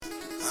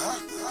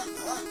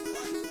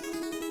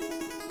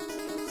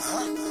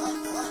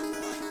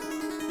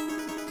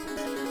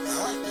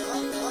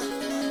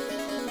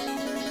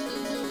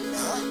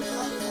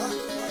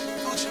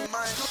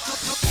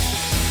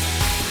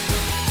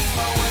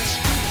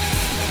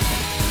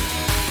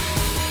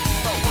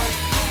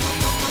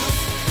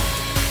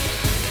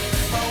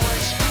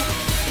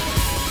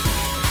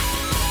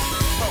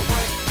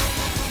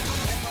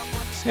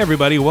Hey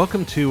everybody,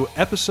 welcome to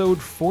episode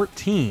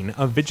 14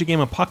 of Video Game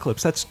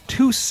Apocalypse. That's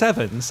 2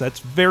 sevens. That's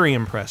very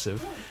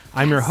impressive.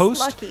 I'm your host,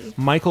 lucky.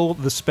 Michael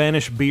the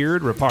Spanish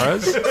Beard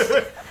Raparez.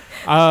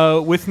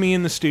 With me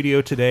in the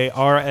studio today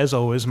are, as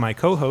always, my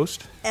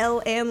co-host,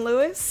 L. Ann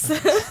Lewis.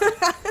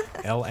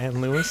 L. Ann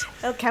Lewis.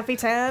 El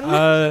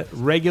Capitan.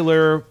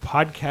 Regular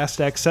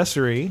podcast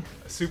accessory,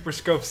 Super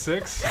Scope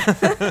 6.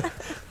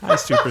 hi,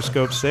 Super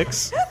Scope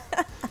 6.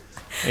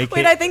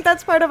 Wait, I think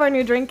that's part of our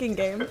new drinking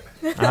game.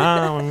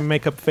 When we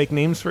make up fake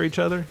names for each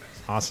other?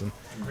 Awesome.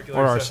 Regular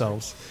Or accessory.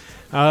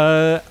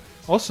 ourselves.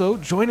 Also,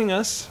 joining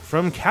us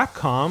from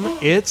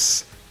Capcom,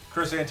 it's...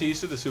 Chris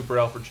Antista, the Super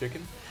Alfred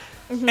Chicken.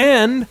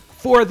 And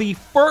for the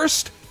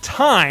first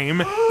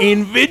time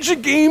in Video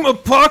Game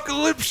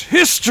Apocalypse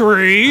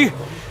history,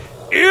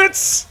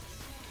 it's...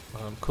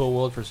 Cool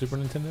World for Super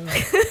Nintendo.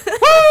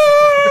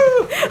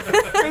 Woo!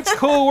 It's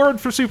Cool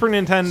Word for Super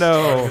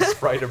Nintendo.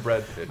 Sprite of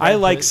bread. I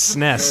like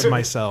SNES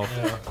myself.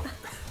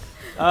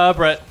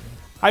 Brett.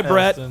 Hi,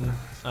 Brett. Elston.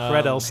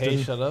 Brett Elston.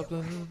 Hey, shut up.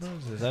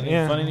 Is that even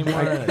Yeah. funny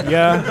anymore?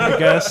 Yeah, I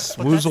guess.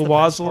 Woozle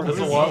Wazzle.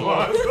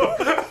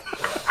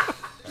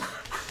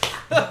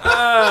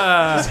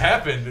 This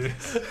happened.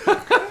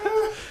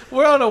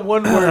 We're on a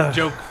one-word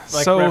joke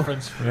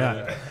reference.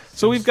 Yeah.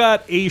 So we've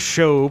got a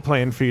show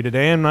planned for you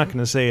today. I'm not going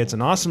to say it's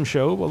an awesome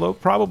show, although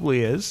it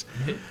probably is.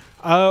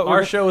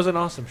 Our show is an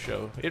awesome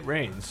show. It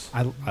rains.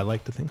 I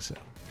like to think so.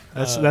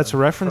 That's a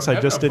reference I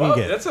just didn't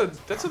get.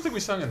 That's something we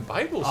sung in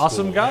Bible school.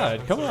 Awesome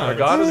God. Come on. Our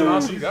God is an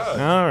awesome God.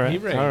 All right. He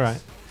reigns. All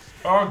right.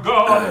 Our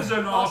God is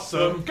an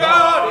awesome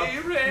God. He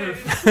reigns.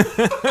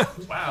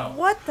 Wow.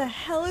 What the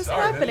hell is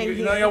Sorry, happening you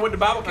here? know y'all went to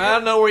Bible I camp?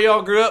 don't know where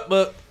y'all grew up,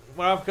 but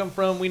where I've come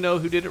from, we know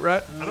who did it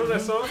right. I know that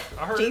song.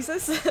 I heard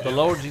Jesus? The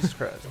Lord Jesus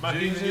Christ. it. Am I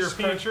being in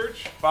European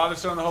church? Father,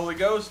 Son, and the Holy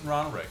Ghost, and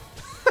Ronald Reagan.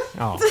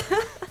 Oh.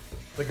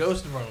 The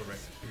ghost of Ronald Reagan.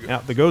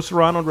 Yeah, the ghost of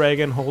Ronald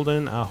Reagan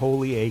holding a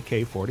holy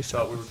AK-47.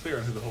 Thought we were clear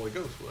on who the Holy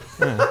Ghost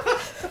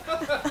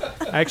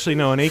was. Actually,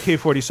 no, an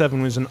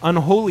AK-47 was an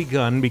unholy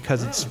gun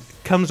because it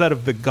comes out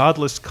of the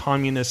godless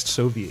communist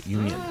Soviet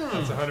Union.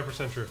 That's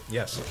 100% true.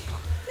 Yes.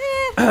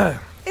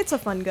 It's a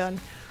fun gun.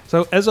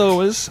 So, as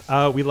always,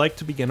 we like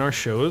to begin our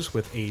shows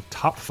with a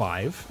top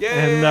 5. Yay!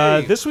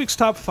 And this week's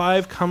top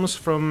 5 comes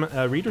from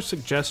a reader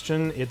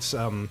suggestion. It's,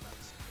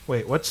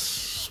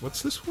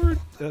 what's this word?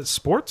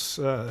 Sports?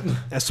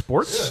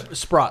 Sports?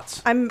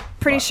 Sprots. I'm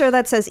pretty sure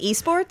that says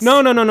esports.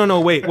 No,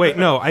 wait,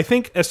 no. I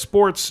think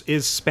esports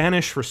is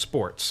Spanish for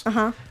sports.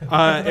 And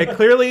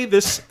clearly,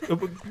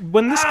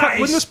 when this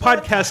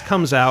podcast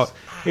comes out,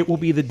 it will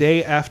be the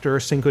day after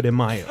Cinco de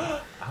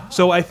Mayo.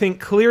 So I think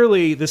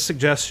clearly this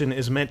suggestion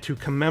is meant to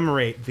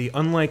commemorate the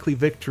unlikely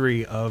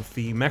victory of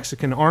the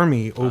Mexican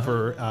army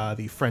over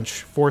the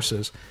French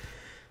forces.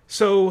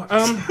 So,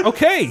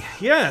 okay,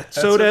 yeah.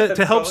 So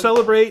to help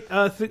celebrate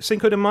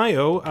Cinco de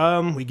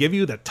Mayo, we give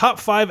you the top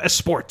 5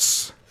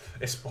 esports.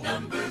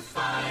 Number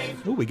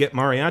 5. Ooh, we get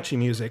mariachi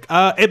music.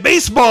 A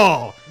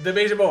baseball. The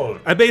baseball.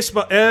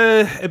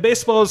 A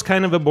baseball is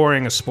kind of a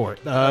boring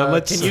sport.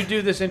 Can you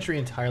do this entry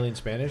entirely in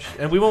Spanish?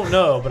 And we won't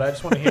know, but I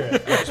just want to hear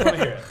it. That's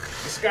Italian.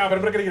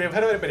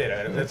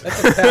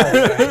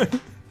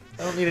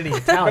 I don't need any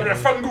Italian.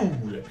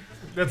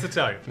 That's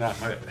Italian.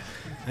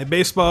 A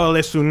baseball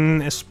es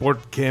un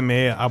sport que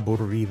me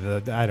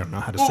aburrido. I don't know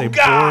how to say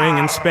boring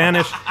in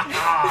Spanish. Soy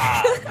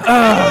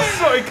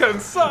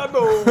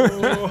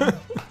cansado.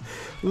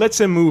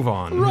 Let's move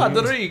on.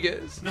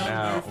 Rodriguez.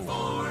 Now.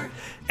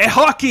 A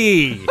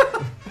hockey.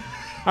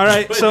 All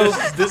right, so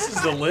This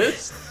is the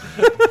list?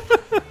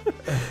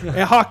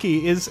 a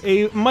hockey is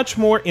a much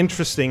more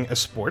interesting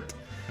sport.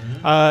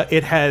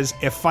 It has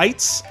a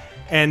fights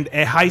and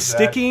a high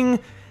sticking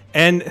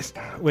and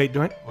wait,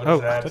 do I? What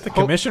is that? The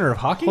commissioner of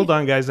hockey? Hold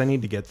on, guys. I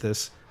need to get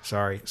this.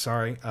 Sorry.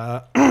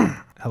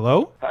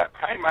 Hello?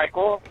 Hi,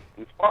 Michael.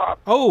 It's Bob.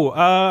 Oh,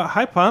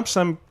 hi, Pops.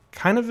 I'm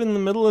kind of in the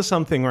middle of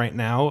something right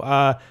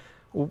now.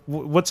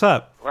 What's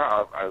up?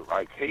 Well,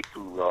 I hate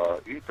to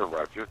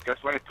interrupt you.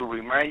 Just wanted to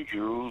remind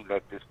you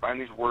that the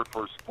Spanish word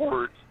for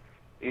sports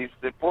is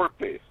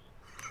deportes,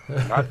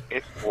 not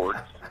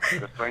esports.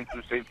 Just trying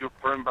to save you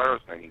for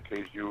embarrassment in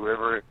case you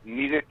ever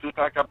needed to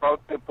talk about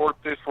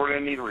deportes for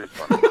any reason.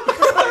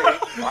 Okay,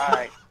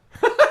 bye.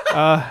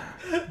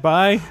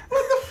 Bye.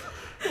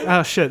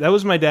 Oh, shit. That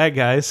was my dad,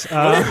 guys.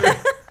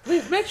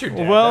 We've met your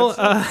dad. Well,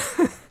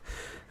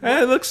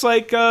 it looks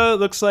like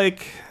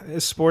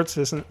sports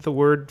isn't the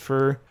word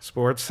for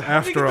sports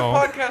after all.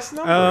 Podcast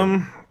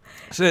number.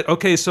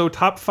 Okay, so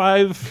top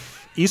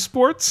 5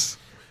 esports?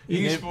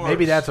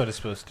 Maybe that's what it's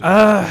supposed to be.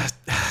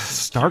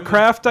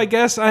 StarCraft, I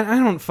guess. I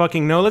don't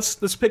fucking know.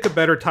 Let's pick a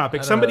better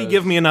topic. Somebody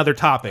give me another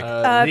topic.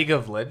 League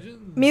of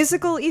Legends?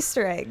 Musical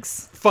Easter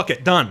eggs. Fuck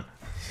it, done.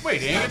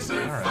 Wait, Anderson?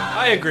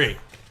 I agree.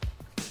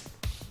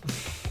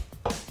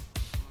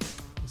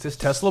 Is this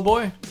Tesla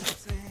Boy?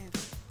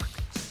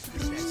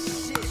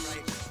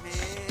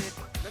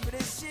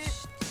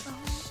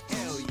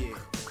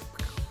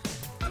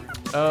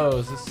 Oh,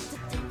 is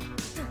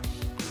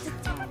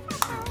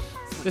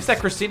this that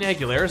Christina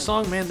Aguilera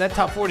song? Man, that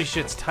top 40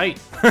 shit's tight.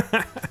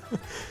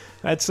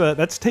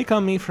 That's Take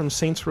On Me from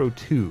Saints Row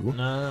 2.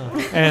 No.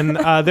 And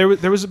there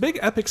was a big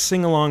epic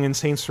sing-along in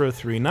Saints Row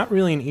 3. Not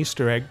really an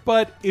Easter egg,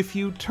 but if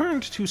you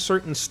turned to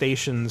certain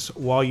stations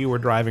while you were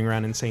driving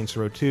around in Saints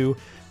Row 2,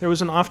 there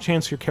was an off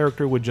chance your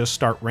character would just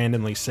start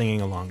randomly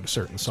singing along to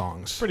certain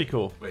songs. Pretty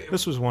cool.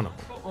 This was one of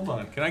them. Hold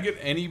on. Can I get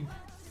any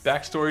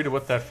backstory to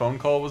what that phone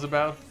call was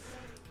about?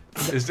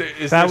 Is there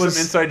That some was-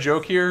 inside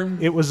joke here?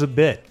 It was a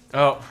bit.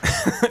 Oh.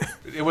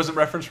 It wasn't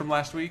referenced from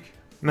last week?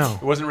 No.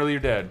 It wasn't really your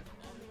dad?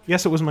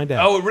 Yes, it was my dad.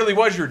 Oh, it really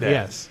was your dad?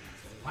 Yes.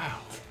 Wow.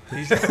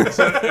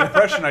 The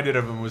impression I did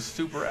of him was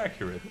super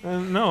accurate.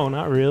 No,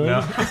 not really.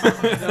 No.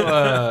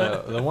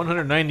 The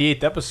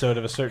 198th episode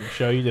of a certain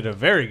show, you did a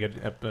very good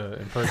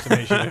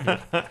impersonation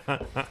of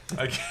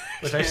it,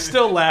 which I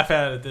still laugh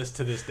at it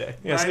to this day.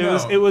 Yes,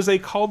 I it was a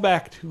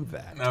callback to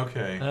that.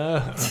 Okay.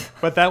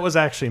 But that was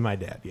actually my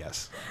dad,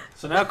 yes.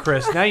 So now,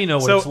 Chris, now you know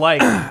what So, it's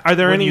like are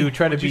there when any- you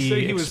try to Would you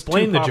say he was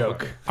explain too the popular?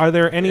 joke. Are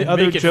there any And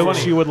other make it jokes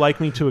funny. you would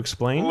like me to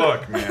explain?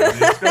 Look, man,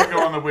 it's going to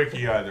go on the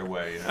wiki either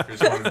way. And if you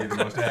just want to be the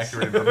most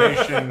accurate information,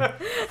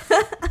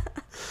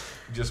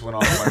 just went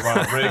on my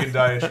Ronald Reagan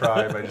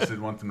diatribe. I just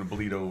didn't want them to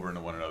bleed over into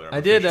one another.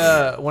 I did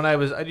when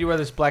I do wear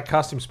this black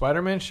costume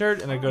Spider-Man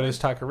shirt, and I go to this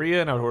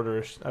taqueria, and I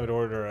would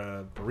order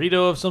a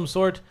burrito of some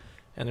sort.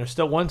 And there's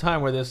still one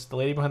time where the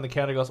lady behind the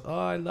counter goes, "Oh,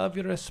 I love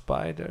you're a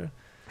spider."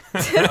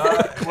 And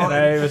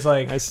I was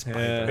like, And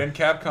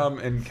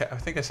Capcom, and I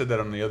think I said that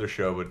on the other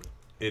show, but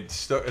it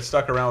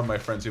stuck around with my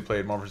friends who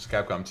played Marvel vs.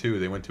 Capcom 2.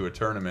 They went to a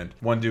tournament.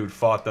 One dude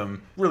fought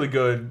them really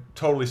good,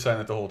 totally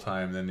silent the whole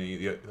time. Then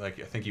I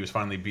think he was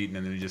finally beaten,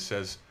 and then he just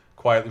says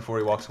quietly before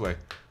he walks away,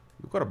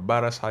 "You got a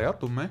badass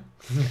Hayato, man."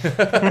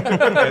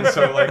 And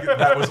so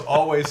that was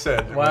always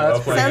said. Wow,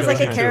 that's Sounds like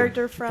a Hayato.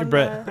 character from.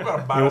 Brett, You got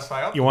a badass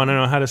Hayato. You want to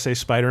know how to say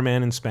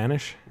Spider-Man in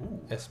Spanish?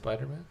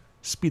 Spider-Man?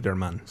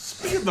 Spiderman.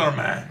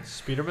 Spider-Man.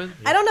 Spiderman?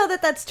 I don't know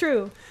that that's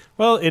true.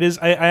 Well, it is.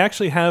 I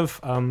actually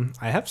have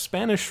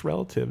Spanish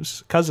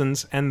relatives,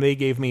 cousins, and they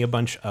gave me a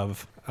bunch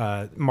of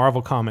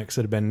Marvel comics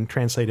that have been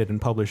translated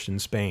and published in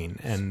Spain.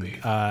 And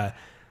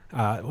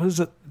what was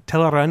it?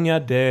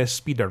 Telaraña de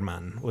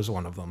Spiderman was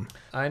one of them.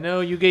 I know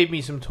you gave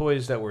me some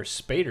toys that were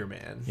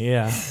Spider-Man.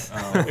 Yeah.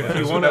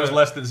 That was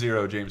less than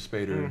zero, James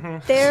Spader.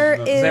 Mm-hmm. There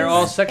is. They're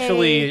all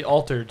sexually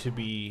altered to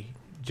be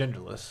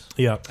genderless.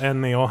 Yeah,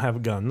 and they all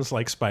have guns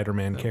like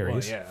Spider-Man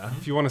carries. Well, yeah.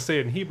 If you want to say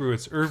it in Hebrew,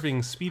 it's Irving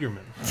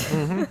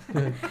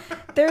Spiderman.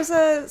 There's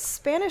a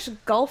Spanish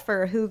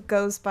golfer who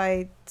goes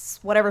by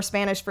whatever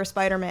Spanish for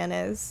Spider-Man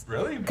is.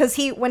 Really? Because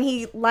when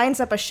he lines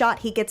up a shot,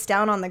 he gets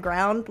down on the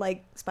ground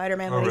like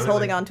Spider-Man when he's really?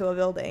 holding onto a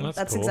building. That's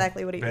That's cool.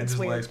 exactly what he Bends does. his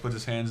Weird. legs, puts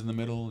his hands in the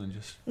middle, and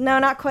just... No,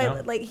 not quite.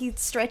 No? Like he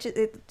stretches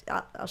it.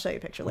 I'll show you a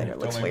picture later. It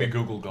Don't looks make me weird.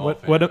 Google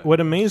golf. What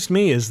amazed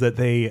me is that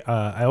they.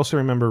 I also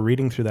remember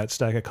reading through that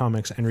stack of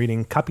comics and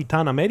reading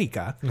Capitan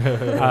America,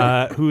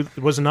 who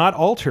was not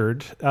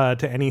altered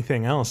to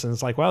anything else, and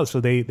it's like, wow,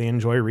 so they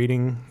enjoy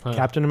reading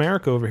Captain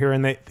America over here,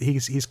 and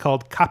he's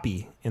called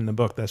Capi in the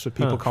book. That's what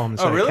people call him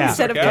instead Oh, really? of Cap.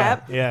 Instead of Okay.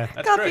 Cap. Yeah.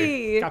 That's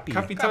Copy. Capi.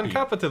 Capitan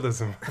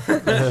Capitalism.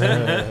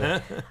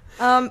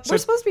 We're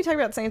supposed to be talking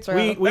about Saints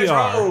Row. We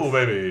are. Oh,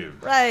 baby.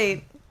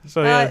 Right.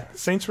 So yeah,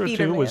 Saints Row 2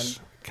 Spider-Man. was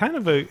kind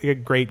of a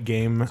great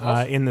game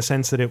in the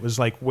sense that it was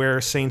like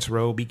where Saints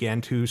Row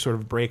began to sort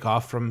of break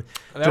off from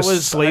That just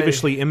was-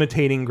 slavishly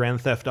imitating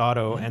Grand Theft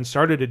Auto and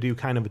started to do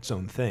kind of its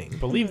own thing. I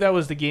believe that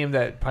was the game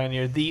that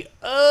pioneered the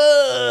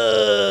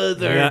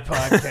other Yeah.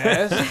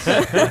 podcast.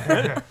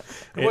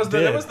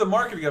 That was the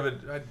marketing of it.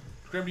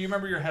 Graham, do you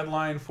remember your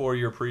headline for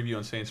your preview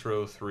on Saints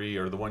Row 3,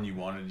 or the one you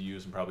wanted to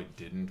use and probably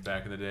didn't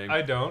back in the day?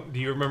 I don't.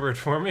 Do you remember it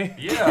for me?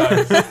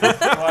 Yeah.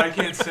 Well, I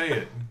can't say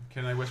it.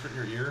 Can I whisper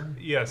it in your ear?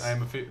 Yes. I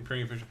am a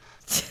pretty official.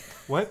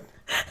 What?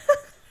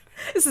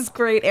 This is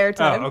great Oh,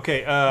 airtime.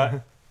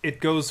 okay. It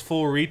goes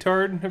full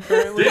retard,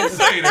 apparently. Didn't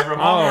say it,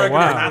 everyone. On record,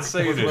 wow. not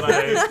saying was it.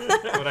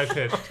 what I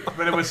pitched.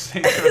 But it was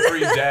Saints Row 3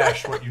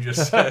 dash what you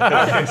just said.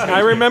 I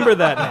remember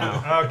that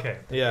now. Okay.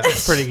 Yeah.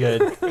 Pretty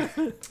good.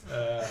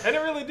 And it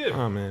really did.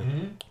 Oh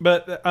man.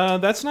 But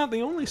that's not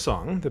the only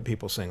song that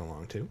people sing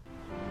along to.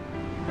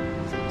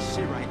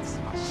 Shit right, this is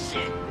my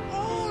shit.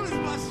 Oh, this is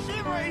my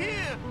shit right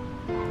here.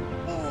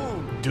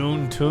 Oh.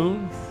 Dune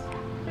Tune?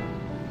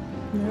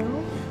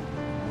 No.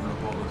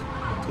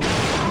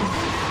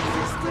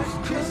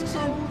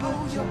 Christian,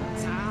 hold your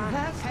time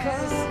has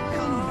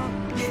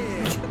come,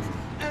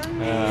 yeah.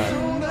 And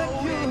you know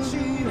that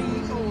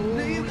you the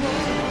only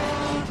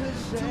one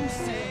to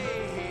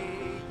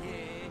say,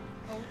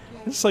 yeah.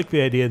 It's like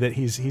the idea that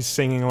he's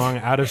singing along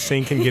out of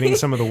sync and getting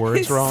some of the words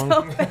He's wrong.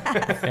 so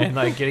bad. And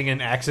like getting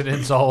in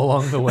accidents all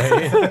along the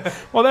way.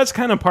 Well, that's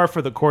kind of par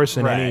for the course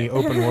in any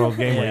Right. open world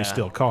game where Yeah. you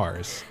steal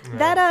cars.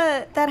 That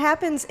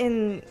happens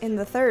in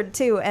the third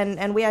too,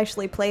 and we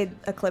actually played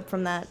a clip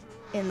from that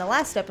in the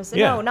last episode.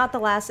 Yeah. No, not the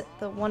last,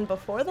 the one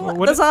before the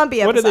What- the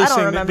zombie What episode. do they I don't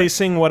sing? remember. They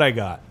sing "What I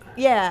Got,"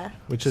 Yeah.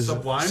 which is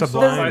Sublime a song?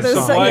 sublime There's-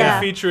 song. there's- yeah.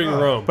 Featuring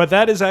Rome. But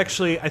that is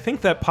actually, I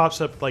think that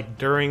pops up like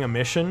during a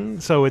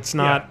mission, so it's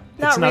not. Yeah.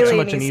 It's Not not so really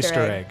much an an Easter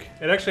Easter egg. egg.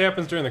 It actually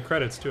happens during the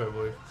credits, too, I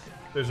believe.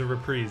 There's a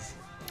reprise.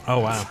 Oh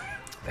wow.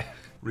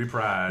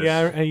 Reprise.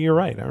 Yeah, you're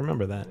right. I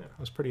remember that. It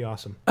was pretty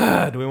awesome.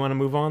 Do we want to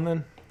move on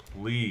then?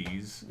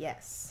 Please.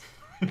 Yes.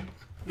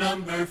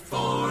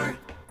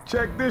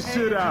 Check this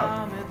shit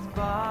out. It's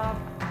Bob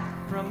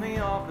from the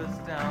office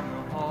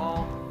down the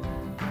hall.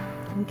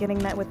 I'm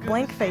getting met with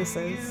blank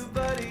faces.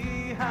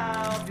 Buddy,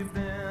 how have you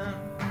been?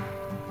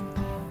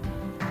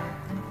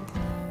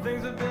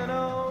 Things have been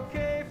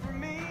okay for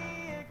me,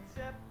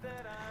 except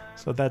that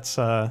So that's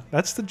the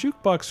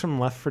jukebox from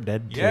Left 4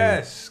 Dead 2.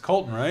 Yes,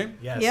 Colton, right?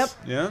 Yes. Yep.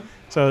 Yeah.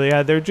 So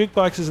yeah, there are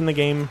jukeboxes in the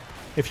game.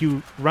 If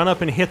you run up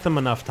and hit them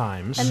enough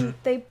times, And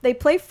they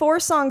play 4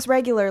 songs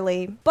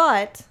regularly,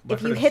 but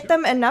if you hit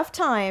them enough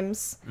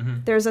times,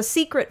 there's a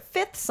secret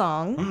 5th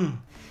song.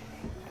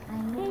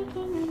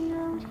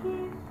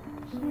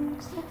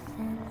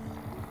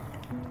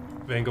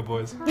 Vanga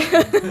Boys.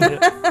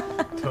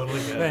 Totally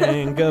good.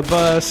 Venga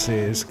bus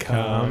is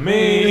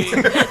coming.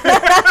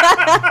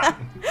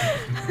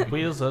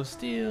 Wheels of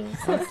steel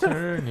are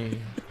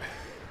turning.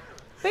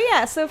 But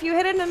yeah, so if you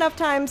hit it enough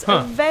times,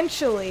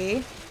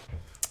 eventually,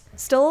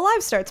 Still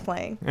Alive starts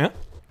playing. Yeah.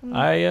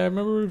 I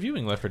remember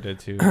reviewing Left 4 Dead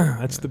 2.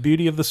 That's the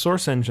beauty of the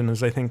Source engine,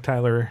 as I think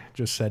Tyler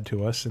just said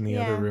to us in the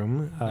Yeah. other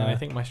room. And I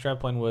think my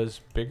strapline was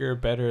bigger,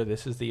 better.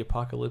 This is the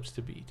apocalypse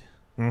to beat.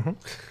 Mhm.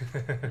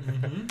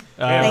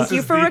 Thank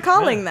you for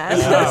recalling that.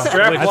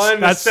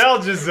 Strapline That's-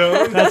 nostalgia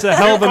zone. that's a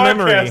hell of a Podcast,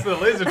 memory. The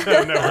Laser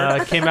Time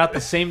Network. Came out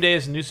the same day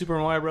as New Super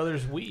Mario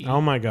Brothers Wii.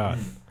 Oh my god.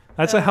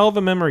 That's a hell of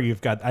a memory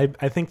you've got. I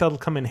think that'll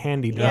come in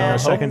handy during Yeah, our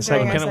second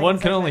during our segment. second One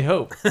can segment. only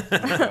hope.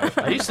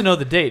 I used to know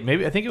the date.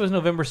 Maybe I think it was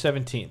November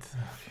 17th.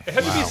 It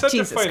had to be such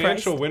Jesus a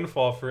financial Christ.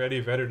 windfall for Eddie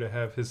Vedder to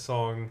have his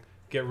song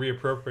get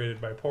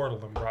reappropriated by Portal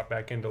and brought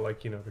back into,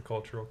 like, the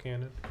cultural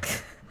canon.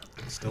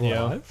 Still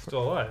Yeah. alive?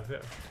 Still alive, yeah.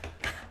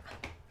 I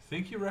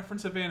think you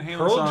reference a Van Halen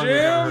Pearl song.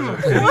 Jam?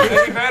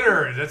 Eddie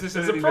Vedder. That's just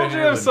There's a Eddie Pearl Van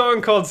Jam Halen.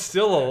 song called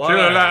Still Alive.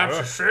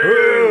 I'm still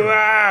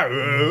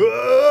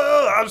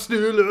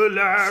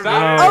alive.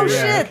 Stop. Oh, yeah,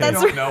 shit, okay.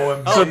 that's don't know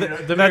him. Oh,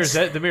 th- the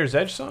Mirror's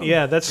Edge song?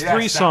 Yeah, that's Yeah,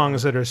 3 stop.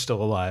 songs that are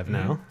still alive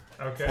now.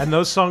 Okay. And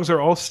those songs are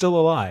all still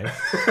alive.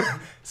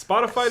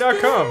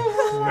 Spotify.com.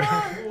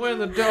 When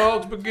the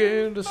dogs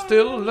begin to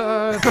still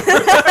alive.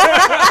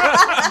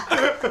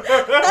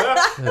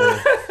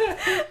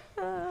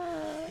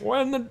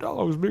 When the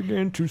dogs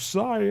begin to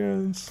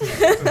science.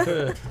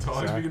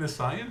 Talking speaking of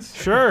science.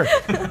 Sure.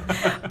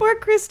 Poor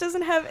Chris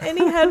doesn't have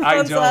any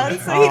headphones don't. on,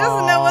 so he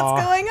doesn't know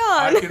what's going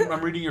on.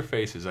 I'm reading your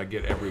faces. I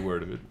get every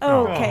word of it.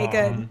 Okay, Aw,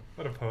 good.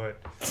 What a poet.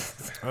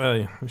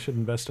 We should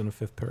invest in a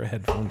 5th pair of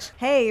headphones.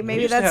 Hey,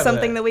 maybe used to that's have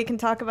something a- that we can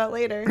talk about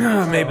later.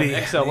 Maybe.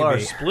 An XLR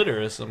maybe.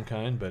 splitter of some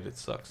kind, but it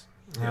sucks.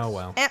 Oh,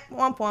 well.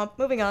 Womp womp.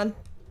 Moving on.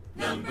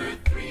 My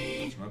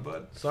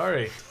butt.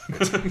 Sorry.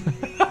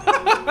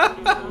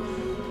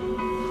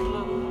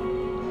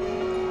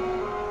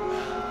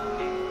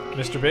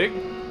 Mr. Big?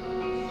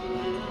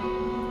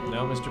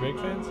 No Mr. Big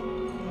fans?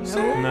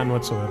 None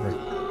whatsoever.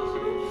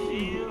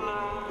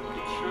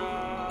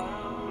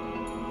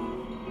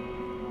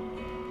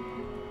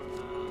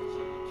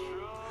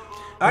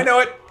 I know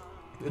it.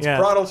 It's Yeah.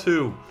 Throttle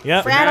 2.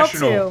 Yep. Rattle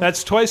National. 2.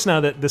 That's twice now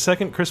that the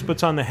second Chris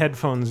puts on the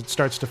headphones, it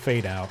starts to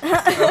fade out.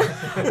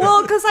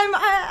 Well, because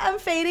I'm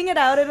fading it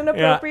out at an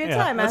appropriate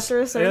time That's-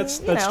 after a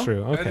certain, That's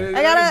true. Okay.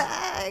 I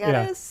gotta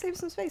Yeah. save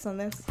some space on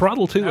this.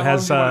 Throttle 2 How long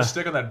has do you want to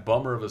stick on that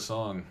bummer of a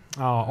song?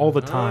 all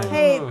the time.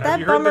 Hey, Have that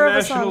you heard bummer the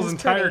of a song Nationals' is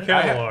entire pretty.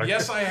 catalog?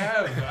 Yes, I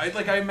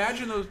have. I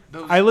imagine those.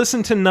 I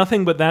listen to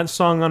nothing but that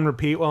song on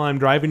repeat while I'm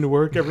driving to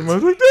work every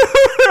month. Like,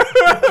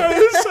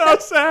 it's so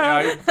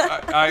sad.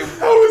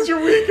 How was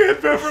your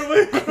weekend,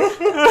 Beverly?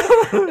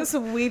 Just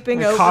weeping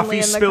My openly coffee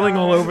in the spilling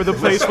car. all over the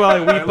place while I I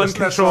weep listen to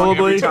that song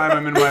uncontrollably. every time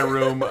I'm in my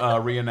room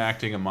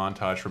reenacting a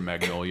montage from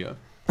Magnolia.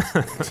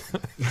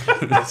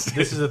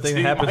 This is a thing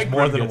See, that happens Mike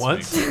more Green than gets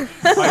once. me.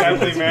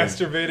 Happily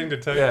masturbating to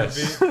type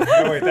Yes. the beat.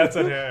 No, wait, that's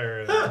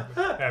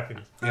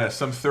happiness. Yeah,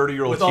 some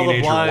 30-year-old With all the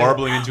teenager blind-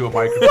 warbling into a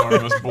microphone. The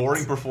most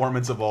boring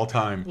performance of all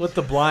time. With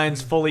the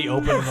blinds fully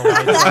open and the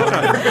lights on.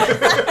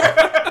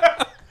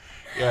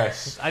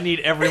 Yes. I need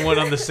everyone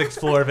on the 6th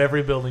floor of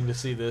every building to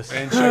see this.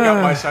 And check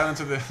out my Silence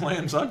of the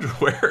Lambs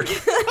underwear.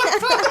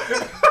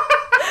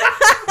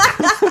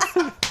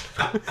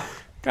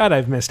 God,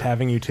 I've missed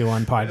having you two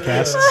on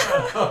podcasts.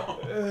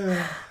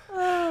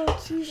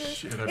 Oh, Jesus.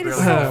 Shit, I It is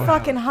barely- so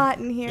fucking hot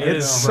in here.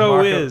 It so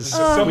remarkable. is.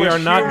 So We much are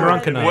not cheer.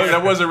 drunk enough. Well,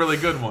 that was a really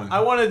good one.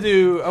 I want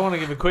to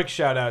give a quick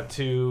shout out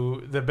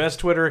to the best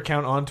Twitter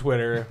account on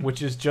Twitter,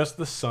 which is just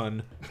the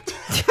sun.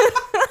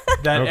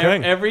 That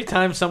Okay. every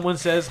time someone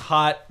says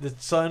hot, the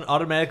sun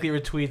automatically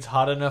retweets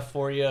hot enough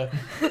for you.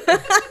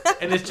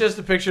 And it's just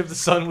a picture of the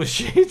sun with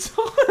shades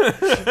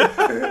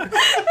on.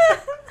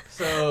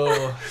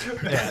 So,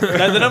 yeah.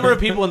 The number of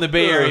people in the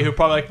Bay Area who are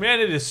probably like,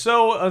 man, it is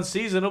so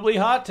unseasonably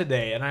hot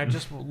today. And I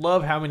just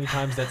love how many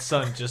times that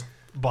sun just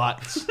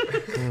bots.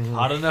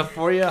 Hot enough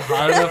for you,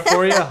 hot enough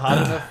for you, hot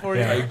enough for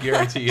you. Yeah. I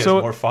guarantee he has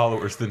So- more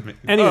followers than me.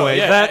 Anyway, Oh,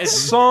 yeah, that it's-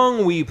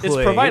 song we played.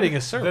 It's providing a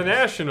The service.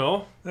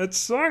 National that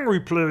song we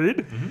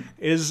played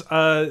is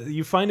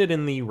you find it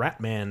in the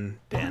Ratman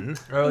Den.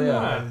 Oh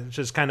yeah. Which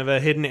is kind of a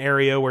hidden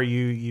area where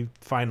you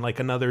find like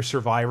another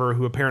survivor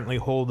who apparently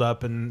holed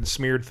up and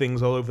smeared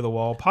things all over the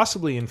wall,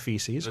 possibly in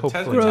feces. The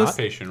Hopefully test not.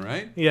 patient,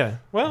 right? Yeah.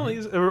 Well,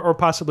 or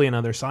possibly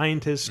another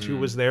scientist who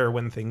was there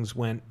when things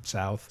went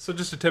south. So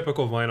just a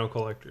typical vinyl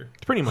collector.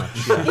 Pretty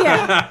much.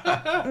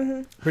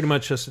 Yeah. Pretty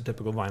much just a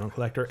typical vinyl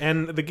collector.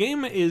 And the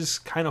game is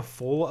kind of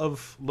full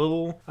of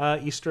little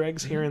Easter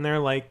eggs here and there,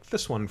 like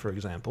this one, for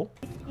example.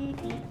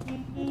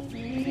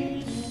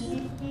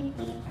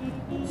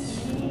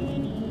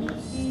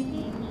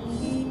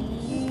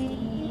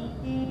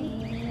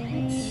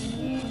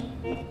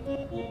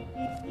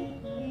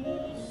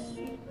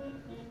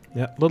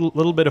 Yeah,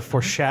 little bit of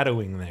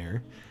foreshadowing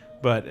there.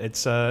 But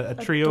it's a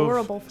trio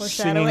Adorable of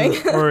foreshadowing.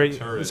 singing, or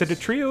is it a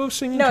trio of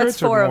singing No, turrets it's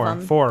four or of more?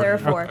 them. Four. There are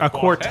four. A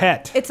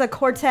quartet. It's a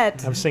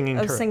quartet Of singing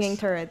turrets.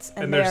 turrets,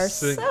 and And they they're are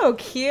so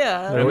cute.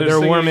 they're They're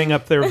singing- warming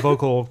up their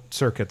vocal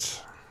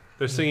circuits.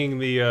 They're singing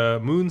the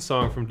Moon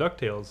song from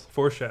DuckTales,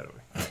 foreshadowing.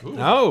 Ooh,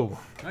 Oh,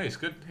 nice,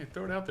 good. Hey,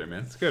 throw it out there,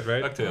 man. It's good,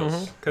 right?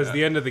 DuckTales. Because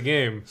the end of the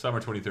game, Summer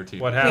 2013.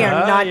 what We happened?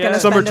 are not yeah. going to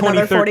Summer spend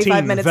another 45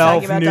 2013, minutes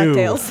Valve talking about knew.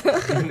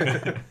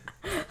 DuckTales.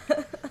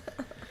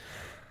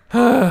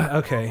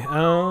 okay. Is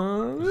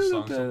the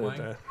song still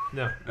playing?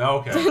 No. Oh,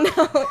 okay. You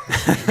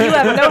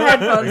have no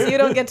headphones. You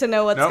don't get to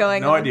know what's Nope,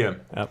 going no on. idea.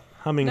 Yep.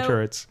 Humming Nope,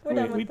 turrets. we're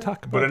done We with that.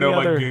 talk about But I know the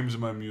my other games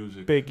and my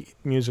music. big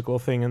musical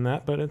thing in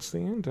that, but it's the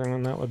ending,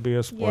 and that would be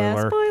a spoiler.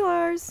 Yeah,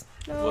 spoilers.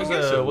 No. I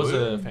guess it was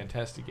a would.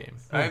 fantastic game.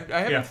 I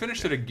haven't Yeah.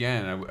 finished it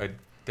again.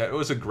 That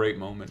was a great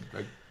moment.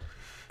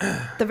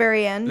 The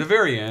very end. The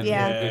very end,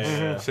 Yeah.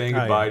 it's saying Oh,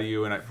 goodbye yeah. to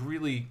you, and I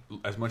really,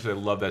 as much as I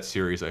love that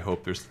series, I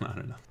hope there's not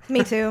enough.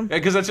 Me too.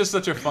 Because that's just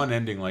such a fun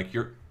ending. Like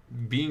you're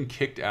being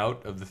kicked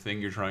out of the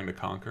thing you're trying to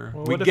conquer.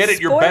 Well, We what if- get it.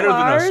 You're better than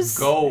us. Spoilers.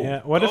 Go.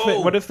 Yeah.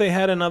 What if they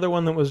had another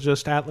one that was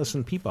just Atlas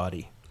and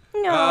Peabody?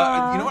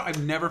 No. You know what?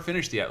 I've never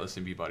finished the Atlas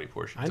and Peabody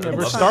portion. I So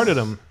never love started it.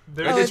 them.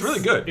 It's really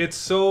good. It's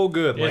so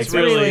good. Like, It's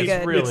really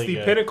it's, good. It's the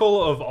good.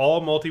 pinnacle of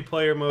all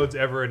multiplayer modes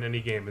ever in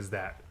any game. Is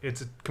that it's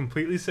a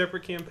completely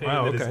separate campaign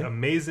Wow, that is okay.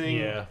 amazing.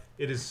 Yeah.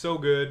 It is so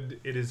good.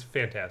 It is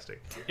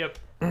fantastic. Yep.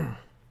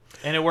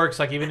 And it works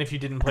like even if you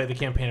didn't play the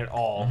campaign at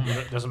all,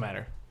 it doesn't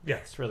matter. Yeah.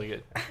 It's really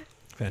good.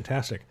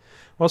 Fantastic.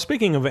 Well,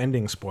 speaking of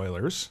ending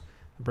spoilers,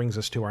 it brings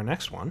us to our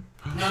next one.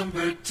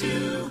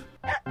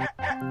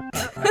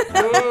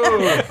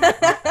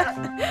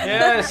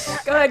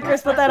 Yes. Go ahead,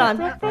 Chris. Put that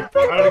on. I don't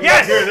know if you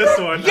can hear this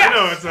one. I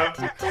know it's up.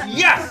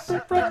 Yes.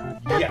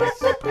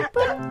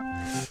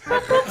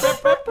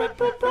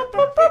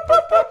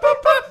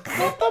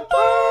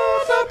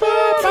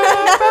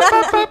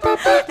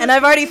 And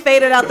I've already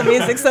faded out the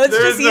music, so it's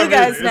There just is no you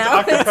guys music. now.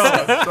 It's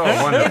acapella. So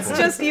wonderful. It's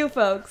just you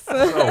folks.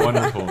 so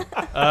wonderful.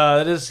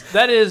 That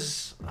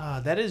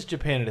is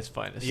Japan at its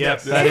finest.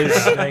 Yep. That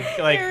is It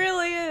like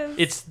really is.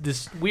 it's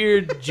this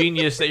weird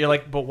genius that you're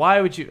like, but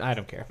why would you? I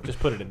don't care. Just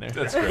put it in there.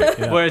 That's great.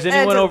 Yeah. Whereas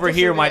anyone just- over just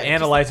here leave might it. Just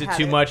analyze it have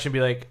too it. much and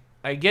be like,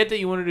 I get that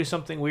you want to do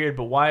something weird,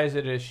 but why is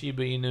it a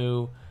Shiba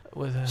Inu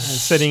with a?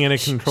 Sitting in a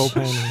control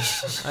panel.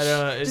 I don't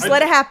know. It's, Just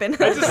let it happen.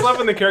 I just love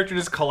when the character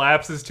just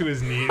collapses to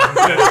his knees and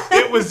says,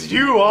 "It was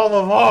you all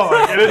along,"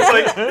 and it's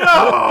like,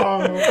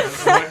 no.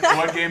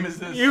 what game is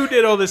this? You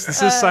did all this.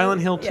 This is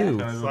Silent Hill yeah. 2.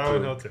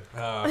 Silent Hill 2.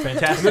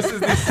 fantastic. This is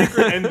the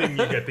secret ending you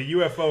get, the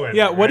UFO ending.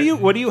 Yeah, what do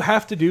right? you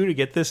have to do to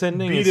get this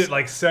ending? beat It's- it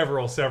like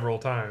several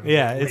times?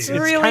 Yeah, it's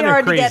really kinda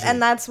hard to get, crazy.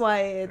 and that's why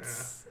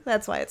it's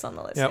on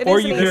the list. yeah, It or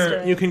is an you Easter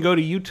can you egg. can go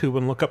to YouTube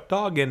and look up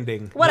dog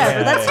ending. Whatever.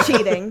 Yeah. That's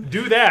cheating.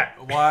 Do that.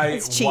 Why?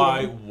 It's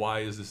cheating. Why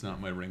is this not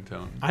my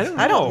ringtone? I don't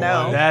know. I don't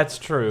know. That's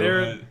true.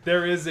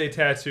 There is a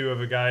tattoo of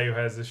a guy who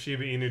has a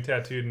Shiba Inu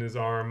tattooed in his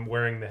arm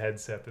wearing the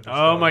headset. That this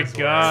Oh dog my is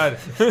god!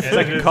 wearing. It's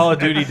like a Call of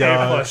Duty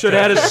dog. Should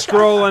have had a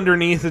scroll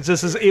underneath. It just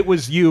says, "It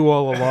was you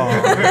all along."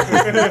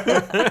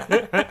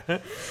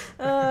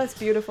 Oh, it's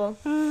beautiful.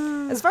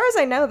 As far as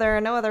I know, there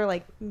are no other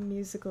like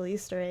musical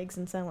Easter eggs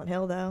in Silent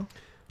Hill, though.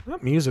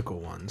 Not musical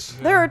ones.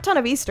 There are a ton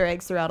of Easter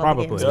eggs throughout all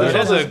the Probably. games. It but-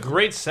 has a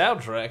great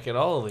soundtrack in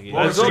all of the games.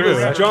 There's That's all true.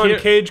 those John Akira-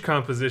 Cage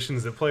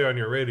compositions that play on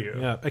your radio.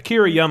 Yeah,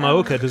 Akira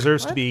Yamaoka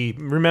deserves to be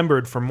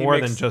remembered for more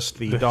makes than just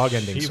the dog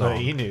ending Shiba song.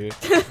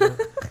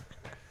 Inu.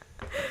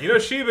 You know,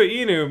 Shiba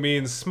Inu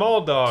means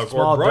small dog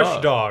Small or brush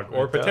dog. dog,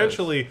 or It does.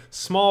 potentially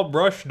small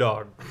brush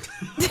dog.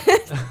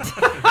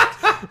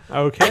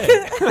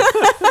 Okay,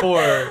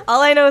 For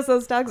All I know is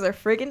those dogs are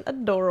friggin'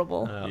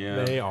 adorable.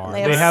 Yeah. they are.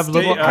 They They have have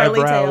little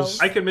curly eyebrows. tails.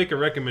 I could make a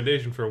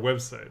recommendation for a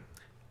website.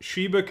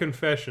 Shiba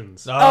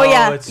Confessions. Oh,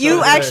 yeah, it's so you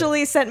good.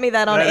 actually sent me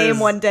that on That AIM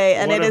is one day,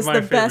 and one it of is my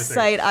the favorite best things.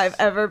 site I've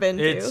ever been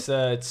to.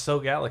 It's so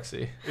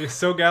Galaxy. It's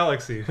so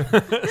Galaxy.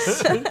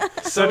 So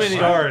Such many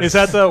stars. Is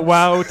that the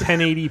WoW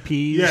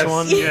 1080p Yes,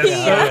 one? yes.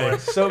 Yeah.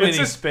 So It's many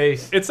just-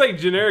 space. It's like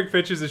generic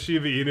pictures of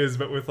Shiba Inus,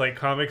 but with like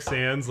Comic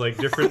Sans, like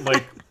different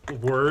like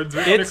words.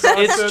 written across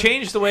It's them.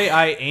 changed the way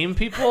I aim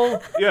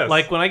people. Yes.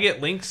 Like when I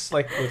get links,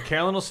 like with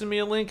Carolyn will send me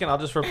a link, and I'll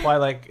just reply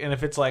like, and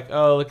if it's like,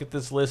 oh, look at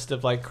this list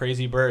of like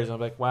crazy birds, I'm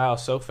like, wow,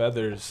 so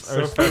feathers.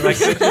 Or So feathers.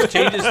 Like it just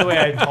changes the way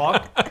I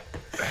talk.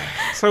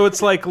 So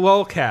it's like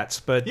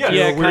lolcats, but Yeah, through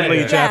a kinda. weirdly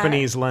Yeah.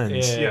 Japanese lens.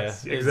 Yeah.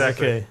 Yes, It's-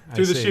 exactly. okay, I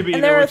To the see. Shiba Inu,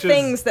 And there are which is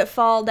things that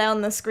fall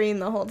down the screen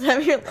the whole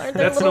time you're learning.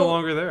 that's little... no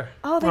longer there.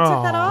 Oh, they took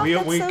that Aw. off? We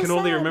That's so can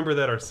only sad. remember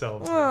that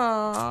ourselves.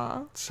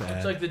 Aww. Sad.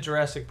 It's like the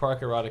Jurassic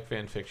Park erotic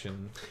fan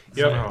fiction.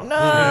 Yep.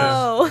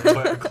 No.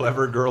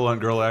 Clever girl on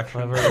girl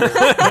action.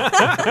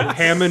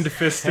 Hammond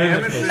fisted.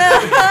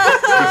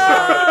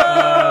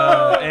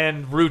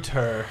 And root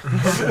her.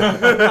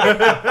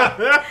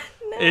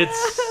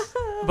 It's,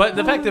 but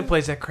the fact that it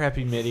plays that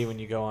crappy MIDI when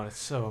you go on, it's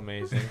so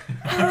amazing.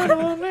 I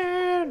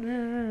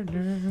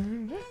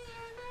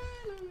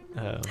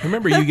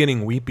remember you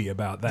getting weepy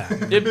about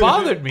that. It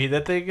bothered me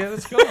that they get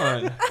us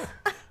going.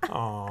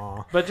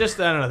 Aww. But just,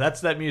 I don't know,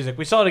 that's that music.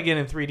 We saw it again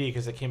in 3D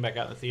because it came back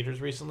out in the theaters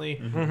recently.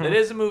 It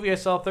is a movie I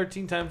saw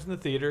 13 times in the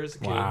theater as a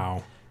kid.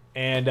 Wow.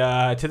 And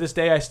to this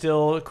day, I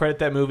still credit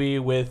that movie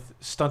with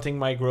stunting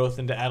my growth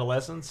into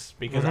adolescence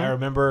because I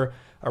remember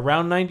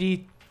around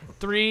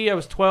 93, I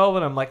was 12,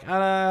 and I'm like,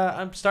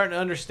 I'm starting to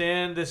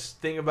understand this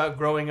thing about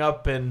growing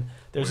up, and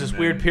there's this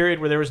weird period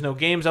where there was no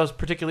games I was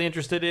particularly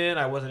interested in.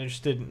 I wasn't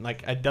interested in,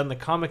 like, I'd done the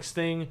comics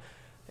thing,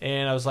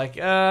 and I was like,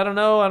 I don't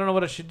know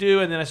what I should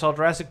do. And then I saw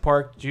Jurassic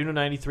Park, June of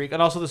 93, and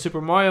also the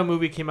Super Mario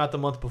movie came out the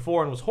month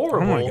before and was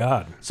horrible. Oh my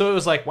God. So it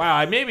was like,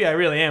 wow, maybe I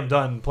really am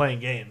done playing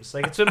games.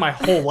 Like, it's been my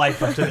whole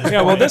life up to this Yeah,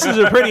 point. well, this is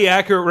a pretty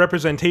accurate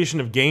representation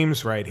of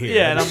games right here.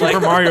 Yeah, and The I'm Super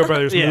like- Mario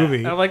Brothers Yeah, movie.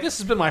 and I'm like, this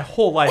has been my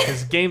whole life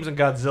is games and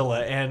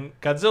Godzilla. And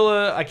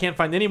Godzilla, I can't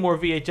find any more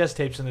VHS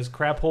tapes in this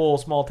crap hole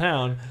small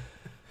town.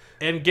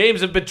 And games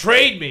have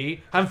betrayed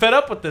me. I'm fed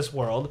up with this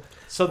world.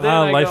 So then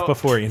I life go-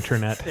 before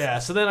internet. Yeah,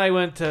 so then I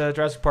went to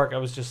Jurassic Park. I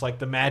was just like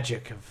the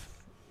magic of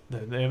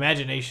the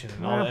imagination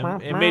and all.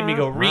 It made me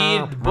go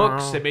read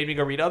books. It made me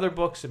go read other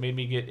books. It made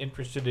me get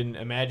interested in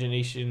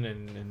imagination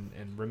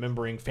and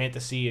remembering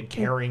fantasy and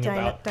caring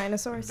about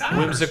dinosaurs.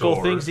 whimsical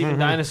things, even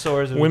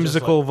dinosaurs. It was just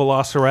Whimsical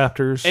like-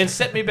 velociraptors. and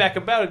set me back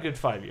about a good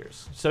 5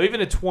 years. So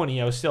even at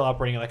 20, I was still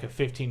operating at like a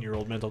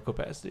 15-year-old mental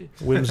capacity.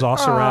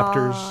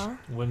 Whimsosiraptors. Aw.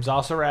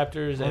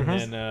 Whimsosiraptors, and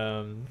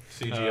then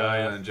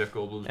CGI on Jeff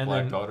Goldblum's and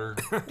Black then- Daughter.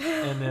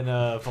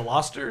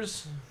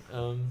 Velociters.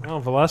 Oh,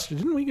 Velocity.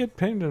 Didn't we get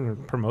paid to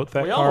promote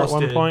that We car at almost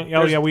one did. point? Oh,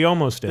 There's- yeah, we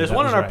almost did. There's That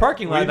one was in our right.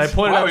 parking lot. And I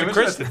pointed Wow, out we to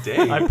mentioned Chris. that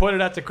today. I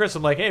pointed out to Chris.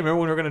 I'm like, hey, remember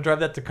when we were going to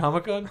drive that to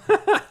Comic Con?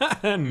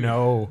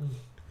 No.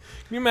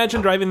 Can you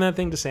imagine driving that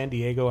thing to San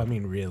Diego? I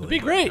mean, really? It'd be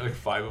great. Like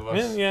 5 of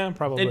us. Yeah,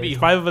 probably. It'd be-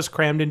 5 of us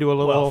crammed into a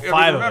little Well, Yeah,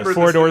 five but of us. remember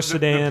Four-door the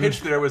sedan.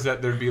 pitch there was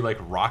that there'd be like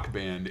Rock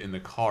Band in the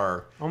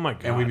car. Oh my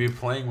God. And we'd be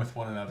playing with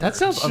one another. That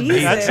sounds Jesus.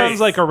 amazing. That sounds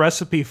like a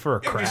recipe for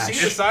a Have you seen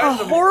crash. the A size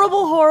of the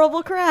horrible,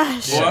 horrible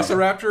crash.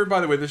 Velociraptor? By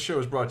the way, this show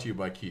is brought to you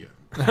by Kia.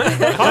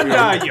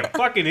 Honda, you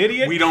fucking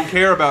idiot. We don't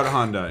care about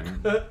Hyundai.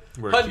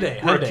 We're a Hyundai,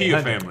 Kia, we're a Hyundai, Kia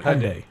Hyundai. family.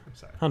 Hyundai.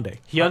 Hyundai.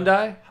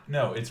 Hyundai?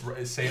 No, it's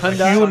say it Hyundai?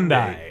 like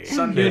Hyundai.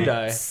 Sunday.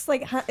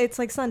 Hyundai. It's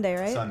like Sunday,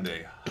 right?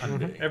 Sunday.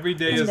 Hyundai. Every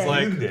day is Hyundai.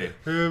 like Hyundai.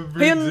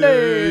 every Hyundai.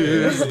 day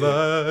is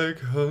like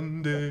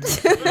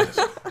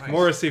Hyundai.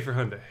 Morrissey for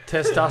Hyundai.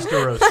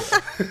 Testosterone.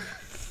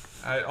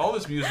 All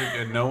this music,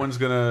 and no one's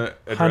gonna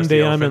address the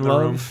Hyundai, I'm elephant in in the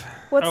room. love.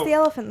 What's Oh. the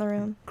elephant in the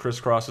room?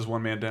 Crisscross is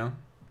one man down.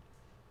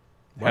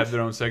 Had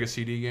their own Sega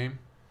CD game.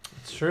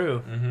 It's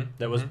true. Mm-hmm.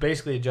 That was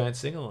basically a giant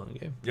sing-along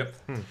game. Yep.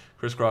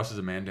 Crisscross is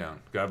a man down.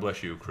 God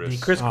bless you, Chris.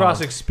 The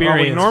crisscross Oh. experience.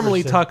 Well, we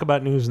normally was- talk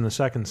about news in the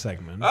second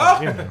segment. Oh!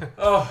 but, you know.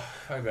 Oh,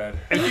 my bad.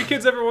 And if you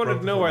kids ever wanted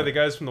to know why the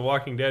guys from The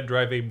Walking Dead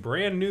drive a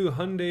brand new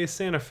Hyundai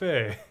Santa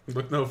Fe,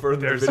 Look no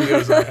further than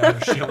videos I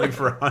have shilling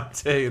for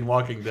Hyundai and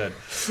Walking Dead.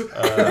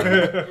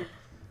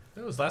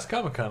 That was last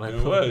Comic Con.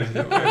 It was.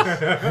 It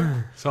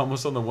was. It's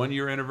almost on the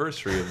 1-year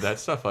anniversary of that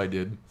stuff I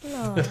did.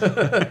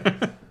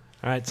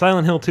 All right,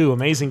 Silent Hill 2,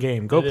 amazing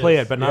game. Go It play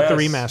is. it, but not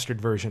the Yes. remastered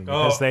version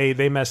because Oh.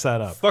 they messed that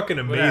up. fucking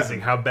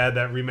amazing happened? how bad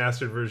that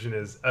remastered version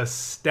is.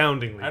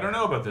 Astoundingly. I don't bad.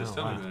 know about this. Oh,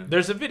 Tell wow. me that.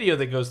 There's a video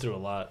that goes through a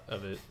lot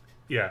of it.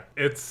 Yeah,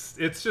 it's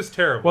just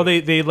terrible. Well,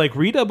 they like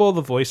redub all the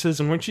voices,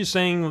 and weren't you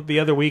saying the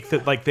other week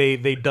that like they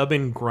dub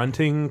in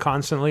grunting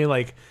constantly?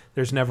 Like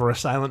there's never a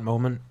silent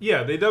moment.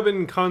 Yeah, they dub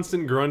in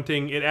constant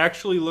grunting. It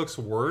actually looks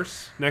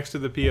worse next to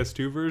the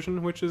PS2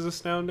 version, which is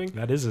astounding.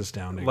 That is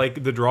astounding.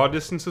 Like the draw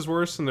distance is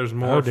worse, and there's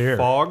more Oh, dear.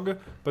 fog.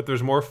 But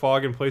there's more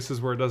fog in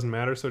places where it doesn't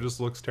matter, so it just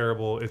looks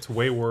terrible. It's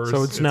way worse.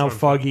 so it's now unfun.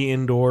 foggy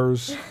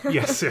indoors.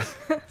 Yes,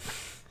 yeah.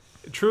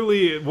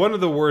 Truly, one of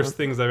the worst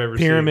things I've ever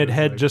seen. Pyramid is,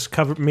 head like- just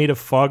covered made of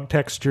fog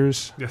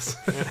textures. Yes,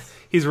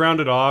 he's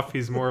rounded off.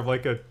 He's more of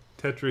like a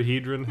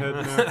tetrahedron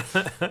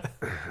head now.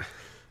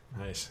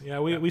 Nice. Yeah,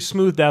 we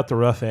smoothed out the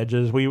rough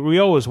edges. We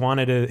always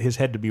wanted his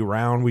head to be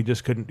round. We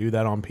just couldn't do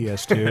that on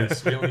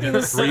PS2. We only It had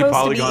was 3 supposed to be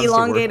polygons to work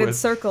elongated with.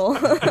 circle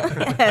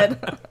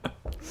head.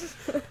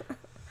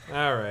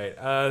 All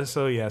right.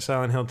 So yeah,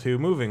 Silent Hill 2.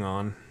 Moving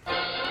on.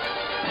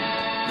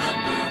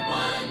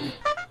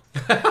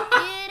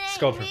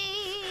 Sculpture.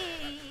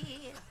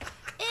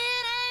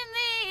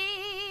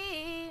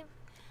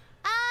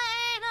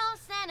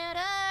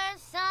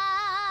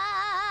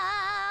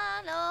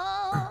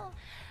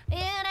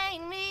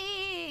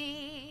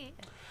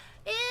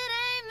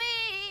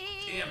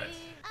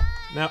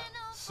 Now,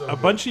 a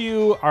bunch of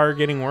you are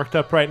getting worked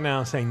up right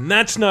now saying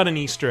that's not an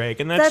Easter egg,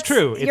 and that's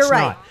true. It's you're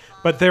right. not.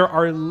 But there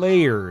are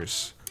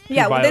layers. to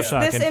Yeah, this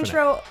Bioshock Infinite.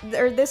 intro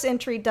or this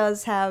entry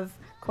does have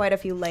quite a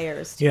few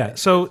layers to Yeah, it.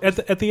 so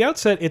at the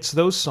outset, it's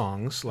those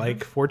songs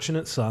like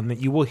 "Fortunate Son" that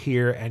you will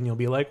hear, and you'll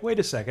be like, "Wait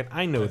a second,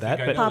 I know that,"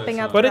 I but know Popping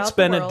that up song. but it's throughout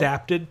the been world.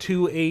 adapted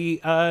to a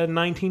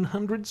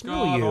 1900s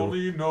God milieu.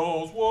 only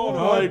knows what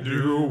I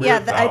do.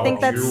 Yeah, I think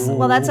without that's you.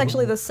 well, that's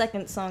actually the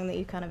second song that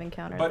you kind of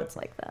encountered But- that's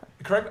like that.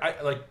 Correct.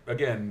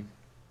 Again,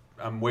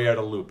 I'm way out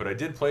of loop, but I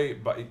did play.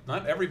 But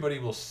not everybody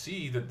will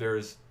see that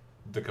there's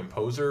the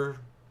composer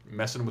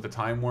messing with the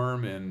time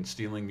worm and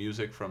stealing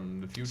music from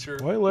the future.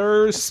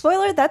 Spoilers.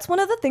 Spoiler, that's one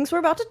of the things we're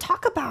about to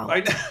talk about.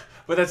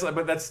 But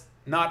that's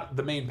not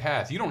the main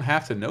path. You don't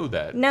have to know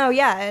that. No,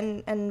 yeah,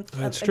 and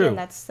That's again, true.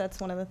 that's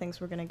one of the things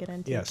we're going to get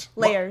into. Yes.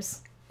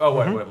 Layers. Oh,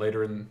 what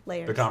later in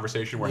Layers. the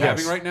conversation we're Yes.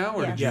 having right now,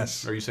 or Yeah. did you,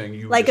 Yes. are you saying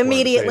you Like just wanted to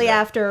say immediately that?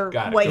 after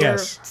Got it. what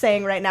Yes. you're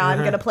saying right now, I'm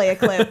going to play a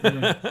clip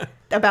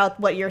about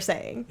what you're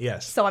saying.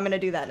 Yes. So I'm going to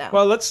do that now.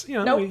 Well, let's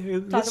Nope.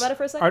 Talk let's about it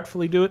for a second.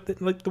 Artfully do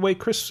it like the way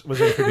Chris was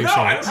introducing No,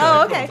 I it. don't So know. Oh,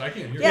 Headphones, okay. I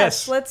can't hear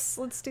Yes, you.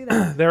 let's do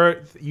that.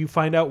 you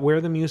find out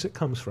where the music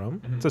comes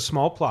from. It's a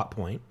small plot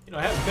point. You know,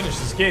 I haven't finished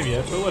this game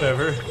yet, but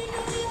whatever.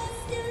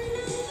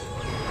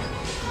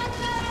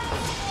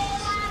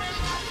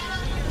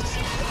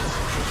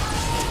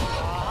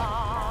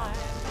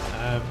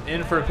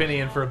 In for a penny,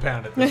 in for a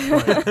pound at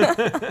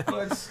this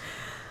point.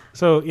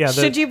 So yeah,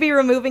 Should you be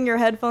removing your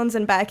headphones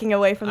and backing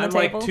away from the I'm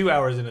table? like 2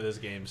 hours into this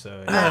game,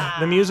 so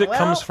the music well.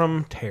 comes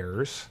from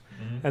tears.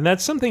 And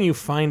that's something you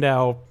find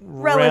out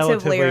Relatively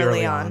relatively early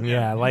early on. on.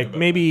 Yeah, like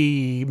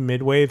maybe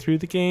midway through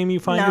the game you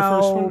find your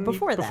first No, one.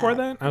 before Before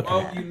that. that? Okay.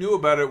 Well, you knew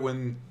about it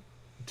when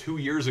 2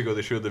 years ago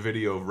they showed the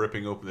video of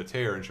ripping open the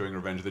tear and showing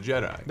Revenge of the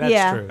Jedi. That's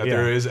Yeah. true. That yeah.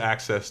 there is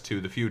access to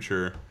the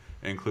future,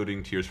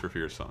 including Tears for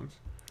Fears songs.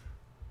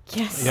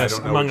 Yes. Yes, I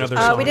don't know among what other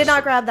just- songs. We did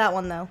not grab that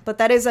one though, but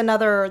that is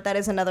another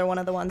one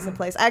of the ones that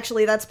plays.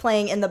 Actually, that's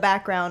playing in the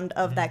background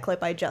of that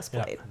clip I just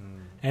Yeah. played.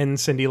 And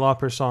Cyndi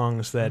Lauper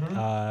songs that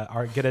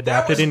get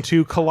adapted was-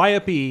 into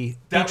Calliope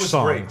That beach was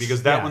songs. great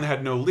because that Yeah. one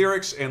had no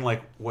lyrics and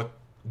like what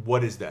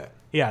is that?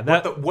 Yeah,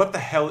 that What the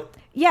hell?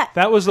 Yeah,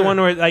 that was the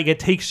one where like it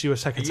takes you a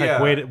second. It's Yeah.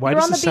 like, wait, why You're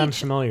does on this the sound beach.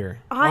 familiar?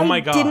 I Oh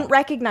my god! didn't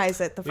recognize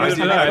it the first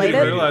did time I. I I played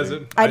didn't it. realize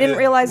it. I didn't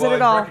realize it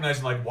at all. I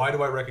recognized like why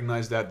do I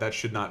recognize that? That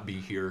should not be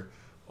here.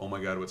 Oh my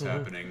god, what's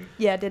happening?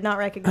 Yeah, did not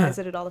recognize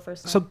it at all the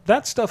first time. So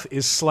that stuff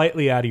is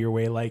slightly out of your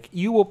way. Like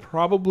you will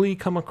probably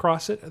come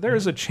across it. There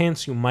is a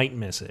chance you might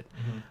miss it.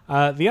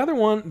 The other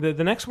one,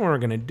 the next one we're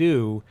going to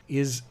do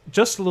is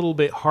just a little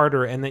bit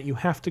harder, and that you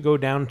have to go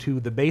down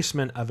to the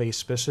basement of a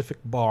specific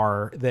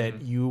bar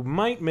that you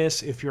might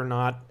miss if you're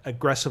not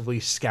aggressively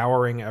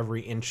scouring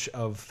every inch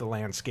of the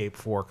landscape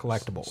for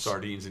collectibles.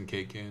 Sardines and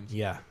cake cans.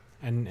 Yeah,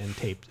 and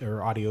tape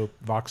or audio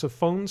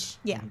voxophones.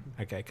 yeah,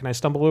 Okay, can I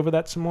stumble over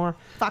that some more?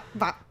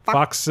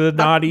 Voxid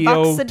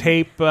audio Voxid-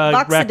 tape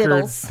record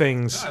Voxididdles.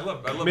 things. I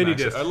love Mini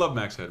Max. disc. I love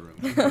Max Headroom.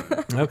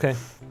 Okay.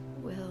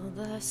 Will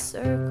the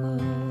circle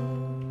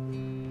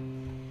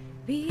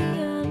be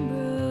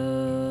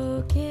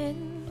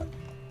unbroken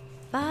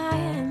by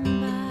and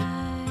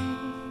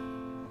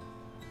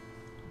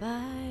by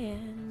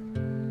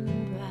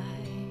and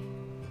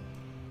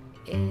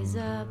by is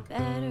a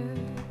better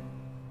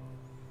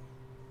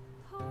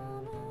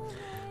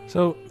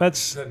So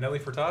that's Is that Nelly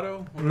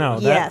Furtado? no.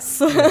 That, yes.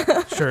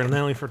 Sure,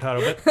 Nelly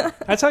Furtado. But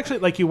that's actually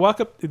like you walk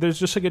up. There's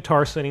just a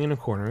guitar sitting in a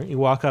corner. You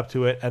walk up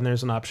to it, and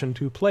there's an option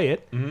to play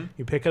it.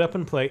 You pick it up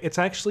and play. It's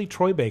actually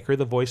Troy Baker,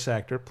 the voice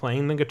actor,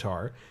 playing the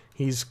guitar.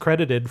 He's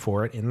credited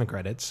for it in the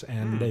credits,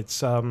 and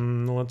it's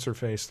what's her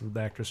face, the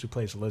actress who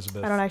plays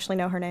Elizabeth. I don't actually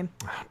know her name.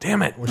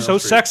 Damn it, we're so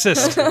straight.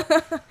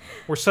 sexist.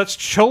 We're such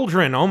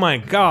children. Oh my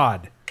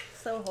god.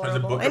 So it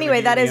horrible. Booker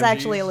Anyway, that is McGee?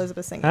 actually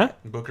Elizabeth singing. Huh?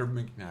 Booker.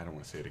 Nah, I don't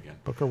want to say it again.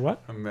 Booker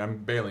what? I'm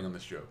bailing on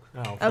this joke.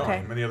 Oh, Okay.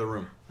 I'm in the other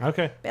room.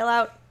 okay. Bail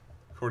out.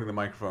 According to the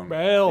microphone.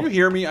 Bail. Can you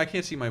hear me? I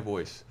can't see my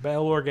voice.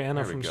 Bail Organa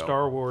There we from go.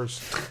 Star Wars.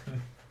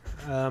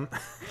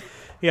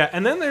 Yeah,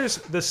 and then there's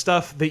the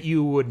stuff that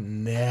you would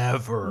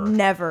never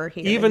Never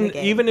hear in the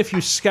game. even if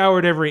you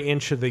scoured every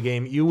inch of the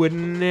game, you would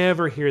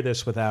never hear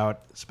this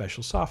without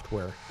special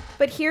software.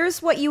 But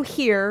here's what you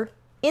hear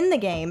in the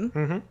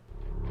game.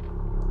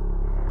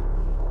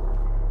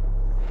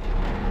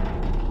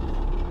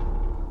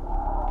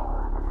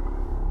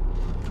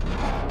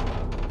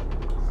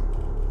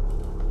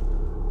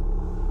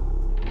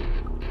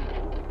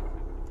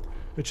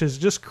 Which is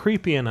just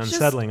creepy and Just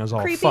unsettling as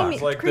all creepy fuck. mu-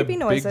 It's like Creepy the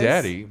noises. Big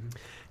Daddy.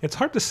 It's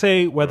hard to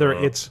say whether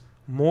it's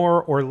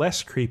more or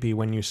less creepy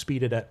when you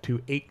speed it up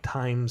to 8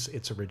 times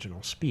its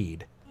original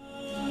speed.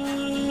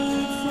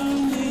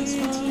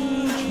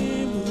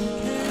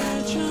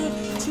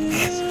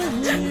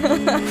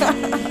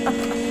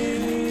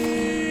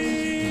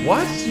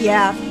 What?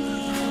 Yeah.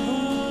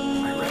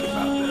 I read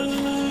about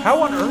this.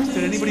 How on earth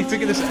did anybody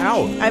figure this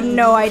out? I have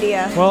no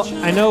idea. Well,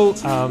 I know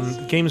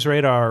Games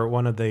Radar,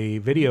 one of the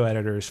video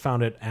editors,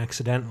 found it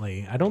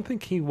accidentally. I don't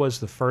think he was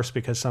the first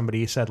because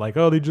somebody said, like,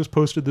 oh, they just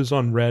posted this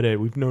on Reddit.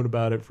 We've known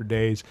about it for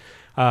days.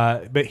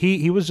 But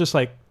he was just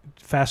like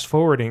fast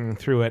forwarding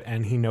through it,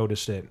 and he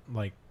noticed it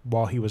like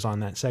while he was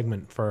on that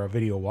segment for a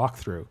video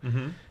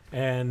walkthrough.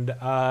 And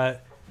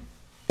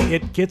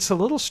it gets a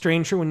little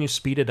stranger when you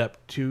speed it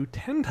up to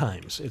 10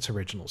 times its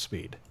original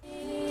speed.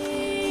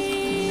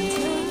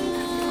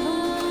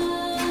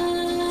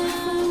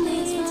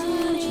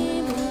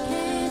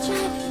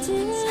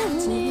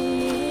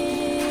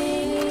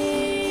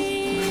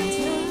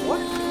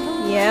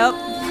 Yep.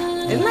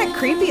 Isn't that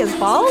creepy as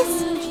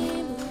balls?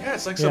 Yeah,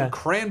 it's like some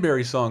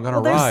cranberry song on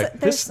a Well, ride.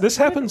 This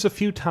happens a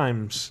few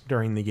times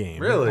during the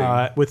game. Really?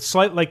 With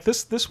slight like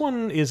this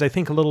one is I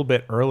think a little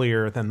bit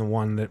earlier than the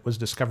one that was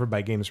discovered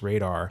by Games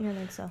Radar. I don't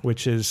think so.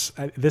 Which is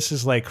this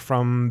is like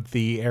from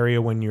the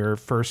area when you're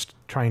first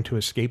trying to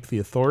escape the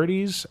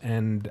authorities,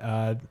 and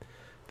the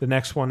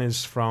next one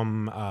is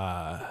from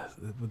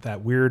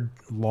that weird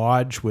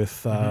lodge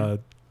with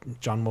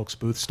John Wilkes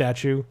Booth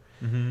statue.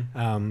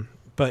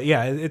 But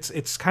yeah,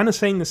 it's kind of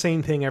saying the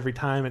same thing every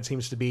time. It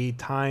seems to be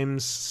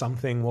times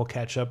something will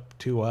catch up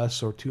to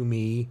us or to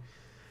me,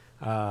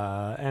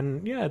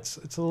 and yeah, it's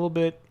a little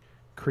bit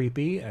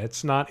creepy.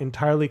 It's not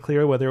entirely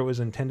clear whether it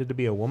was intended to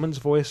be a woman's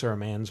voice or a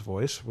man's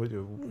voice.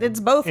 It's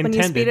both when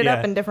you speed it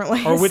up in different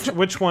ways. Or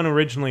which one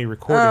originally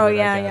recorded Oh it,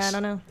 yeah, I guess. I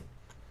don't know.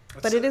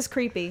 But it is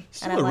creepy.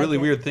 Still and I a really like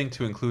it. weird thing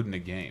to include in a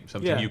game.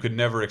 Something you could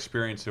never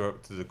experience through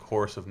the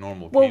course of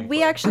normal Well, gameplay.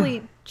 we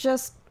actually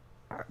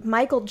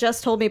Michael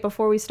just told me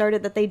before we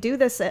started that they do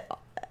this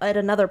at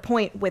another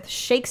point with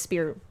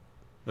Shakespeare.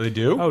 They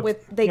do?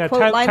 They yeah,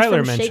 quote lines Tyler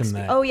from mentioned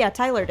Shakespeare. that. Oh yeah,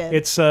 Tyler did.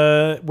 It's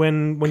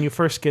when you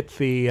first get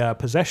the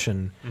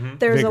possession.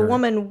 There's vigor. a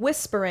woman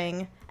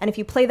whispering, and if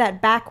you play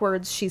that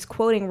backwards, she's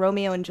quoting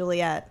Romeo and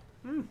Juliet.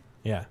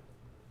 Yeah.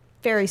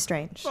 Very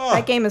strange.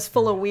 That game is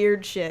full of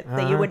weird shit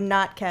that you would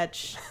not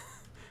catch.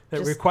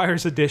 That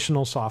requires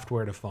additional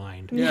software to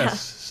find. Yes,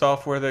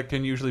 software that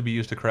can usually be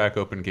used to crack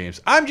open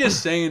games. I'm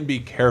just saying, be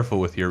careful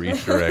with your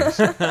Easter eggs.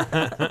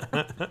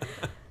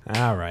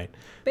 All right.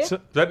 So,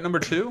 is that number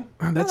 2?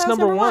 That's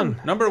number one.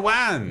 Number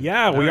 1.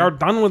 Yeah, we are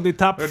done with the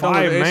top We're done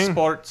 5, with man.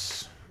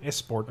 Esports.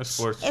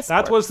 Esports.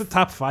 That was the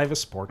top 5 of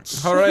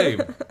sports. Hooray.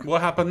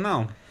 What happened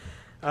now?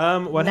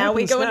 What Now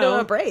we happens go into now-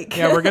 a break.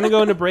 Yeah, we're going to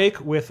go into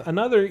break with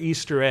another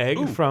Easter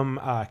egg from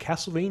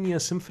Castlevania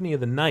Symphony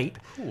of the Night,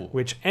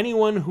 which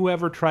anyone who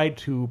ever tried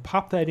to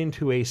pop that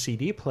into a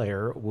CD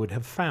player would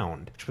have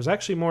found, which was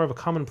actually more of a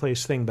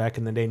commonplace thing back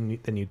in the day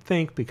than you'd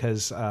think,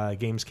 because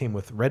games came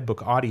with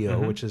Redbook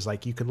audio, which is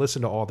like you could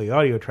listen to all the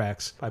audio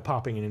tracks by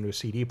popping it into a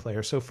CD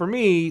player. So for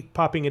me,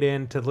 popping it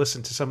in to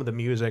listen to some of the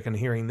music and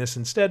hearing this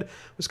instead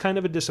was kind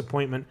of a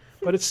disappointment,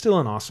 but it's still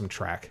an awesome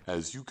track.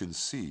 As you can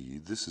see,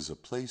 this is a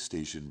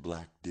PlayStation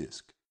black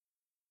disc.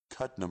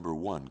 Cut number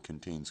 1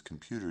 contains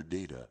computer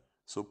data,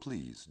 so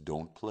please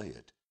don't play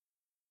it.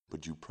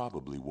 But you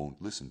probably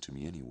won't listen to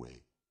me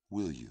anyway,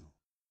 will you?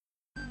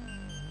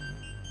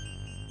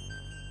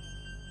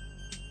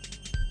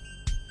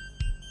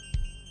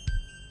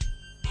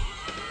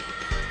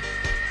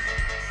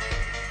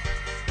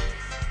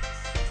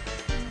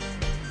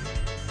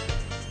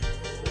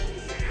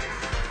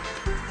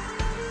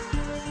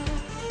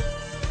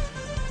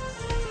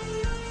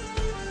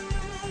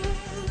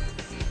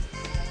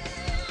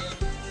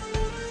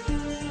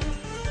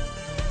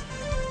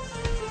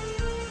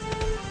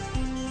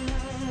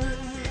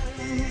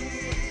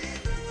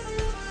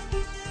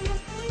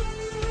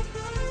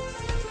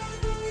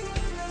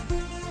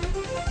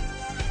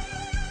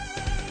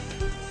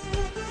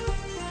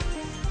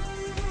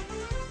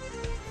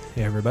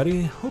 Hey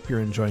everybody, hope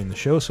you're enjoying the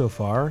show so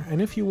far,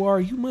 and if you are,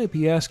 you might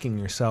be asking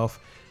yourself,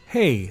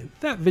 hey,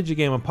 that Video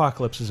Game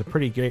Apocalypse is a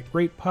pretty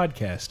great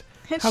podcast.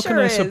 It How can sure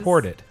I is.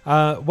 support it?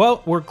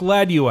 Well, we're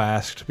glad you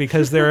asked,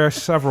 because there are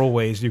several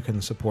ways you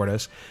can support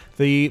us.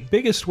 The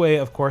biggest way,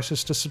 of course,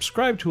 is to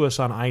subscribe to us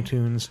on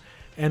iTunes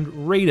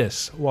and rate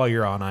us while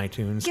you're on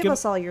iTunes. Give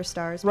us all your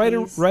stars, Write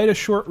please. write a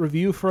short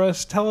review for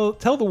us. Tell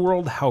the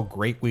world how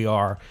great we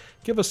are.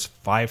 Give us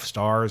 5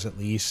 stars at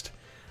least.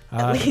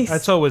 least.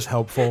 That's always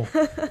helpful.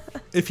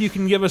 If you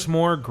can give us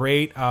more,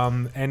 great.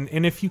 And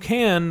if you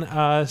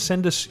can,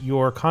 send us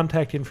your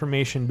contact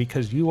information,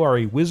 because you are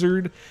a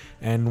wizard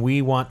and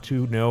we want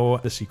to know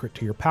the secret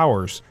to your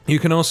powers. You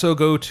can also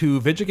go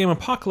to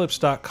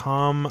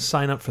VidjagameApocalypse.com,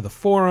 sign up for the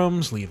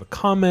forums, leave a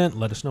comment,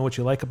 let us know what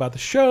you like about the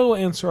show,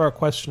 answer our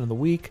question of the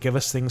week, give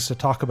us things to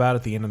talk about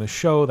at the end of the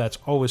show. That's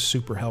always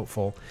super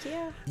helpful.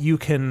 Yeah. You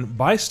can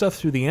buy stuff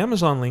through the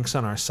Amazon links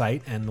on our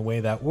site, and the way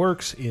that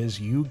works is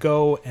you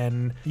go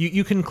and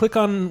you can click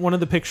on one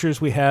of the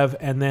pictures we have,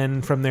 and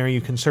then from there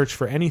you can search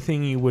for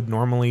anything you would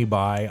normally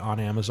buy on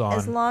Amazon.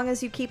 As long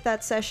as you keep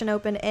that session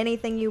open,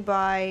 anything you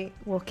buy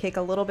will kick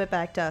a little bit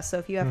back to us. So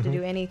if you have to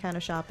do any kind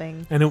of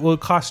shopping, And it will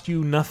cost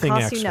you nothing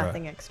extra. you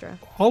nothing extra.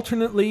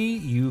 Alternately,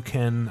 you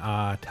can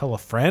tell a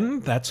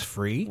friend. That's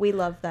free. We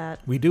love that.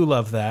 We do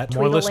love that. Tweet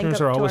More a link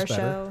listeners up are to always our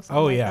better. show, something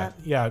Oh like yeah, that.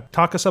 yeah.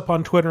 Talk us up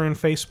on Twitter and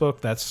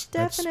Facebook. That's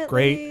Definitely.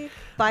 great.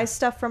 buy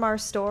stuff from our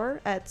store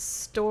at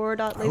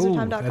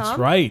store.lasertime.com. That's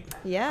right.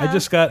 Yeah. I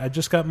just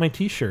got my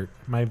T-shirt,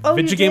 my Oh,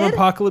 you Video Game did?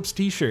 Apocalypse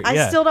T-shirt. I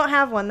yeah. still don't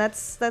have one.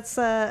 That's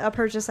a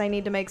purchase I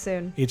need to make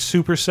soon. It's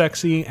super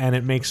sexy and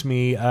it makes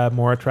me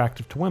more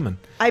attractive to women.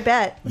 I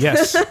bet.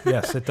 Yes,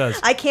 yes, it does.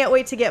 I can't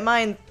wait to get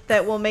mine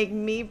that will make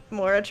me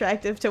more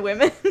attractive to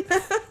women.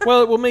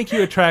 Well, it will make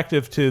you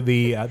attractive to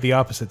the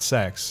opposite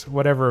sex,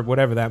 whatever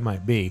that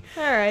might be.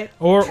 All right.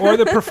 Or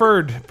the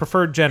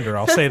preferred gender.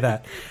 I'll say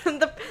that.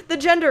 the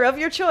gender of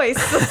your choice.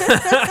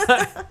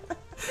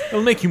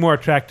 It'll make you more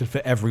attractive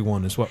to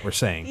everyone, is what we're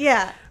saying.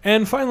 Yeah.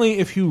 And finally,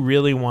 if you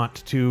really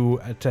want to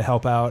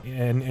help out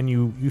and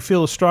you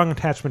feel a strong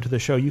attachment to the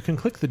show, you can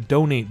click the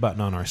donate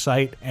button on our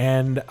site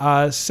and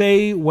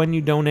say when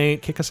you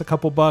donate, kick us a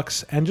couple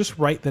bucks, and just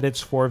write that it's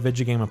for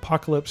Video Game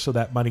Apocalypse, so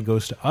that money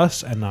goes to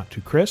us and not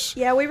to Chris.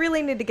 Yeah, we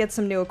really need to get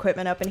some new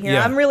equipment up in here.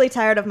 Yeah. I'm really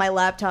tired of my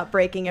laptop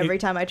breaking every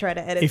time I try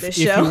to edit this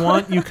show. If you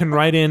want, you can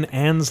write in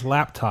Anne's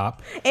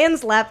laptop.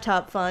 Anne's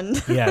laptop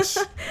fund. Yes.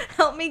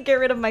 Help me get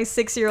rid of my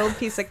 6-year-old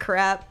piece of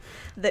crap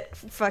that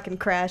fucking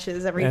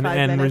crashes every 5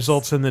 minutes. And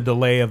results in the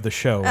delay of the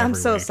show. I'm every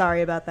so week.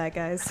 sorry about that,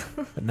 guys.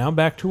 But now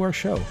back to our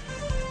show.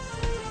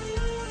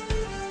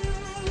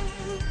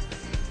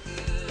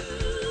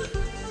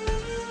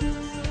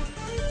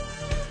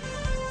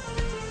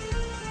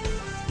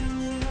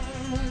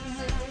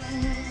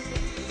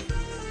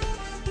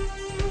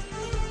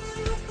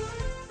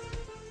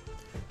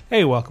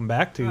 Hey, welcome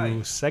back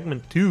to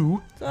segment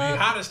 2. The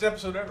hottest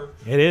episode ever.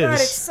 It is. God,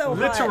 it's so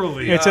hot.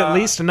 Literally. It's at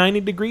least 90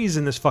 degrees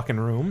in this fucking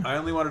room. I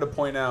only wanted to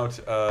point out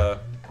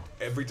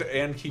every time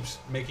Anne keeps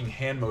making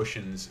hand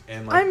motions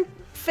and like I'm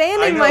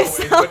fanning I know,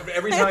 myself. but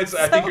every time I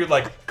think you're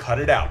like, cut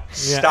it out,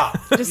 stop.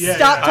 Just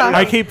stop talking.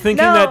 I keep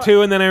thinking No. that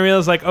too, and then I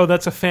realize like, oh,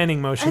 that's a fanning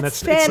motion.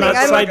 It's It's not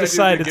fanning. side to I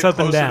side. do, It's get up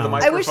and closer to the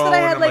down. I wish that I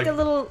had microphone, like I'm a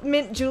little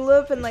mint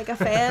julep and like a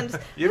fan.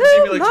 You ever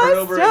see me like turn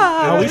over?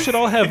 Oh, we should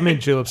all have mint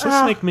juleps.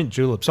 Let's make mint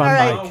juleps on All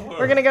mic. right,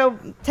 we're gonna go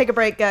take a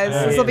break, guys.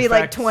 This will In be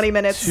like fact, 20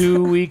 minutes.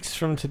 2 weeks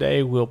from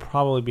today, we'll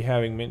probably be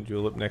having mint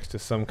julep next to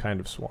some kind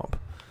of swamp.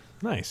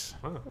 Nice.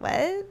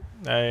 What?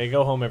 I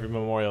go home every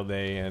Memorial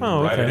Day, and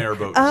Oh, Ride okay. an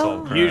airboat. Oh. And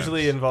solve crimes.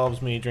 usually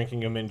involves me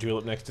drinking a mint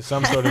julep next to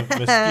some sort of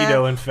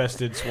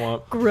mosquito-infested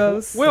swamp.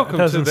 Gross. Welcome to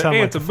doesn't the sound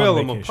like a fun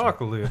antebellum vacation.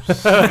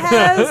 apocalypse.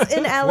 Has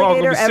an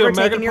alligator to Steel ever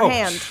Maggot taken your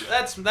Post.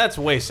 hand? That's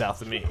way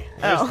south of me.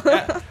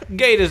 Oh.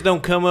 Gators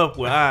don't come up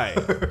where I.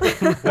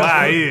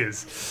 Why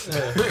is?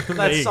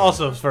 That's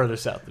also further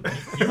south of me.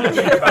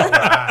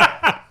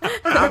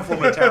 I'm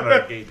from the town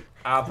of Gate.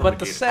 But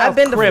the South I've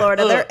been to crept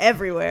Florida. up. They're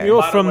everywhere.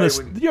 You're By the from way,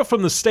 the you're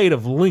from the state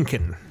of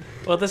Lincoln.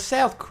 Well, the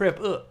South crept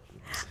up.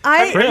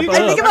 I Crap think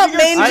up. about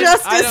Main I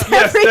Justice don't-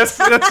 every Yes,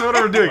 time. that's what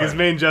we're doing. Is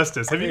Main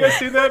Justice. Have you guys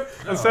seen that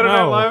on Saturday Night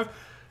No. Live?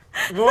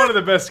 One of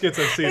the best skits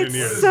I've seen in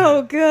years. It's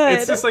so good.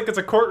 It's just like it's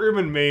a courtroom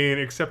in Maine,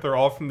 except they're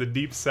all from the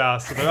deep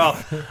south. So they're all,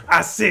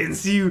 I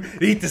sentence you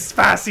to eat the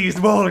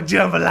spiciest bowl of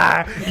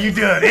jambalaya you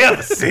done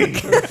ever seen.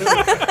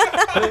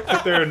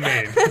 But they're in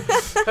Maine.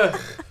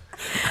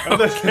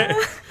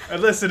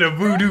 Unless it's a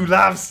voodoo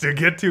lobster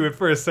get to it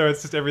first, so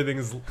it's just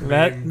everything's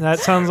Maine. That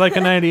sounds like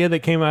an idea that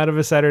came out of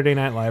a Saturday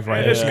Night Live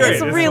writer. It's great.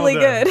 It's It's really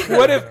well done.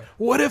 good.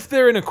 What if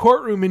they're in a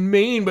courtroom in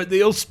Maine, but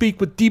they'll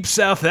speak with deep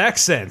South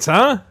accents,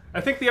 huh? I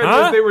think the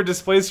idea is they were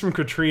displaced from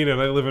Katrina and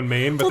they live in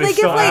Maine, but Well, they they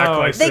still give like act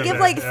like they they're give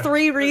there. like Yeah.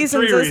 3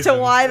 reasons Three as to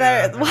why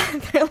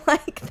reasons, they're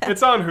like that.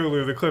 It's on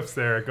Hulu. The clip's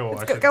there. Go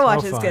watch it. Go watch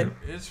Oh, it. It's fine. good.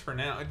 It's for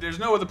now. There's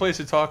no other place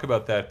to talk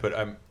about that, but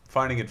I'm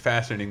finding it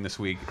fascinating this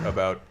week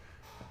about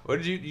what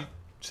did you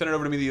sent it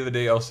over to me the other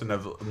day, Elston,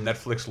 of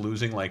Netflix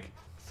losing like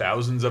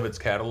thousands of its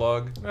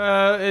catalog.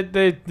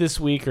 This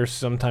week or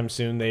sometime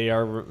soon, they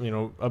are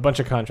a bunch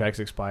of contracts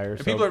expire.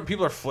 So.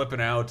 People are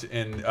flipping out,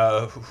 and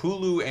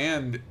Hulu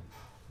and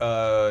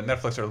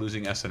Netflix are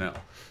losing SNL.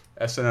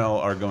 SNL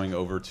are going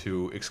over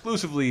to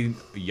exclusively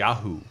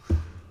Yahoo.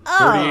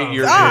 38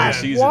 years God,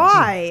 seasons.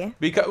 why?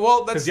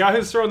 Because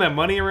Yahoo's throwing that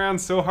money around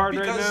so hard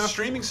right now. Because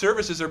streaming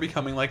services are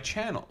becoming like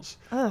channels,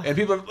 and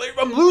people are like,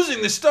 I'm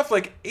losing this stuff.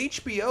 Like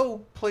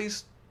HBO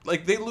plays,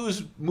 like they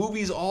lose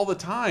movies all the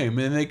time,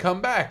 and they come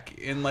back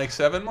in like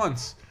 7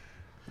 months.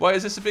 Why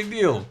is this a big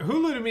deal?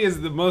 Hulu to me is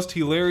the most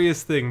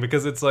hilarious thing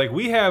because it's like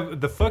we have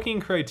the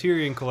fucking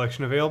Criterion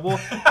collection available,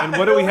 and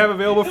what do we have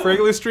available for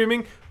regular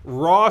streaming?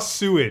 Raw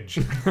sewage.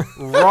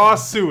 Raw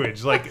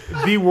sewage. Like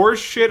the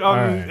worst shit on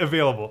All right.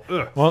 available.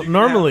 Ugh. Well,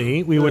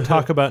 normally we would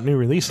talk about new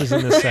releases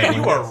in this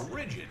segment. You are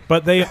rigid.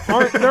 But they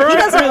aren't. He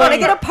doesn't want to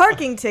get a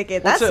parking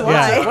ticket. That's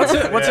why. What's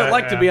it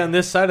like Yeah. to be on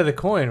this side of the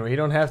coin where you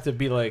don't have to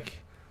be like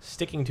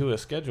sticking to a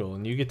schedule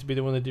and you get to be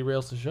the one that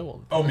derails the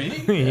show? Oh,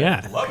 me?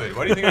 Yeah. Love it.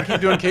 Why do you think I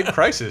keep doing Cape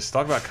Crisis?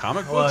 Talk about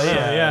comic books?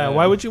 Yeah.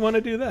 Why would you want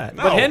to do that?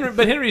 No.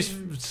 But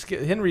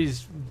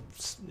Henry's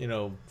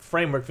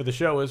framework for the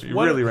show is It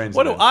what, really reins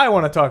what it do in. I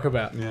want to talk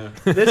about? Yeah.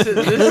 This is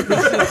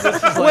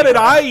What like, did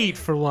I eat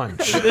for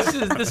lunch?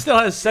 this still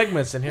has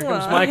segments, and here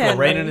comes Well, Michael Henry.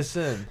 reining us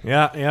in.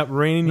 Yeah,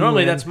 raining.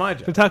 Normally you in that's my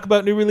job. to talk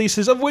about new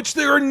releases, of which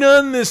there are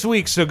none this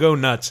week. So go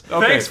nuts.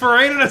 Okay. Thanks for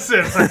reining us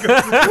in. So back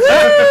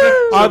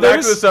to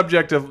there's- the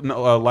subject of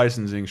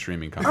licensing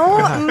streaming content.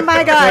 Oh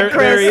my God,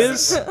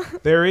 Chris.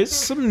 there is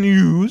some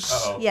news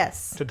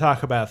Yes. to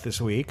talk about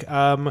this week.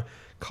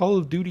 Call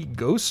of Duty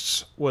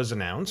Ghosts was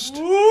announced.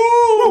 We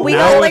Now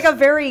got with- like a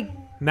very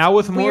Now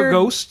with more weird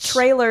ghosts.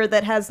 trailer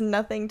that has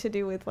nothing to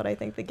do with what I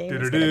think the game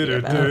is going to be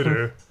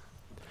about.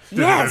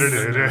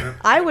 Yes.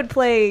 I would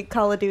play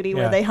Call of Duty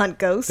where Yeah. they hunt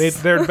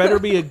ghosts. There better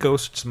be a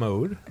ghosts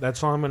mode.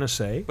 That's all I'm going to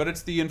say. But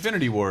it's the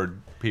Infinity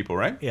Ward people,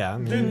 right? Yeah,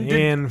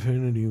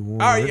 Infinity War.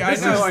 Oh, yeah,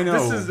 I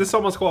know. This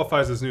almost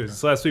qualifies as news.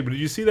 It's last week, but did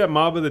you see that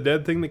Mob of the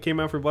Dead thing that came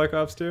out for Black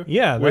Ops 2?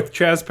 Yeah, with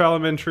Chaz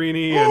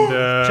Palminteri and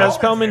Chaz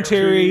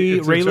Palminteri,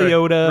 it's Ray right.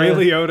 Liotta. Ray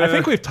Liotta. I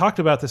think we've talked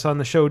about this on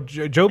the show.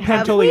 Joe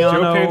Have we? Pantoliano.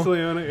 Joe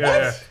Pantoliano.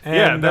 Yeah.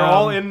 And, they're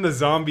all in the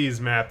zombies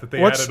map that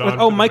they added on.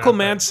 Oh, to the Michael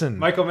map. Madsen.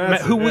 Michael Madsen.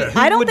 Who yeah.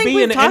 I don't would think be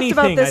we've in talked anything,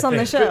 about this I on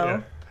the think. show.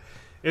 Yeah.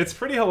 It's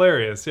pretty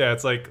hilarious. Yeah,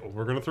 it's like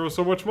we're gonna throw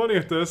so much money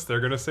at this. They're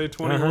gonna say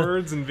 20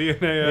 words and be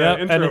in a Yep,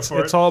 intro and it's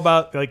for it's it. all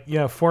about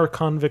four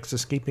convicts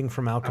escaping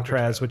from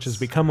Alcatraz, which has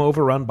become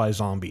overrun by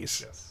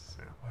zombies. Yes.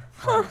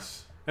 Yeah.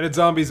 And it's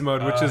zombies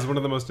mode, which is one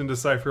of the most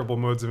indecipherable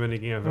modes of any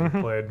game I've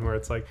ever played. Where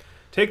it's like,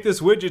 take this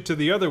widget to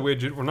the other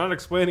widget. We're not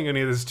explaining any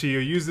of this to you.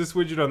 Use this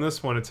widget on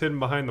this one. It's hidden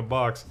behind the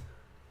box.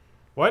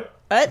 What?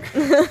 What?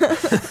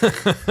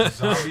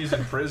 Zombies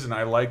in Prison.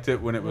 I liked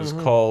it when it was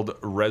called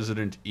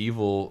Resident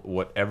Evil,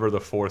 whatever the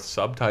fourth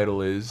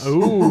subtitle is. Ooh.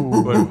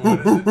 What is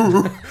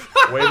it?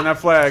 Waving that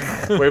flag.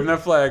 Waving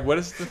that flag. What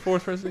is the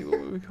fourth Resident Evil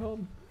movie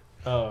called?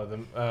 Oh, the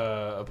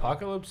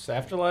Apocalypse,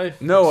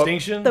 Afterlife, No,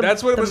 Extinction.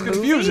 that's what The was movie?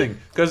 confusing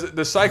because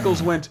the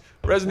cycles went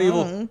Resident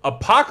Evil,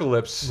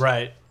 Apocalypse,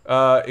 right.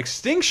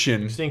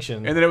 Extinction,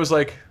 Extinction. and then it was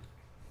like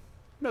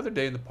another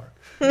day in the park.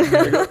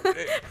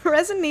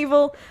 Resident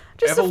Evil,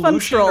 just a fun Evolution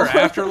stroll. or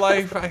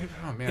Afterlife.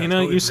 Oh man, You I know,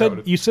 totally you forgot what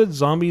said you said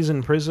zombies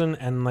in prison,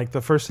 and like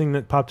the first thing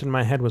that popped in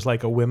my head was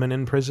like a women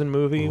in prison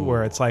movie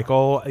where it's like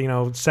all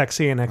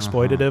sexy and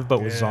exploitative,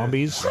 but with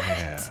zombies.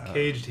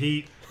 Caged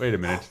heat. Wait a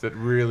minute, that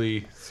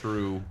really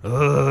threw.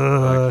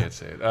 I can't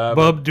say it.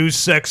 Bub, do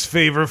sex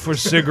favor for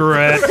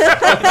cigarette.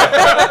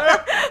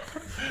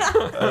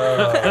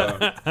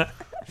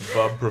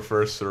 Bub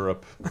prefers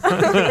syrup.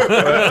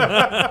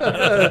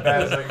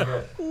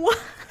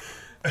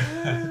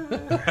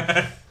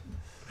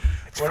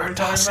 It's for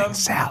tossing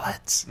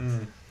salads.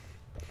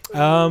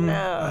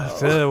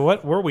 No.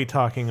 What were we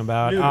talking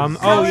about? News.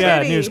 Call of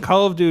Duty. News.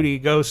 Call of Duty,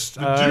 Ghost,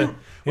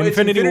 Wait, it's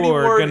Infinity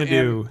War, gonna and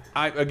do.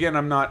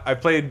 I'm not. I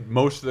played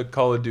most of the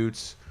Call of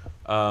Duties.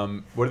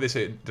 What did they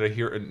say? Did I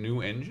hear a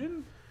new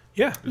engine?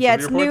 Yeah. Yeah, somebody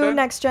it's report new that?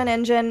 next gen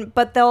engine,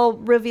 but they'll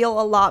reveal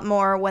a lot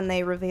more when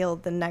they reveal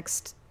the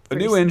next. A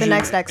new engine, the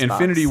next Xbox.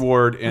 Infinity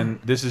Ward, and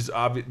this is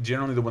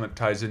generally the one that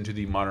ties into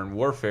the Modern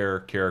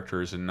Warfare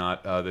characters and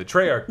not the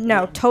Treyarch.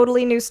 No,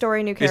 totally new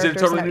story, new Is characters. it a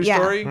totally and new yeah.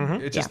 story?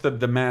 Mm-hmm. It's just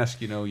the mask,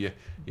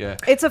 yeah.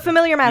 It's a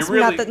familiar mask,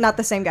 really- not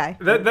the same guy.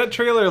 That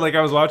trailer, like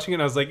I was watching it,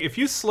 and I was like, if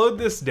you slowed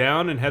this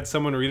down and had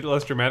someone read it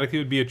less dramatically,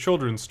 it would be a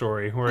children's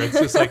story where it's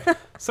just like,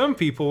 some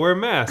people wear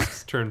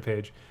masks, turn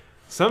page.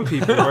 Some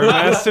people wear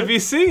masks to be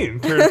seen,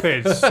 turn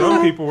page.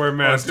 Some people wear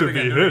masks to be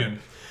hidden.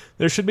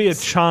 There should be a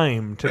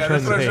chime to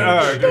turn the that's page. what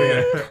I Oh,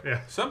 okay,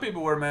 yeah. Some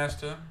people wear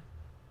masks to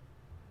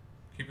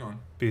keep going.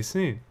 Be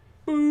seen.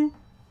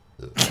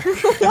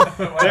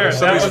 There,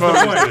 that was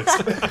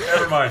the point.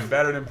 Never mind.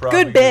 Battered improv.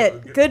 Good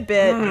bit. Good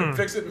bit.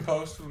 Fix it in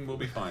post, and we'll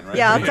be fine, right?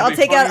 Yeah, It'll I'll be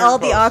take out funnier all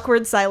in the post. awkward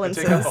And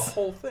silences. take out the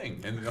whole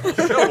thing, and the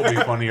whole show will be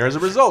funnier as a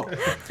result.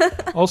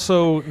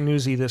 Also,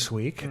 newsy this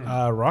week,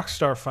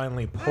 Rockstar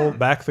finally pulled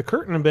back the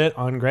curtain a bit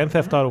on Grand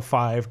Theft Auto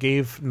 5,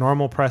 gave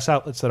normal press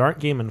outlets that aren't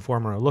Game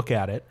Informer a look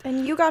at it.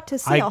 And you got to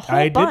see a whole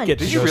I bunch. did get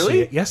to Did go you really? see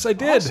it. Yes, I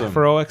did Awesome.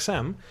 for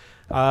OXM,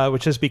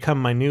 which has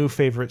become my new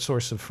favorite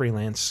source of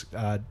freelance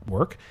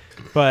work.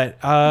 But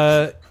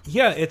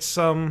yeah,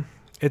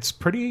 it's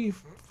pretty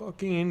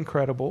fucking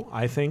incredible.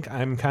 I think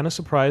I'm kind of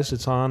surprised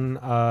it's on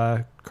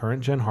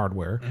current gen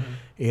hardware.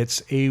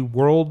 It's a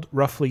world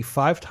roughly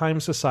 5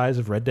 times the size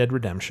of Red Dead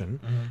Redemption,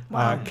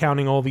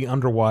 counting all the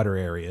underwater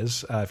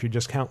areas. If you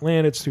just count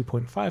land, it's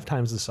 2.5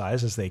 times the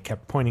size, as they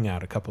kept pointing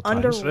out a couple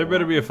times. There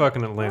better be a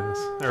fucking Atlantis,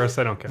 or else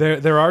I don't care.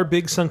 There are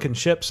big sunken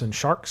ships and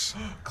sharks.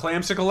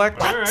 Clams to collect.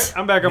 All right,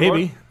 I'm back on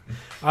Maybe. board.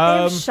 They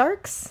have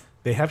sharks.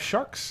 They have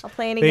sharks. I'll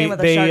play any game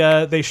with a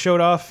shark. They showed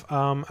off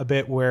a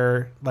bit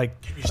where, like,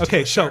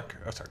 okay, so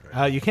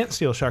you can't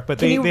steal a shark, but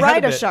Can they you had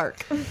ride a bit.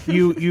 shark?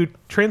 you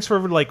transfer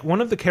over, like,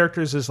 one of the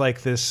characters is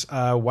like this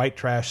white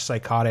trash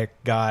psychotic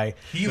guy.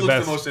 He looks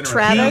best. the most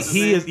interesting. Travis?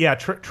 He is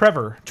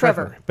Trevor.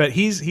 Trevor. But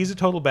he's a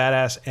total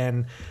badass,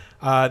 and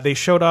They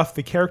showed off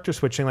the character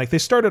switching. Like they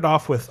started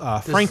off with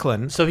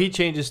Franklin. So he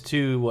changes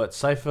to what,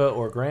 Sypha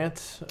or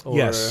Grant? Or,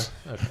 Yes.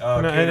 Okay.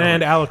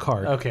 And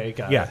Alucard. Okay,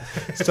 got Yeah.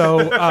 it. So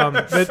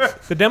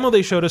the demo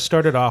they showed us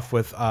started off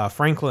with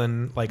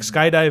Franklin like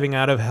skydiving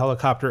out of a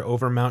helicopter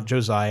over Mount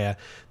Josiah.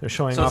 They're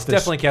showing So off it's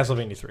definitely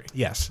Castlevania 3.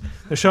 Yes.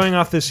 They're showing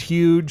off this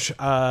huge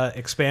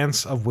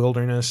expanse of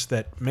wilderness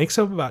that makes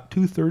up about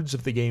 2/3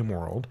 of the game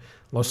world.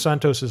 Los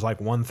Santos is like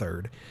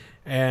 1/3.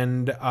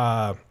 And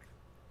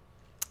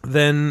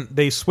then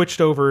they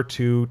switched over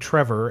to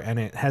Trevor, and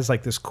it has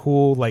like this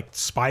cool like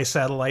spy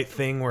satellite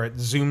thing where it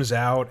zooms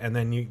out and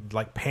then you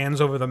like pans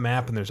over the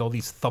map and there's all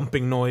these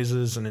thumping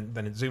noises and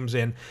then it zooms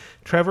in.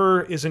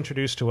 Trevor is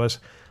introduced to us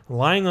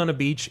lying on a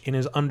beach in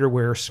his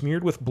underwear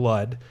smeared with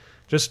blood,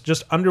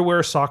 just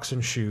underwear, socks,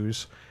 and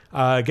shoes.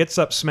 Gets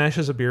up,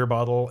 smashes a beer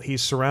bottle.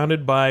 He's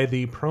surrounded by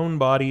the prone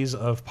bodies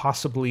of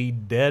possibly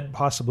dead,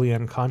 possibly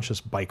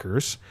unconscious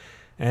bikers.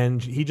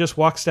 And he just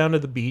walks down to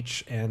the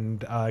beach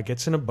and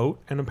gets in a boat.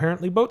 And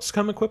apparently boats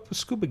come equipped with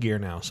scuba gear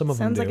now. Some of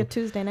them Sounds do. like a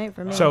Tuesday night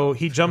for me. So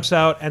he jumps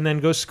out and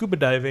then goes scuba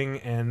diving.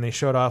 And they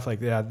showed off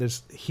like,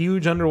 this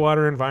huge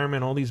underwater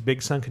environment, all these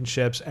big sunken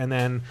ships. And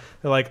then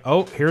they're like,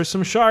 oh, here's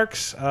some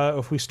sharks.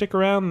 If we stick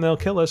around, they'll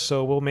kill us.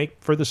 So we'll make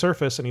for the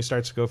surface. And he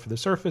starts to go for the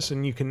surface.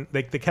 And you can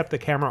they kept the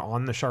camera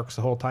on the sharks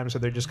the whole time. So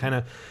they're just kind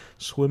of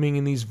swimming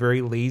in these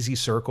very lazy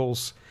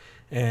circles.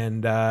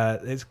 And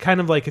it's kind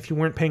of like if you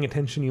weren't paying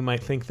attention, you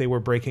might think they were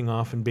breaking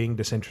off and being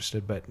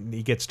disinterested. But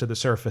he gets to the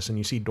surface and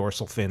you see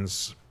dorsal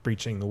fins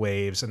breaching the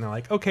waves. And they're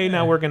like, okay,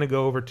 now we're going to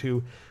go over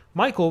to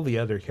Michael, the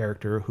other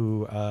character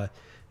who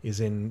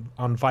is on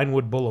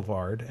Vinewood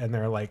Boulevard. And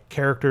they're like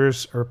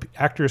characters or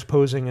actors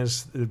posing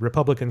as the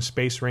Republican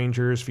Space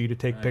Rangers for you to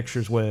take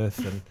pictures with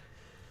and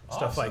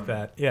stuff like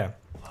that. Yeah.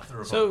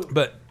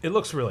 But it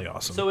looks really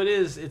awesome. So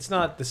it's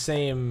not the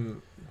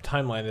same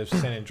timeline of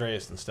San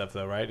Andreas and stuff,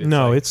 though, right?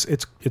 No, it's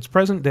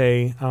present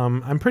day.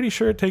 I'm pretty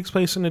sure it takes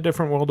place in a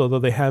different world, although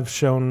they have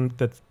shown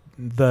that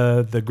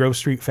the Grove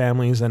Street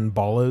families and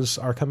Ballas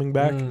are coming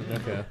back.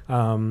 Okay.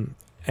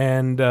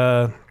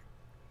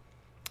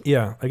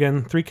 Yeah,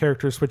 again, 3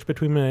 characters, switch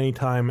between them at any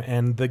time,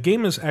 and the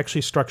game is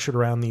actually structured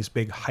around these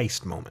big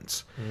heist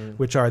moments,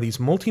 which are these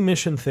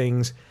multi-mission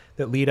things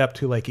that lead up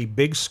to like a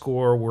big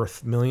score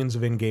worth millions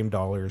of in-game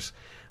dollars.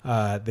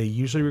 They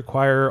usually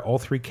require all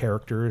 3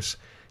 characters.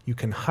 You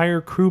can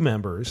hire crew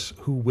members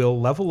who will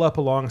level up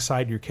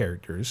alongside your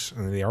characters.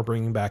 And they are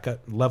bringing back a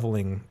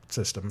leveling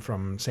system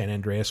from San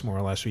Andreas, more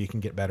or less, where you can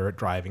get better at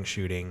driving,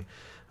 shooting.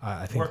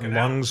 I think Working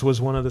lungs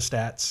was one of the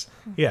stats.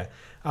 Yeah.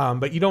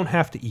 But you don't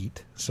have to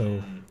eat,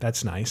 so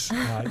that's nice.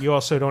 You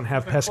also don't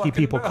have pesky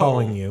people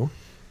calling you.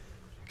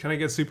 Can I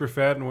get super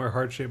fat and wear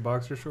heart-shaped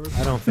boxer shorts?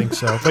 I don't think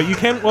so. But you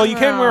can. Well, you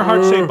can wear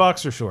heart-shaped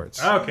boxer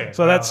shorts. Okay,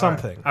 so that's all right.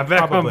 something. I'm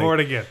back probably. on board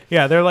again.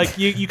 Yeah, they're like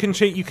you can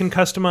you can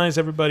customize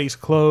everybody's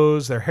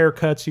clothes, their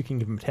haircuts. You can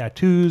give them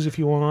tattoos if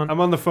you want.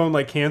 I'm on the phone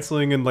like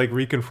canceling and like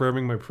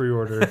reconfirming my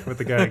pre-order with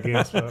the guy at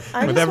GameStop.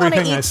 I With just want to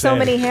everything I eat so say.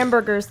 many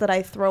hamburgers that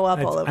I throw up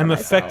all over I'm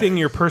myself. affecting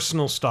your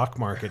personal stock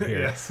market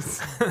here.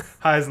 Yes,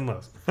 highs and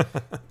lows.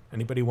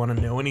 Anybody want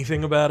to know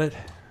anything about it?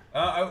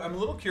 I'm a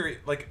little curious.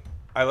 Like,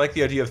 I like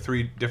the idea of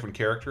 3 different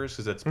characters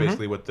because that's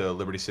basically what the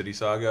Liberty City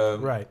Saga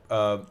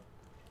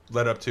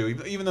led up to.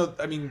 Even though,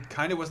 I mean,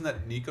 kind of wasn't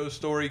that Nico's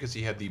story because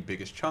he had the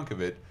biggest chunk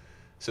of it.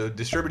 So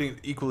distributing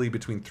equally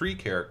between 3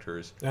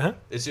 characters,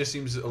 it just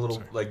seems a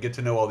little like get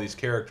to know all these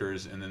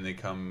characters and then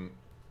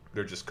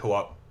they're just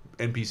co-op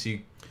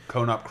NPC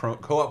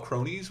co-op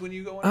cronies when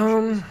you go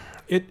on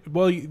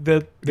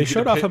missions? They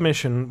showed off a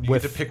mission You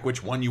with get to pick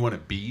which one you want to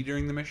be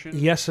during the mission?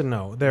 yes and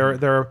no. There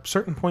are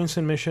certain points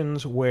in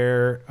missions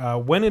where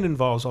when it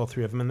involves all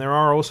 3 of them, and there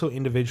are also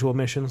individual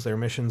missions. There are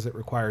missions that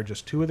require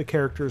just 2 of the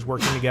characters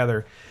working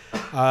together.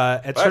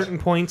 At certain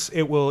points,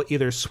 it will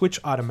either switch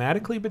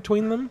automatically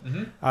between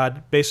them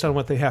based on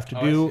what they have to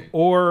do,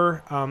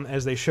 or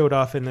as they showed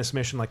off in this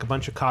mission, like a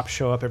bunch of cops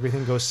show up,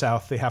 everything goes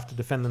south, they have to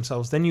defend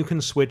themselves. Then you can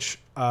switch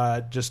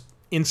just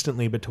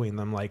instantly between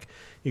them. Like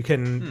you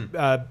can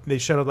they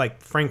showed like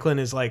Franklin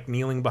is like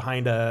kneeling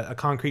behind a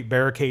concrete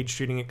barricade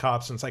shooting at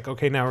cops, and it's like,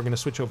 okay, now we're going to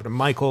switch over to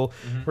Michael.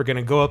 We're going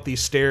to go up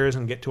these stairs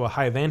and get to a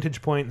high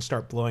vantage point and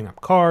start blowing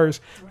up cars.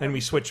 Then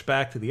we switch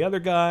back to the other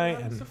guy,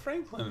 and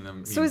Franklin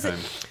in the So is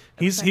it-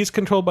 he's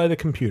controlled by the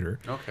computer.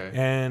 Okay.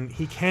 And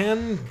he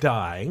can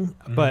die,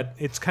 but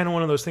it's kind of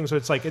one of those things where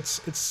it's like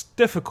it's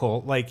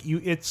difficult. Like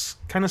it's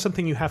kind of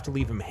something you have to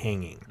leave him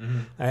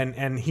hanging,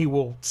 and he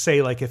will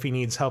say like if he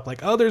needs help,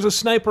 like, oh, there's a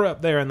sniper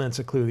up there, and that's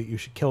a clue that you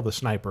should kill the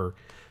sniper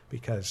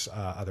because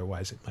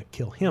otherwise it might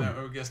kill him.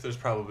 I guess there's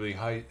probably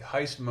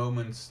heist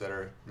moments that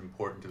are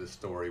important to the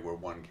story where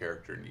one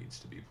character needs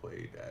to be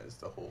played as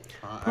the whole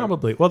time.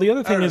 Probably. Well, the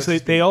other thing is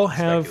that they all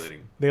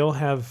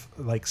have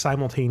like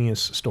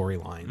simultaneous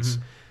storylines.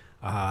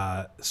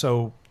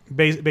 So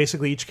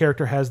basically, each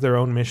character has their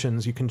own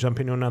missions. You can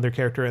jump into another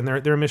character, and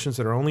there are missions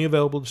that are only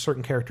available to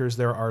certain characters.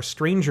 There are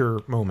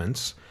stranger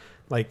moments,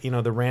 like the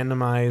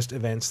randomized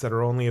events that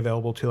are only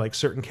available to like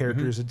certain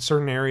characters at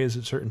certain areas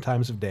at certain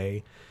times of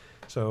day.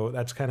 So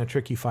that's kind of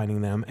tricky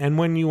finding them. And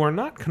when you are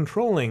not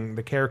controlling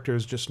the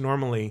characters just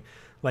normally,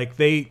 like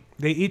they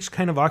each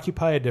kind of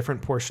occupy a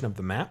different portion of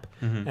the map,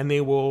 and they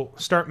will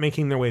start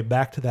making their way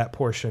back to that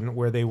portion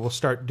where they will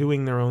start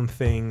doing their own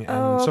thing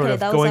and sort of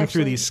going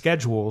through these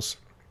schedules.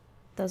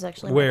 That was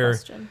actually my where,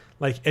 question.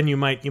 like, and you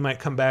might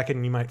come back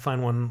and you might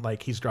find one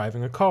like he's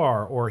driving a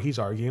car, or he's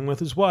arguing with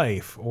his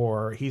wife,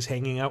 or he's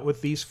hanging out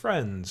with these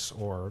friends,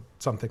 or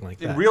something like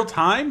that. In real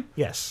time?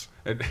 Yes.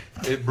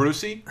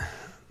 Brucey?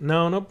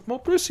 No. Well,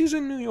 Brucey's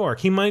in New York.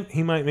 He might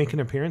make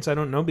an appearance. I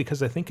don't know,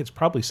 because I think it's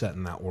probably set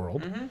in that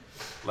world.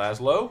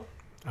 Laszlo?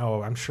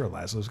 Oh, I'm sure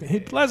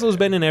Laszlo's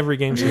been in every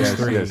game since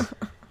 3. Yes.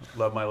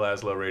 Love my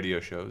Laszlo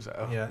radio shows.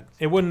 Oh. Yeah,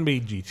 it wouldn't be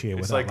GTA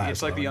without Laszlo.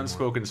 It's like the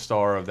unspoken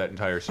star of that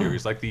entire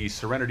series, like the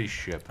Serenity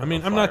ship. I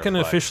mean, I'm not going to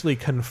officially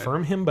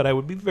confirm him, but I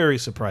would be very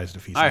surprised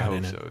if he's not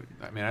in it. I hope so.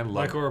 I mean, I love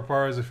Michael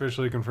Raparez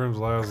officially confirms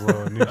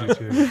Laszlo in new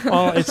GTA.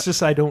 Well, it's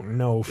just I don't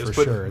know for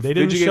sure. They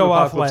didn't Video show Game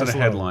off Apocalypse Laszlo. on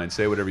a headline.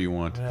 Say whatever you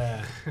want.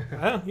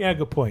 Yeah,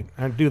 good point.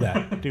 Do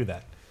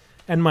that.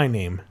 And my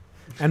name.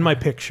 And my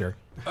picture.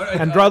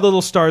 And draw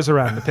little stars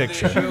around the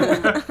picture.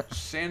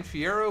 San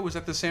Fierro? Was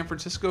that the San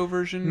Francisco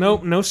version?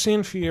 Nope, no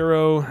San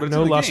Fierro, But it's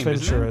no in the Las game,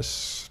 isn't it?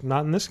 Venturas.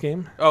 Not in this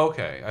game. Oh,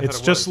 okay. It's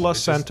just Los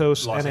It's just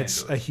Santos, Los and it's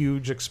Santos. a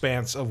huge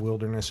expanse of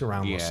wilderness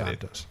around Los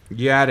Santos.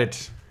 Got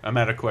it. I'm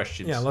out of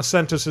questions. Yeah, Los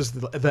Santos is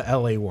the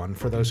LA one,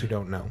 for those who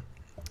don't know.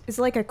 Is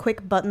it like a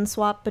quick button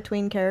swap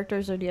between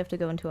characters, or do you have to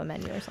go into a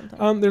menu or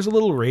something? There's a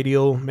little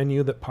radial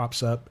menu that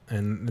pops up,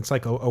 and it's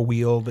like a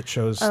wheel that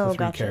shows the 3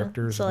 gotcha.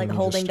 characters. So and like then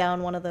you holding just-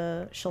 down one of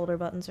the shoulder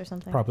buttons or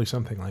something? Probably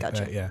something like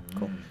Gotcha. that, yeah.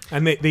 Cool.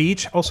 And they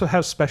each also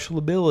have special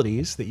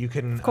abilities that you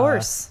can Of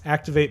course.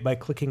 activate by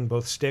clicking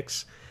both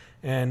sticks.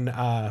 And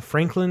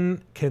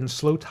Franklin can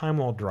slow time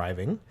while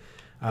driving.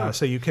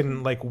 So you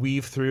can like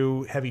weave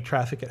through heavy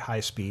traffic at high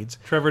speeds.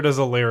 Trevor does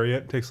a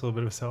lariat, takes a little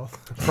bit of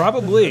stealth.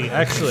 Probably,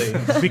 actually,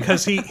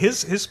 because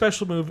his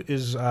special move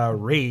is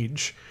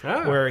Rage,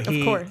 where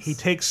he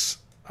takes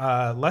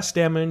less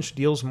damage,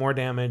 deals more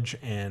damage,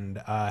 and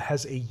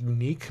has a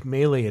unique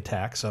melee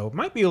attack. So it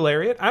might be a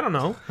lariat. I don't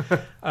know.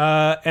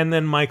 And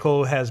then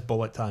Michael has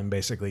bullet time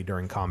basically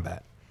during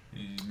combat.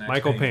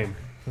 Michael Payne.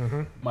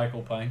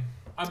 Michael Payne.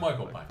 I'm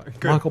Michael Payne.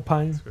 Michael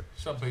Pine.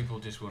 Some people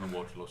just want to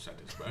watch Los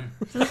Santos Payne.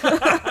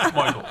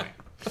 Michael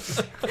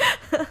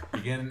Payne.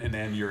 Begin and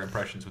end your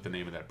impressions with the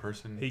name of that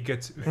person. He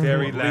gets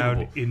very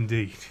loud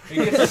indeed. He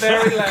gets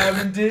very loud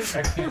indeed.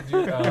 I can't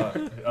do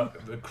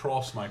the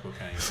cross Michael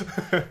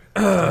Caine.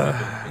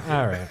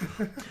 All right.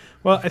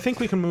 Well, I think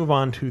we can move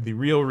on to the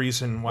real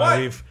reason why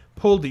we've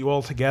pulled you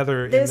all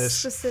together in this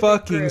specific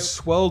fucking group.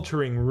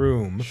 sweltering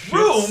room.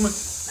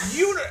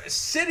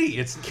 City.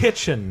 It's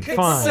Kitchen, It's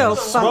fine. so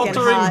fucking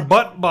hot.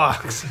 butt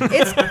box.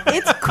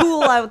 It's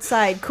cool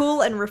outside,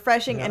 cool and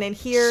refreshing, and in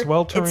here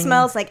Sweltering. it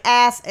smells like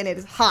ass and it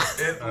is hot.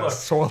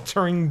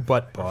 Sweltering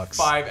butt box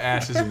 5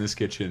 asses in this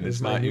kitchen. is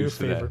It's my not new used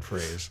to favorite that.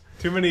 phrase.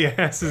 Too many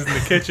asses in the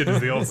kitchen, as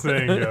the old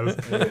saying goes.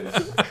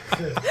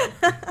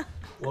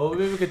 Well,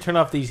 maybe we could turn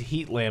off these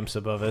heat lamps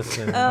above us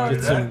and Oh.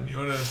 get some, You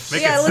wanna Let's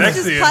make it just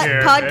sexy in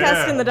here. podcast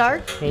Yeah. in the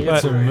dark.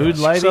 get some mood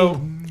lighting.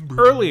 So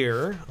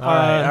earlier, all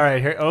right,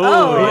 here. Oh,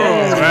 Wow,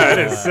 yeah. that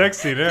is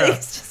sexy now.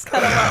 It's just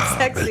kind of not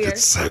sexier.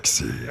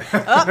 Sexy.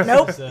 Oh,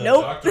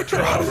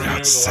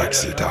 nope.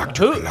 Sexy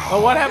Dr.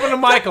 Oh, what happened to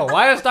Michael?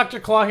 Why is Dr.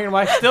 Claw here?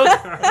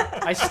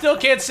 I still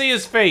can't see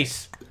his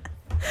face.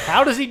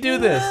 How does he do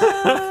this?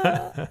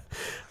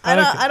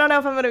 I don't know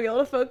if I'm going to be able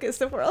to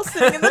focus if we're all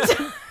sitting in the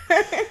dark.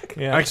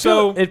 yeah.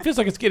 So it feels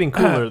like it's getting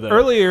cooler though.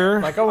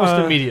 Earlier, like almost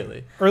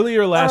immediately.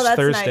 Earlier last that's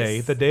Thursday,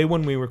 nice. the day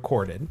when we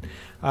recorded,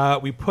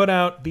 we put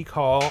out the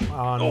call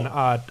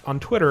on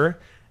Twitter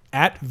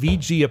at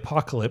VG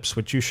Apocalypse,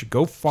 which you should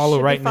go follow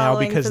Should be right now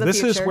following because for the this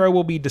is future. where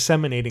we'll be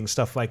disseminating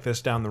stuff like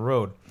this down the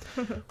road.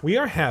 We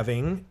are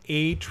having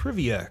a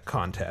trivia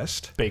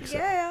contest.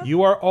 Yeah.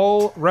 You are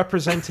all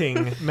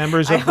representing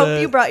members I of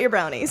hope you brought your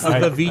brownies. the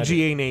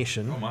VGA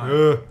Nation,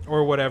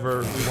 or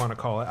whatever we want to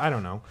call it. I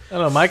don't know. I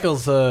don't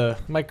know.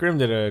 Mike Grimm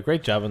did a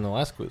great job in the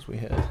last quiz we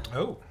had.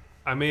 Oh,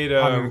 I made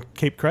on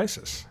Cape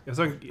Crisis, it was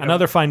like,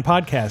 another fine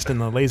podcast in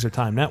the Laser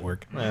Time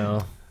Network.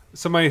 Well,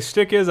 So my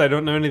shtick is I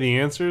don't know any of the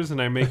answers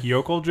and I make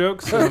yokel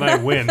jokes and then I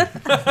win.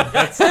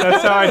 That's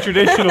how I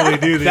traditionally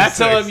do these. that's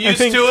how I'm things.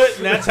 used to it,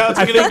 and that's how it's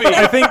gonna be.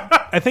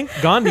 I think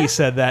Gandhi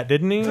said that,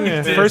 didn't he?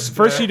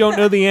 First you don't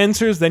know the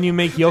answers, then you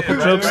make yokel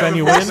jokes, then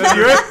you win.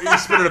 He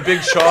spitted a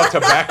big shaw of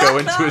tobacco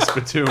into his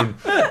spittoon.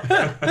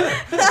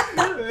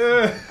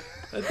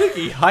 I think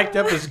he hiked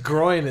up his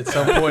groin at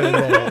some point in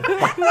there.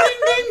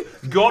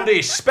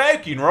 Gandhi's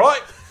speaking,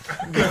 right?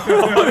 What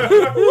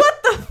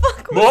the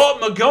fuck?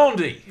 Mahatma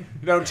Gandhi.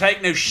 Don't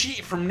take no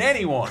shit from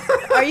anyone.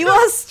 Are you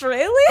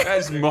Australian?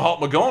 That's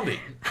Mahatma Gandhi.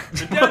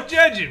 Don't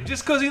judge him.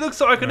 Just because he looks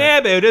like an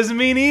Abbo doesn't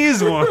mean he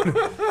is one.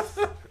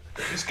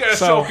 This guy's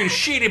talking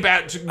shit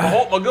about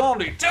Mahatma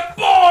Gandhi.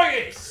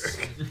 Tobias!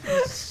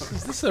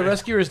 Is this a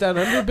Rescuers Down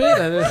Under bit?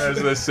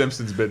 That's the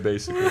Simpsons bit,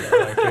 basically. One of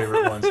my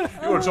favorite ones.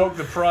 You want to talk to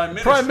the Prime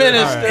Minister? Prime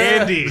Minister.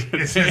 Andy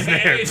is his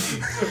name.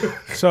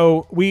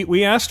 So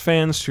we asked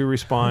fans to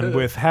respond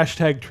with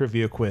hashtag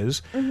trivia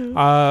quiz,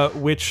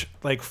 which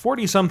like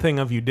 40 something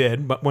of you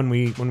did, but when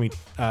we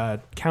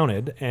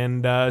counted,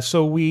 and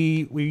so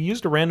we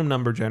used a random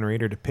number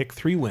generator to pick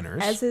 3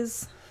 winners.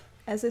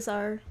 As is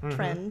our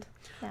trend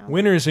now.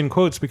 Winners in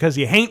quotes because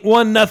you ain't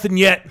won nothing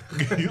yet.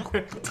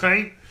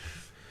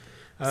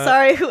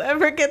 Sorry,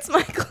 whoever gets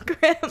Michael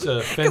Graham.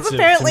 offensive Because to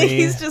apparently me.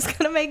 he's just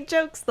going to make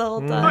jokes the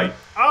whole time. Hey,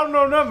 I don't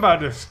know nothing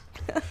about this.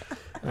 All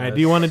right, do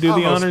you want to do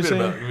the honors? Spit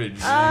Zane?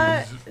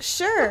 about it.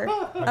 Sure.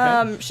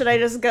 Should I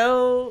just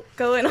go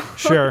in? order?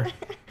 Sure.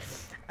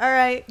 All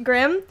right,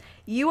 Grim,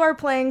 you are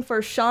playing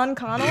for Sean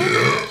Connell.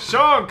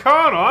 Sean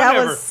Connell. That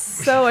was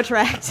so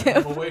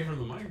attractive. Away from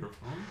the microphone.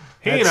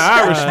 He ain't an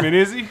Irishman,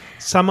 is he?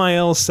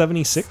 Samael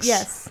 76.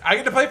 Yes. I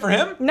get to play for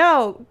him?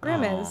 No,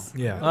 Grim is.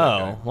 Yeah.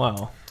 Oh,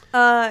 wow.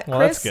 Chris,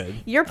 that's good.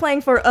 you're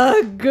playing for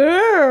a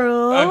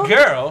girl. A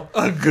girl?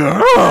 A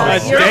girl?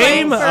 You're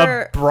Dame? playing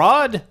A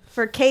broad?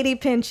 for Katie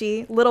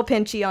Pinchy, Little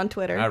Pinchy on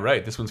Twitter. All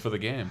right, this one's for the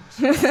games.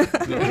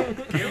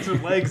 Games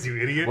with legs, you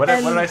idiot. What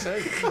did I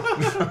say?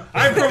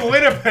 I'm from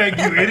Winnipeg,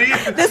 you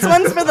idiot. This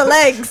one's for the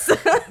legs.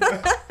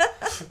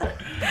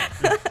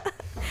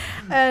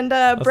 And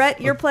Brett,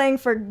 you're playing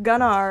for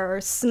Gunnar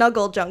or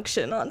Snuggle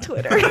Junction on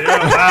Twitter.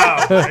 Yeah,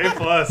 wow.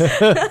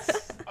 A+.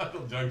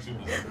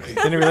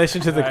 In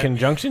relation to the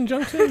conjunction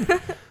junction?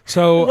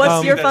 So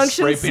What's your that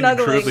function? spray painted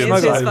Snuggling crudely is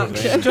on the his side of the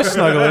function. Just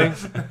snuggling.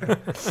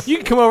 You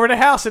can come over to the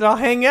house and I'll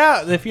hang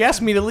out. And if you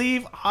ask me to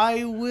leave,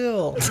 I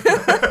will.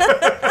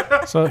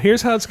 So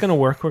here's how it's going to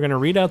work. We're going to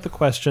read out the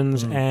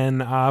questions,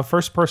 and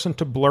first person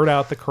to blurt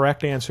out the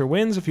correct answer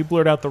wins. If you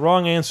blurt out the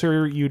wrong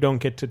answer, you don't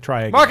get to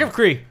try again. Mark of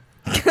Cree.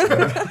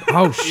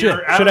 Oh, shit.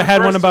 You're out Should of have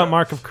had the one first about one.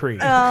 Mark of Cree.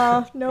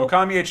 No,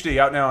 Okami HD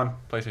out now on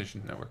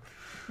PlayStation Network.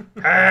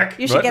 Hack.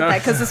 you should What? get No. that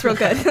because it's real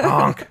good.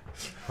 Honk.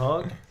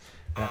 Honk.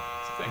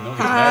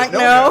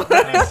 No.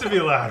 It needs to be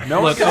loud.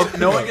 No one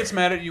gets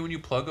mad at you when you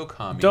plug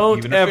Okami. Don't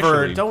even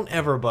ever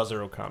officially. buzzer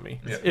Okami.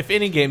 Yeah. If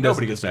any game does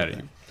Nobody gets mad at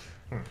you.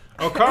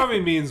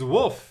 Okami means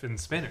wolf in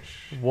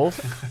Spanish. Wolf.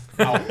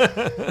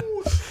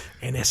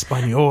 En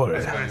español.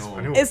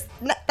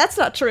 That's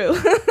not true.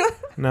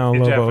 No, In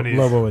Lobo. Japanese.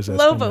 Lobo is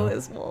Lobo español.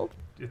 is wolf.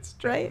 It's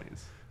Right?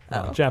 Japanese.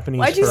 Oh. Japanese.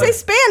 Why'd you for- say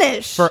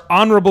Spanish? For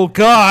honorable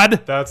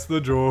God. That's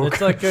the joke.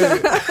 It's like a.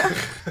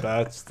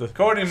 That's the.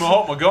 According to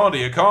Mahatma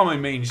Gandhi, Okami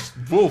means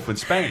wolf in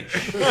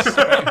Spanish.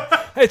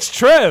 It's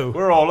true.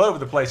 We're all over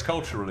the place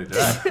culturally today.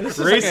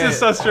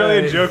 Racist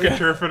Australian joke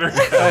interpreter.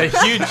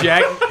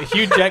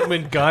 Hugh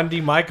Jackman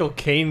Gandhi Michael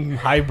Caine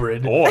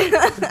hybrid. Boy.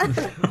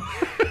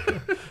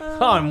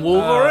 I'm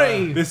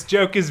Wolverine. This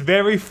joke is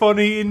very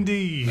funny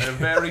indeed.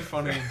 Very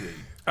funny indeed.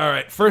 All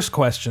right, first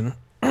question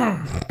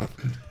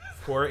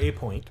for a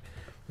point.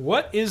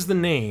 What is the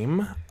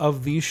name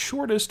of the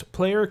shortest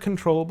player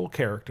controllable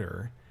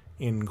character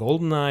in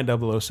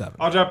GoldenEye 007?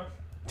 I'll jump.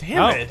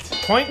 Damn it.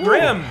 Point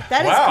Grim.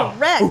 That is Wow.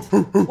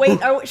 correct. Wait,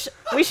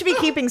 we should be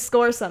keeping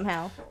score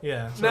somehow.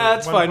 Yeah. so Nah,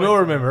 it's 1 fine. point. We'll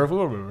remember.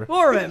 We'll remember.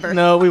 We'll remember.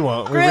 No, we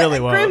won't. We really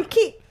won't.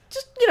 Grim,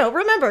 just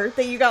remember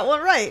that you got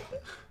one right.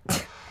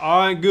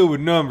 I ain't good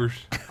with numbers.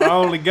 I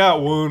only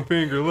got one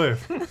finger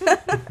left.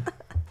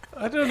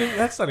 I don't even,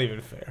 that's not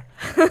even fair.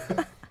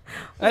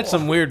 That's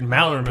some weird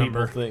mountain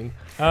people thing.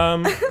 All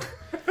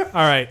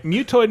right.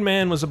 Mutoid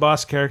Man was a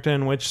boss character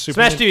in which Super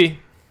Smash TV.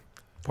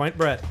 Point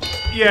Brett.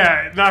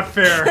 Yeah, not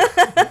fair.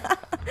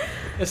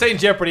 This ain't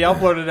Jeopardy. I'll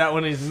blurt it out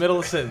when he's in the middle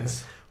of a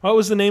sentence. What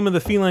was the name of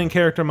the feline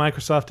character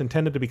Microsoft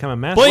intended to become a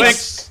mascot?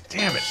 Blinks.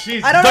 Damn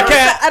it.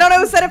 I don't know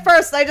who said it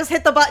first. I just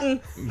hit the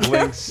button.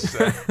 Blinks.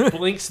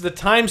 Blinks the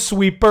time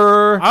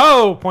sweeper.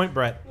 Oh, point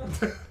Brett.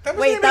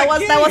 Wait, that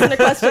wasn't a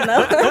question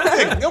though.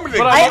 Nobody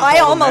I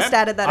almost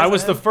added that. I as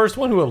was a- the first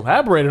one who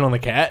elaborated on the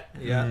cat.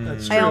 Yeah,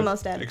 that's I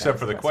almost added. Except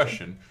that for as the a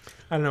question.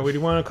 I don't know. Would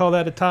you want to call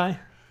that a tie?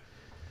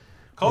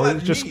 Call Or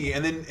that just- me,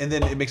 and then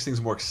it makes things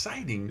more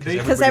exciting.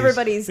 Because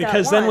everybody's got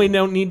Because then we one.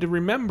 don't need to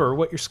remember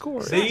what your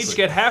score is. They each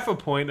get half a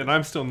point, and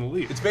I'm still in the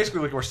lead. It's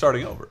basically like we're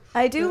starting over.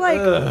 I do like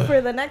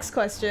for the next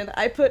question.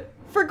 I put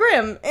for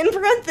Grim in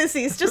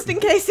parentheses just in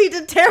case he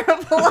did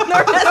terrible on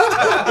the rest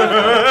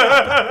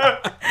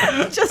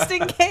of them. Just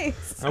in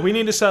case. We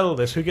need to settle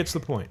this. Who gets the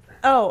point?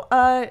 Oh,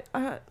 I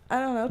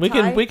don't know. We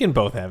tie? can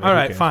both have it. All Who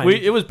right, cares? fine.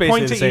 It was basically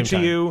point the to same each time.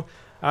 of you.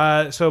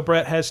 So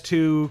Brett has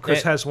 2,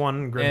 Chris And- has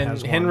 1, Grim And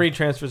has 1. Henry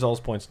transfers all his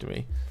points to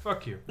me.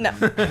 Fuck you. No.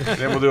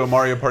 Then we'll do a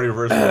Mario Party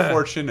Reverse Wheel of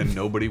Fortune, and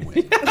nobody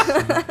wins.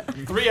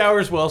 3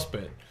 hours well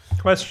spent.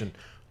 Question: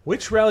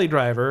 which rally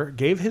driver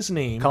gave his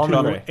name Colin to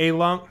McRae. a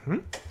long?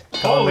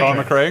 Colin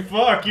McRae.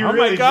 Fuck, you Oh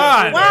really my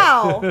God!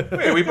 Wow.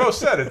 Wait, we both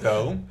said it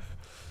though.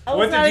 I was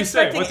What not did you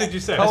say? expecting What did you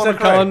say? I said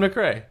Colin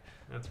McRae.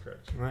 That's correct.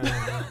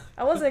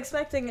 I wasn't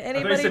expecting I thought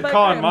anybody you said but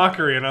Colin Grim.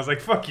 Mockery, and I was like,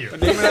 fuck you.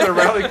 Name another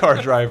rally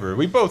car driver.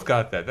 We both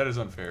got that. That is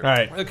unfair. All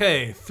right.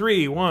 Okay,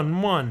 3,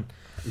 1, 1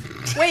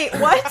 Wait,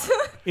 what?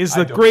 is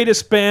the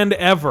greatest band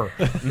ever.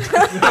 You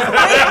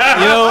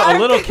know, a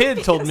little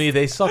kid told me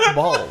they suck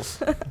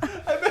balls.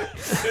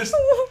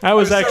 That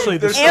was actually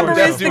the Amber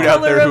score. is the dude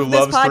out there color who of this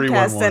loves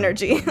podcast 311.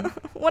 energy.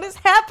 What is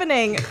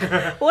happening?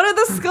 What are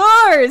the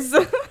scores?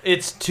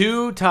 It's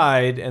 2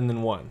 tied and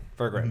then 1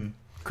 for Grim.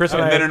 Chris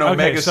and And I. then an Okay,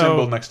 omega so-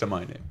 symbol next to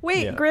my name.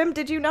 Wait, Yeah. Grim,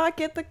 did you not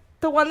get the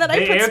one that I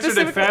They put answered it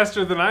specifically?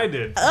 faster than I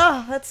did.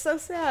 Oh, that's so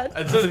sad.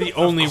 It's the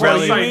only course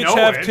rally. I You each know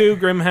have it. 2.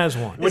 Grim has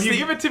 1. When you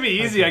give it to me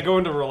easy, I go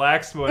into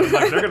relaxed mode. I'm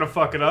like, they're gonna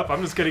fuck it up.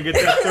 I'm just gonna get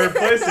that third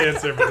place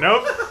answer. But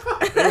nope,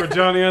 they were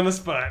Johnny on the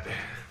spot.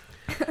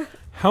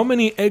 How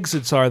many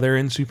exits are there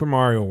in Super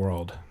Mario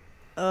World?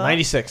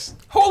 96.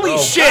 Holy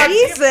shit!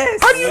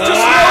 Jesus! How do you just know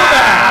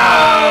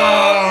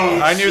that?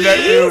 I knew that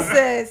too.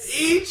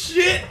 Jesus! Eat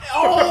shit,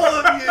 all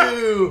of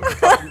you!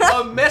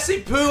 A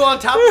messy poo on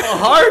top of a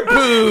hard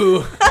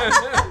poo!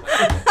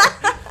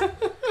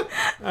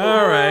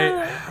 All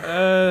right.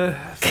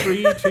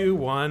 3, 2,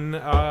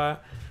 1.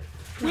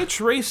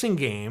 Which racing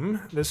game,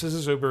 this is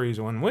a super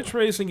easy one, which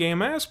racing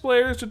game asks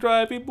players to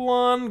drive a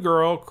blonde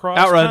girl cross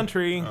Outrun.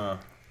 country?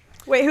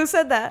 Wait, who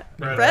said that?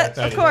 Brett,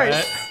 of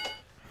course.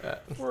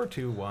 4,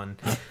 2, 1.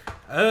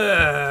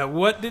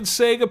 What did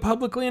Sega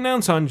publicly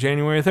announce on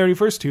January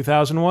 31st,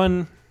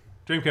 2001?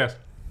 Dreamcast.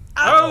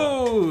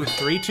 Oh,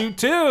 3, 2,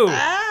 2.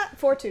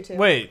 422.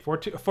 Wait. 4,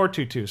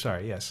 2, 2,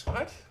 sorry, yes.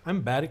 What?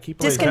 I'm bad at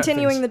keeping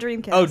Discontinuing the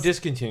Dreamcast. Oh,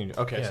 discontinued.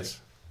 Okay. I Yes. see.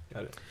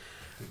 Got it.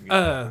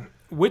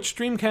 Which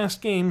Dreamcast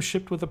game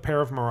shipped with a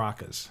pair of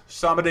maracas?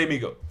 Samba de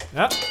Amigo.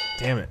 Yep.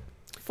 Damn it.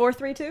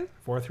 432?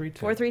 432.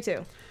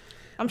 432.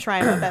 I'm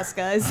trying my best,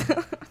 guys.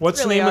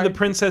 What's really the name of hard. the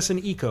princess in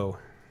Eco?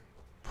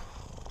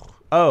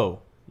 Oh,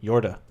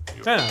 Yorda.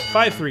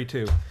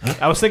 532.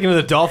 I was thinking of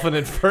the dolphin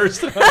at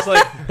first. And I was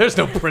like, there's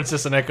no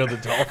Princess and Echo the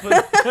dolphin.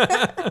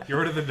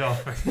 You're the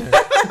dolphin.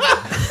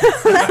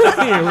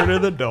 Yorda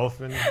the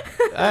dolphin.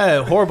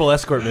 Horrible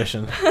escort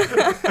mission.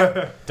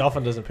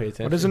 Dolphin doesn't pay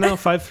attention. What is it now?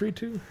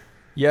 532?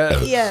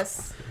 Yeah.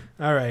 Yes.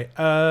 All right.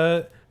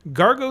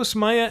 Gargos,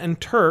 Maya, and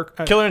Turk.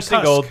 Killer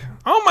Instinct Tusk. Gold.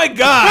 Oh my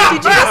god!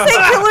 Did you just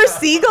say Killer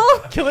Seagull?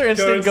 Killer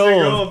Instinct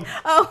Gold.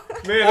 Oh,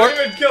 Man, not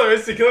even Killer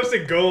Instinct. Killer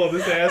Instinct Gold.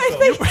 This I asshole.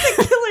 think you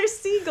said Killer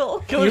Seagull.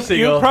 Killer You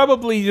Seagull.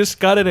 probably just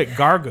got it at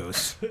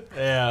Gargos.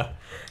 Yeah.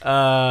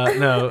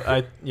 No,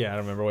 I don't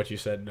remember what you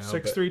said now.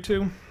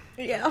 632.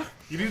 Yeah.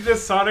 You need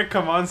this Sonic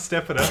Come On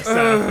Step It Up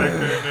sound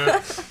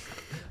effect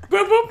right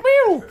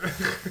now.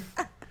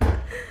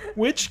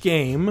 Which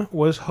game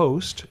was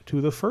host to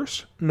the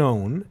first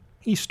known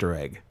Easter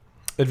egg?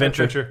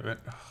 Adventure.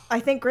 I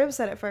think Gribb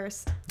said it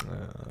first. I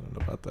don't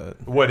know about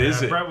that. What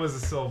is it? Brett was a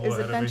syllable Is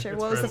ahead of me. Adventure. It's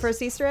What was the Brett's.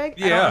 first Easter egg?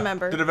 I Yeah, don't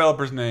remember. the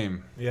developer's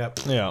name. Yep.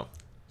 Yeah.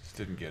 Just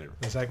didn't get it.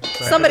 Is that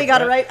Somebody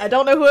got it right. I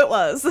don't know who it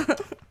was.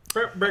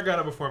 Brett got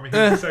it before me. He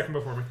was the second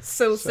before me.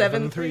 So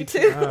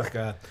 732. Oh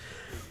god.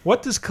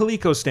 What does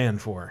Coleco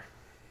stand for?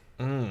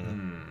 That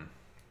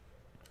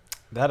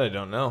I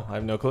don't know. I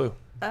have no clue.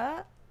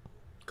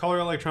 Color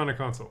Electronic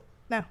Console.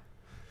 No.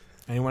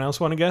 Anyone else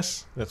want to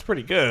guess? That's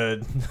pretty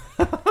good.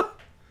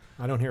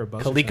 I don't hear a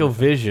buzzer.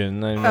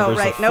 ColecoVision. I know Oh, there's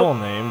right. a Nope. full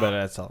name, but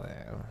that's all.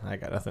 I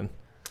got nothing.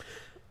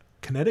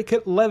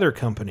 Connecticut Leather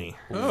Company.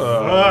 Yep.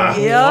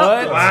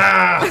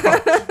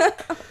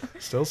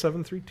 Still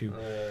 732.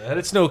 And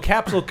it's no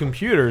capsule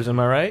computers, am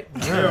I right?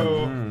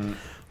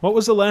 What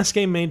was the last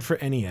game made for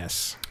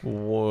NES?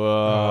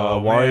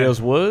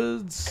 Wario's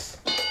Woods.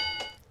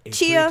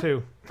 Chia.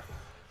 832.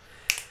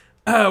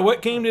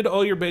 What game did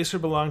All Your Base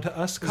Belong to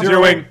Us?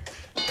 Zero Wing.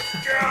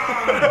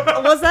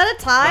 Was that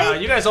a tie?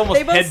 You guys almost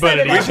They both said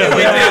headbutted it. each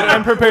other.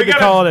 I'm prepared to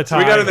call it a tie.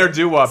 We got in their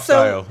doo-wop So,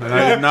 style, and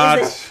I did not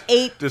is it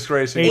 8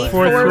 disgrace it.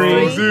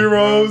 843.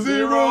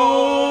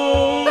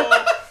 0-0.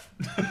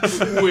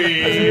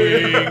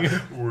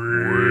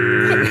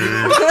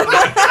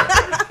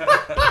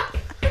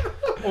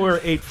 Or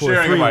Sharing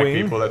 843 the mic,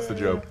 wing. people. That's the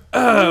joke.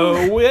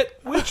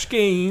 Which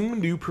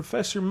game do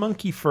Professor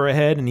Monkey for a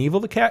Head and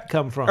Evil the Cat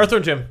come from?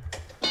 Earthworm Jim.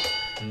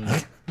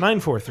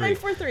 943.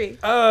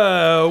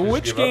 943.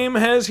 Which give game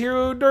has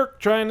Hero Dirk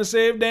trying to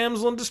save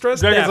damsel in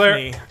distress Dragon's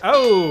Daphne?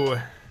 Oh,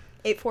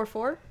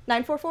 844.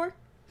 944.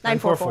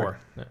 944.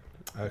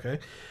 Okay.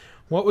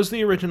 What was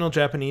the original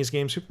Japanese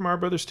game Super Mario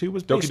Brothers 2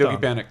 was Doki based Doki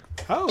on? Panic.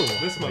 Oh,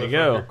 This There you motherfucker.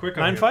 go. Quick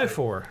on the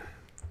 954.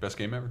 Best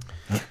game ever.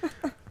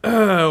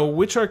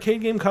 Which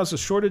arcade game caused a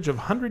shortage of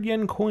 100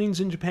 yen coins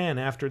in Japan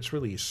after its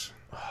release?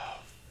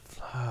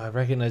 I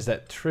recognize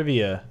that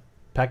trivia.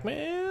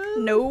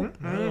 Pac-Man? Nope.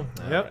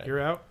 Yep, you're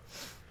out.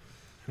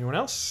 Anyone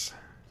else?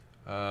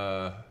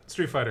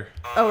 Street Fighter.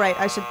 Oh, right.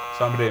 I should.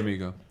 Samba de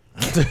Amigo.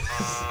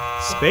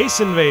 Space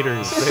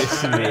Invaders.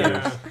 Space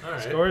Invaders.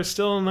 Score is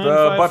still The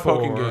 954. butt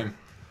poking game.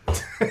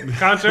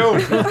 Concho.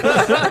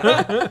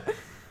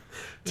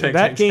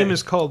 That game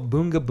is called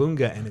Boonga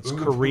Boonga, and it's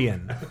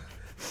Korean.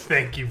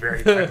 Thank you very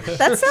much.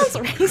 That sounds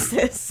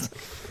racist.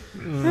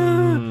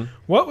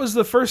 What was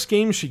the first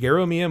game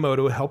Shigeru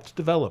Miyamoto helped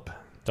develop?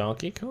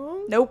 Donkey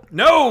Kong? Nope.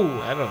 No!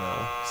 I don't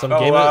know. Some Oh,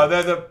 game.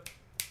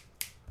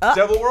 the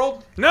Devil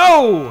World?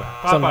 No!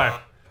 Popeye.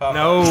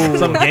 No!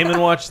 Some Game &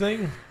 Watch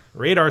thing?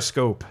 Radar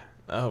Scope.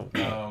 Oh.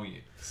 Oh, yeah.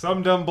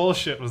 Some dumb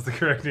bullshit was the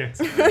correct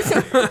answer.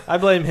 I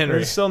blame Are Henry.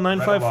 you still Red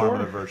alarm 954?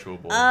 with a virtual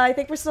bullet. I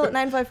think we're still at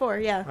 954.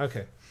 Yeah.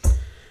 Okay.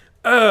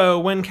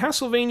 When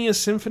Castlevania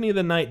Symphony of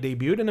the Night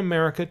debuted in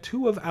America,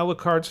 2 of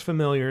Alucard's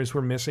familiars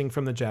were missing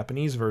from the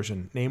Japanese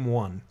version. Name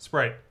one.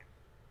 Sprite.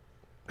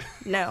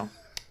 No.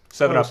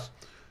 7 Up.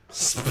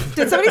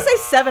 Did somebody say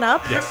 7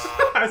 Up? Yes.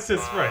 I said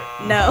Sprite.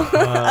 No.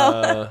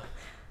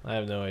 I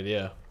have no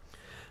idea.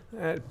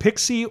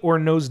 Pixie or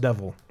Nose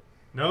Devil?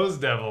 Nose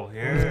Devil.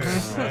 Yeah.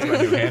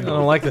 I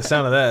don't like the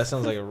sound of that. It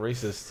sounds like a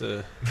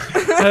racist.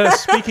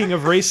 Speaking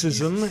of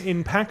racism,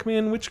 in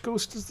Pac-Man, which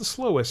ghost is the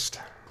slowest?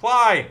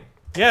 Clyde.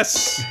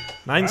 Yes.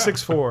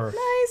 964.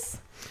 Nice.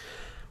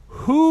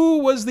 Who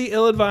was the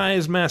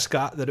ill-advised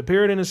mascot that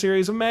appeared in a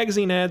series of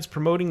magazine ads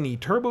promoting the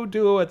Turbo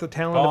Duo at the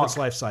tail end of its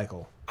life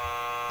cycle?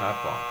 Not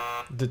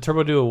Bonk. The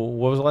Turbo Duo,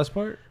 what was the last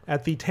part?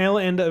 At the tail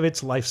end of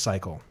its life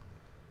cycle.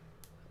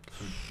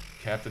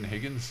 Captain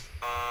Higgins.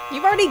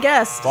 You've already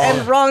guessed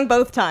and wrong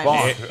both times.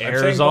 Bonk. I'm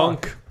saying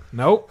Bonk. Airzonk.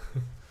 Nope.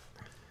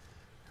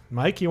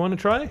 Mike, you want to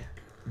try?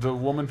 The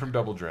woman from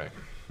Double Dragon.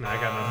 No, I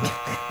got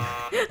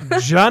nothing.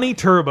 Johnny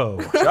Turbo.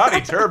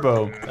 Johnny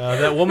Turbo.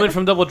 That woman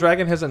from Double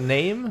Dragon has a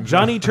name?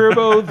 Johnny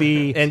Turbo,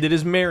 the And it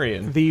is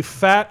Marion. the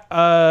fat,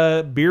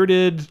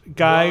 bearded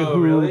guy Whoa,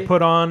 who really?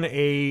 put on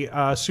a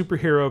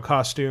superhero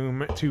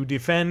costume to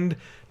defend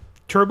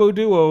Turbo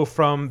Duo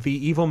from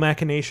the evil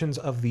machinations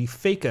of the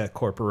Feka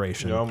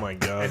Corporation. Oh my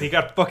god. And he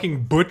got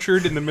fucking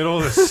butchered in the middle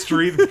of the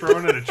street and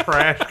thrown in a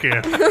trash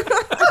can.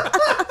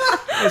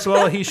 As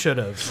well, he should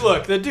have.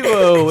 Look, the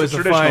Duo is a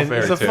traditional fine, fairy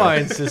it's a tale.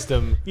 fine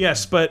system.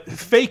 Yes, but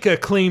Feka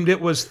claimed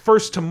it was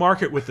first to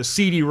market with the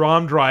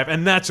CD-ROM drive,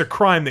 and that's a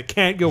crime that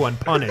can't go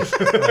unpunished.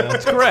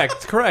 That's correct.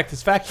 It's correct.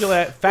 It's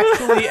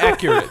factually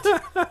accurate.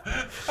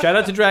 Shout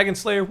out to Dragon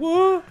Slayer.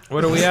 Woo!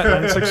 What are we at?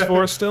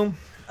 964 still?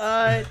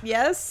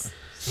 Yes.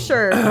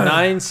 Sure.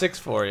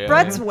 964, yeah.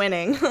 Brett's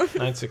winning.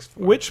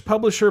 964. Which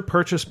publisher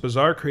purchased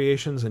Bizarre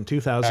Creations in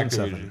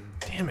 2007?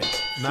 Damn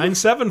it.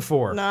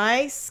 974.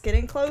 Nice.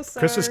 Getting closer.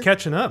 Chris is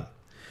catching up.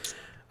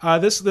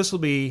 This will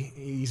be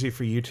easy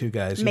for you two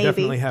guys. You Maybe.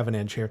 definitely have an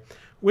edge here.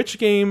 Which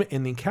game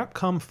in the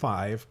Capcom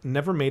 5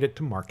 never made it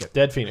to market?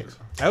 Dead Phoenix.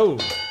 Oh.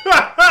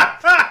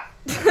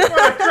 What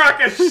a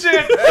crock of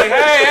shit!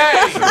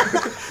 Hey!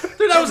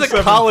 Dude, I was at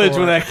college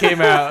when that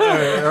came out.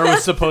 Or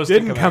was supposed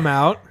Didn't to come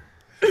out.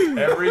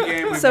 Every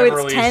game we've So ever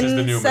it's released is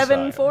the new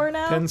 10-7-4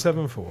 now?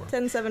 1074.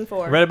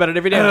 10-7-4. I read about it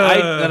every day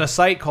on a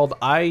site called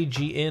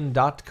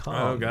IGN.com.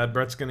 Oh, God.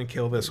 Brett's going to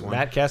kill this one.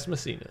 Matt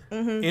Casamassina.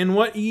 In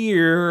what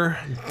year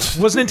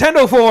was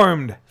Nintendo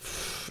formed?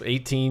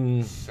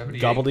 18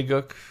 78.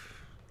 gobbledygook.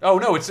 Oh,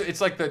 no, it's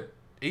like the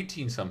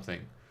 18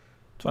 something.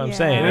 That's what I'm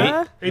saying.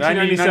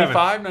 1897.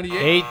 95,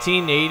 98?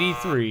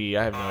 1883.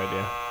 I have no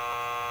idea.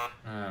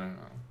 I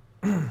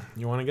don't know.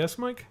 You want to guess,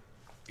 Mike?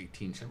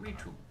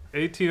 1872.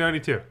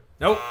 1892.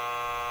 Nope.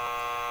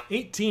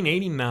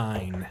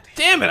 1889.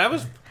 Damn it, I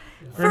was...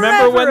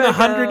 Remember when the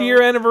Forever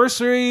 100-year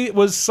anniversary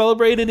was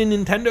celebrated in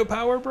Nintendo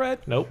Power,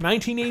 Brett? Nope.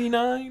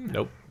 1989?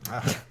 Nope.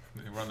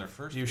 They were on their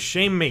first. You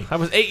shame me. I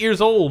was 8 years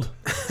old.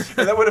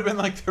 That would have been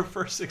like their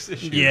first 6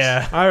 issues.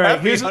 Yeah. All right,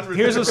 Happy here's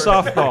 100th a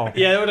softball.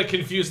 Yeah, that would have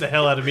confused the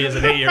hell out of me as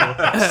an 8-year-old.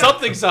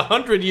 Something's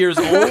 100 years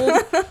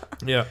old.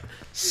 Yeah.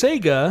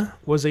 Sega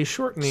was a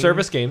shortening.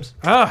 Service games.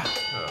 Ah,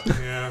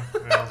 Yeah.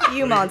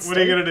 You monster. What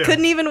are you gonna do?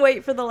 Couldn't even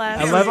wait for the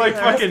last. It's like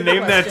fucking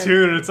name that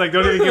tune, and it's like,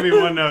 don't even give me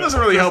one note. It doesn't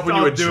really help when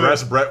you I'll do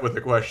address it. Brett with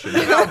the question.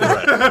 Now,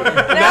 Brett.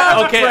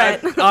 Okay,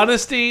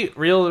 honesty,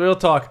 real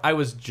talk. I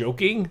was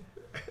joking,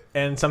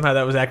 and somehow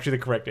that was actually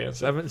the correct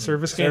answer.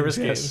 service Service games.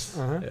 games. Yes.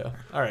 Uh-huh. Yeah.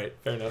 All right,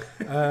 fair enough.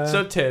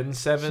 So 10,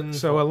 7.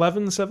 So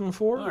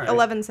 1174? All right.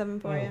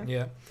 11-7-4.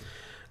 Yeah.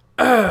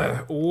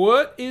 Yeah.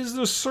 What is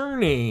the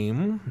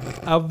surname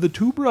of the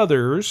two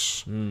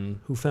brothers who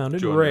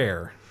founded Jordan.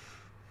 Rare?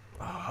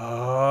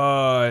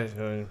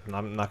 I'm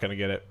not gonna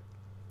get it.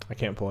 I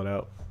can't pull it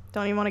out.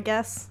 Don't you want to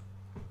guess?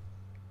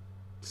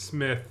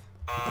 Smith.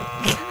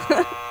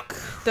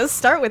 Does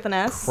start with an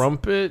S.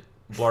 Crumpet.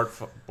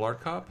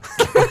 Blartkop?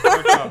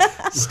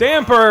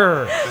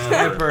 Stamper!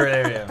 Stamper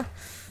area.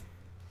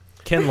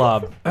 Ken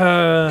Lob.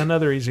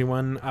 Another easy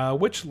one.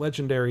 Which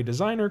legendary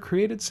designer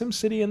created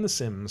SimCity and The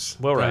Sims?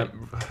 Well, right.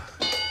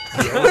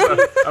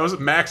 I was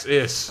Max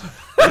Is.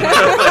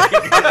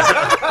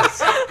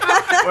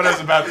 What I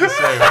was about to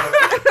say. What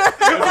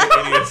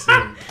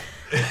an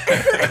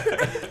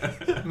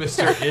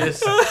Mr.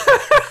 Is.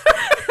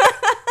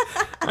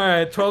 All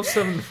right,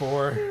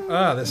 1274.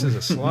 Ah, this is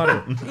a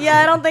slaughter. Yeah,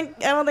 I don't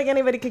think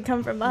anybody could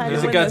come from behind.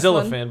 He's a and win this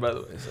Godzilla one. fan, by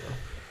the way. So.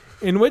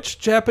 In which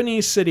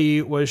Japanese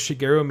city was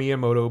Shigeru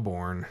Miyamoto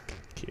born?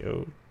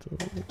 Kyoto.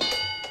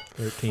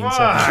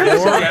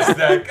 1374. Guess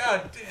that.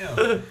 God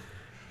damn.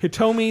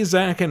 Hitomi,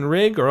 Zack, and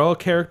Rig are all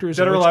characters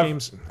Dead in or which alive?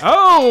 games?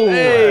 Oh!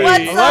 Hey.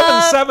 What's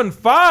up?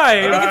 1175.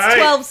 I think it's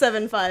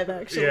 12-7-5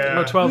 actually. Yeah.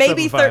 No, 1275.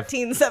 Maybe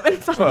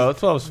 13-7-5. Well,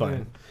 12's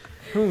fine.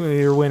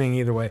 You're winning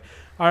either way.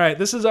 All right,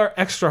 this is our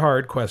extra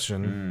hard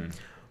question.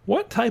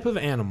 What type of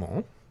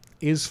animal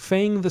is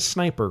Fang the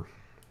Sniper?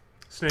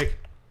 Snake.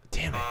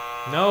 Damn it.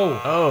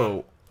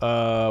 No.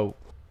 Oh.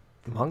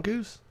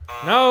 Mongoose?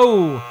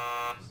 No.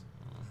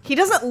 He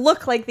doesn't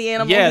look like the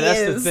animal Yeah, he that's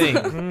is. the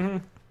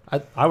thing.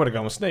 I would have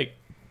gone with snake.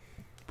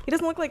 He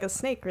doesn't look like a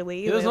snake,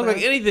 really. He doesn't look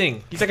like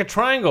anything. He's like a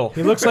triangle.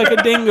 He looks like a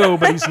dingo,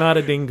 but he's not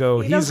a dingo.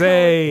 He's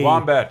a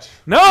Wombat.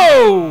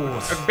 No.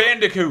 A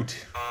bandicoot.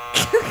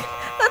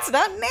 That's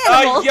not an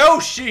animal. A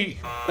Yoshi.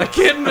 A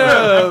kitten.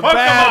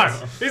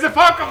 Pokemon. He's a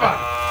Pokemon.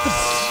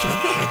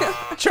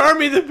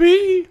 Charmy the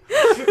bee.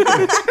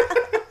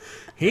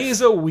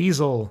 He's a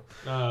weasel.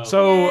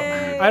 So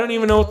I don't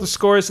even know what the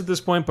score is at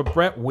this point, but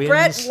Brett wins.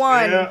 Brett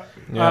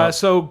won.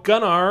 So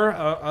Gunnar,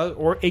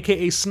 or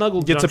AKA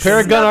Snuggle, Gets a Junction, pair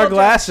of Gunnar Snuggle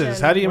glasses.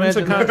 Junction. How do you wins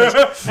the imagine that?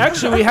 contest.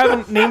 Actually, we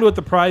haven't named what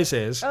the prize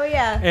is. Oh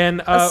yeah.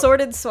 And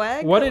assorted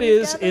swag. What that it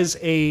we've is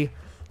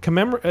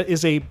gathered?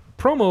 is a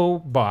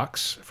promo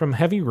box from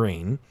Heavy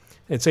Rain.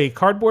 It's a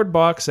cardboard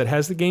box that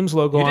has the game's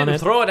logo You on didn't it.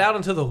 throw it out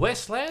into the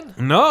wasteland?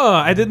 No,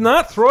 I did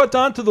not throw it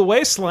onto the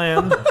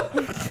wasteland.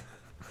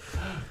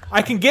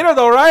 I can get it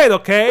all right,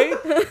 okay?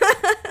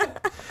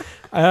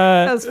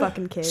 Those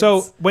fucking kids.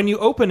 So when you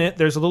open it,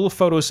 there's a little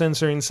photo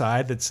sensor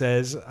inside that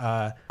says,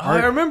 I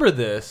remember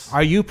this.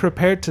 "Are you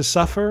prepared to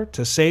suffer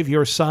to save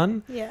your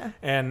son?" yeah.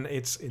 And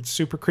it's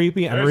super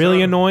creepy and There's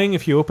really a- annoying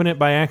if you open it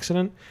by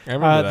accident. I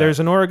remember that.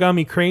 There's an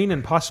origami crane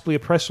and possibly a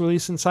press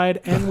release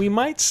inside, and we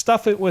might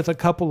stuff it with a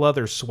couple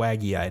other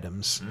swaggy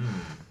items.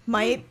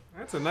 Might.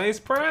 That's a nice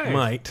prize.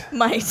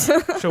 Might.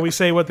 Shall we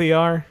say what they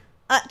are?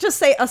 Just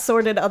say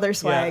assorted other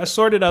swag. Yeah,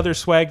 assorted other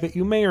swag that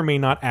you may or may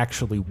not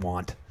actually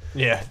want.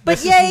 Yeah. but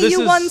this yay, this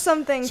you is- won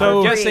something. So-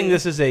 I'm for guessing free.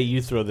 this is a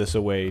you throw this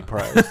away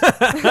prize.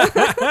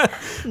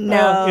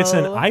 No. It's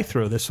an I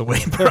throw this away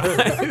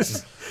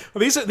prize. Well,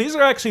 these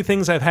are actually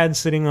things I've had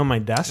sitting on my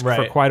desk for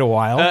Right. quite a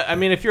while. I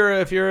mean, if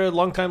you're a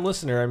longtime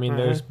listener, I mean,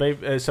 there's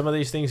some of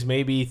these things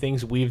may be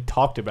things we've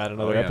talked about in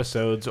other yeah.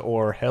 episods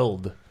or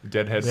held.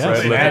 Deadhead Yeah.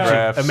 Fred Imagine,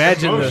 lithographs.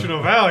 imagine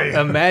Emotional value.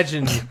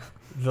 imagine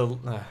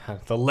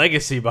the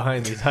legacy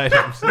behind these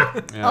items.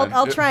 Yeah.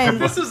 I'll try and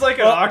This is like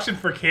an auction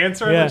for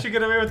cancer. I Yeah. let you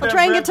get away with that. I'll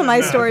try and Brett, get to but my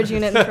no. storage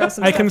unit and throw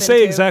some. I can stuff say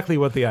into. exactly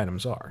what the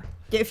items are.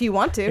 if you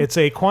want to. It's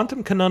a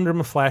Quantum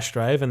Conundrum flash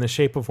drive in the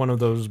shape of one of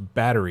those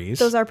batteries.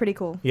 Those are pretty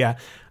cool. Yeah.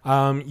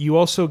 You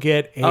also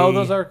get a Oh,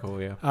 those are cool.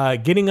 Yeah.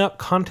 Getting Up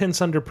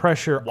Contents Under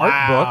Pressure art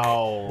book.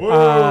 Wow.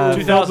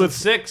 Filled with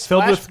 2006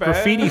 filled with flashback.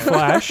 graffiti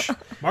flash.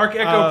 Mark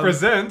Echo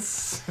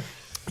presents.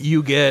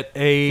 You get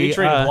a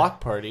Featuring Block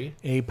Party.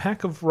 a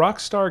pack of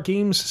Rockstar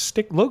Games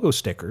logo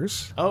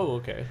stickers. Oh,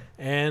 okay.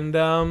 And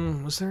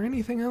was there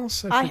anything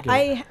else? I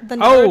forget. The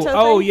Naruto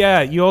Oh thing?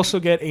 yeah. You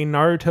also get a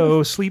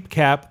Naruto sleep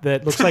cap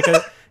that looks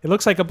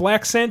like a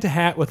black Santa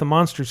hat with a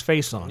monster's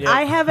face on it.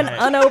 I have an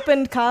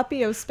unopened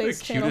copy of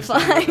Space Channel Cutest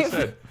thing I've ever 5.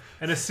 said.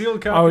 And a sealed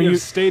Oh, copy you of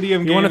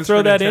Stadium You want to games throw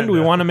for that in? Do we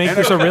Nintendo. want to make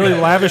this a really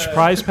lavish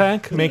prize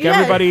pack? Make Yeah.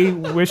 everybody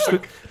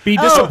be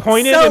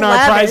disappointed so in our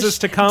lavish. prizes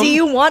to come? Do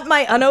you want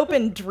my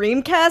unopened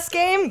Dreamcast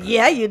game?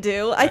 Yeah, you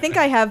do. I think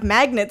I have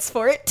magnets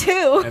for it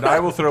too. And I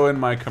will throw in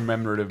my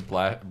commemorative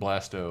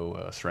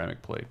Blasto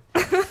ceramic plate.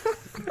 You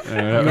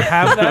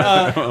have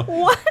that?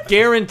 What?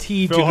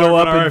 Guaranteed Phil to go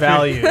up Hartman in RIP.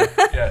 value.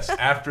 Yes,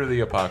 after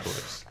the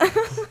apocalypse.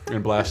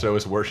 And Blasto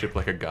is worshipped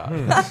like a god.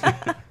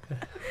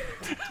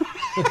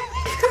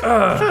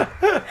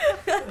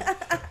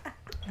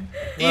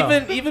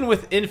 Even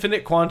with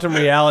infinite quantum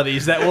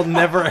realities, that will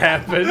never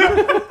happen.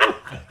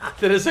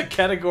 That is a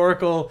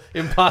categorical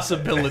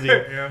impossibility.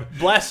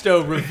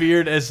 Blasto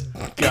revered as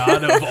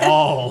god of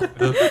all.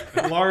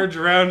 Large,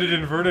 rounded,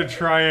 inverted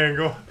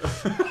triangle.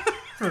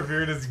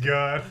 Revered as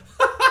God.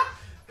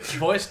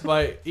 Voiced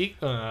by...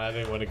 I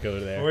didn't want to go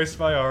there. Voiced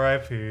by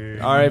R.I.P.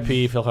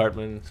 R.I.P. Phil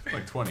Hartman.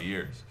 Like 20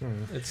 years.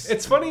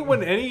 It's funny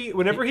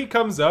whenever he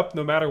comes up,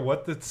 no matter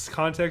what the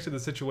context of the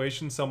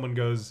situation, someone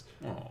goes,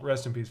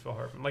 "Rest in peace, Phil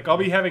Hartman." Like I'll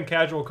be having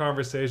casual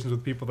conversations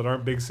with people that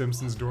aren't big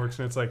Simpsons dorks,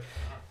 and it's like,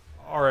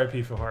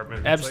 "R.I.P. Phil Hartman."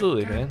 It's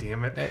Absolutely, like, man. God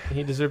damn it.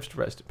 He deserves to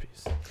rest in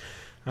peace.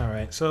 All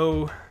right,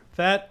 so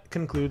that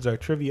concludes our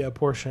trivia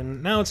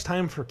portion. Now it's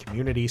time for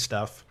community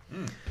stuff.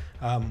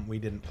 We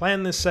didn't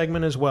plan this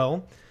segment as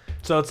well.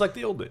 So it's like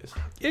the old days.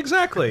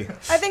 Exactly.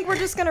 I think we're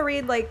just gonna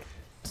read like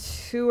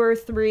 2 or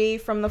 3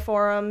 from the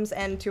forums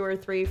and 2 or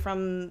 3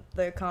 from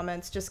the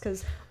comments, just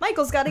because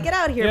Michael's got to get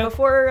out of here Yeah.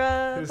 before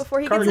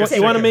he car gets gets sick.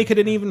 You want to make it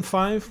an even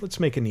 5? Let's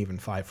make an even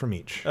 5 from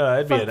each.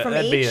 That'd be From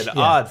an each?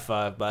 odd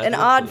 5. But An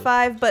odd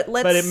 5, but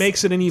let's. But it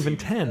makes it an even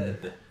 10.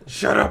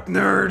 Shut up,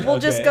 nerd. We'll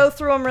just Okay. go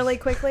through them really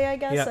quickly, I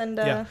guess, Yeah, and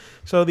yeah.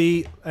 So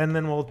and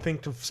then we'll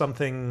think of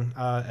something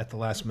at the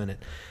last minute.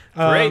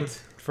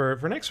 Great. For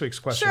next week's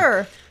question.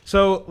 Sure.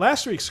 So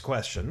last week's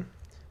question,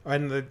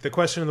 and the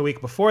question of the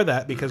week before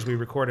that, because we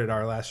recorded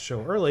our last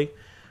show early,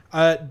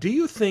 do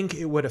you think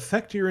it would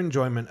affect your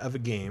enjoyment of a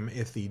game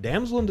if the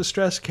damsel in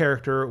distress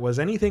character was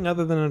anything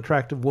other than an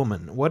attractive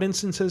woman? What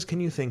instances can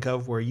you think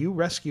of where you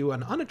rescue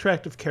an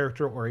unattractive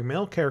character or a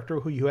male character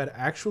who you had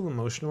actual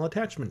emotional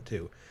attachment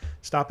to?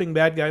 Stopping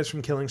bad guys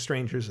from killing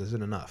strangers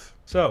isn't enough.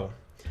 So,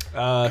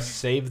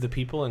 Save the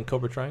people in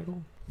Cobra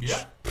Triangle.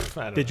 Yeah.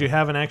 I don't Did know. you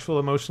have an actual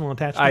emotional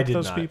attachment I to did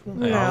those not. people?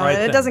 No, All right it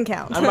then. doesn't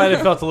count. I might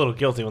have felt a little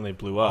guilty when they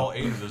blew All up.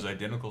 8 of those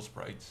identical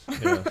sprites.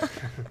 Yeah.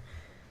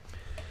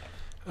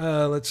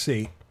 Let's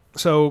see.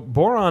 So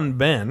Boron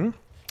Ben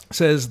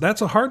says,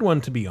 that's a hard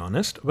one to be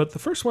honest, but the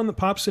first one that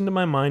pops into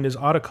my mind is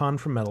Otacon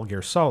from Metal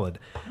Gear Solid.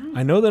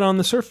 I know that on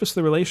the surface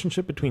the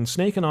relationship between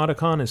Snake and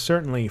Otacon is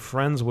certainly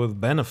friends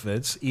with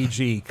benefits,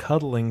 e.g.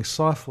 cuddling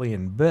softly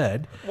in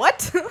bed,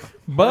 What?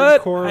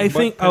 but Hardcore I butt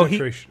think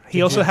penetration.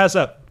 he also has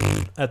a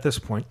at this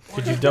point.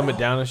 Could you dumb it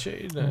down a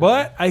shade?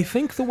 But I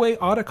think the way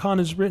Otacon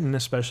is written,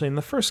 especially in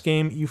the first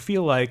game, you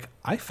feel like,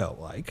 I felt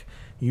like,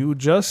 you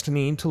just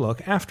need to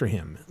look after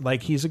him.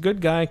 Like he's a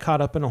good guy caught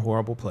up in a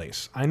horrible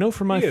place. I know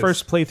from my He is.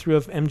 first playthrough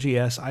of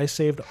MGS, I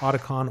saved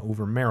Otacon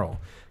over Meryl.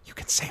 You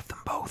can save them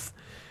both.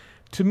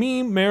 To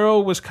me,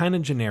 Meryl was kind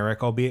of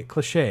generic, albeit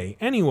cliche.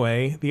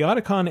 Anyway, the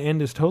Otacon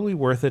end is totally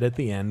worth it at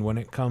the end when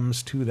it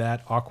comes to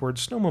that awkward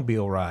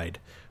snowmobile ride,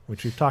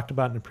 which we've talked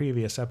about in a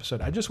previous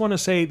episode. I just want to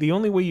say the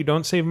only way you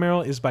don't save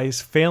Meryl is by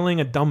failing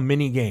a dumb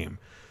mini game.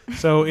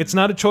 So it's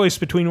not a choice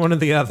between one or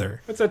the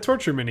other. That's that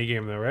torture mini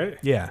game, though, right?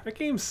 Yeah. That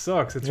game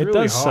sucks. It's It really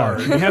does suck.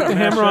 hard. You have to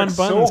hammer on It's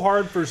buttons. so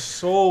hard for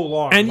so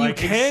long, And like,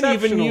 you can't even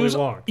exceptionally use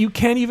long. you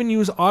can't even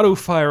use auto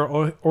fire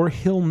or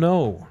he'll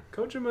know.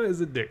 Kojima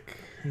is a dick.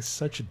 He's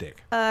such a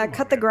dick.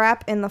 Cut the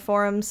Grap in the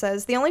forum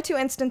says, the only two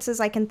instances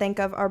I can think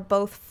of are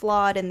both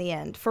flawed in the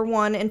end. For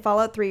one, in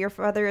Fallout 3, your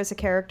father is a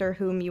character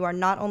whom you are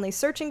not only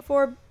searching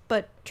for,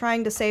 but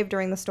trying to save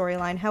during the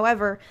storyline.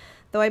 However,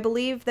 though I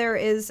believe there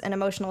is an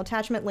emotional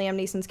attachment, Liam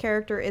Neeson's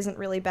character isn't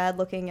really bad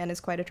looking and is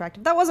quite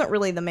attractive. That wasn't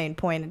really the main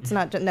point. It's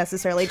not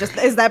necessarily just,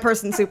 is that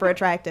person super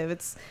attractive?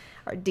 It's,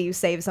 or do you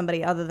save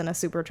somebody other than a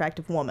super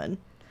attractive woman?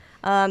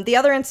 The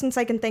other instance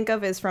I can think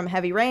of is from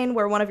Heavy Rain,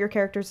 where one of your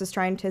characters is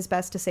trying his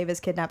best to save his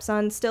kidnapped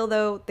son. Still,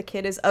 though, the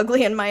kid is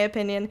ugly in my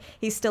opinion.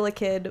 He's still a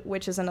kid,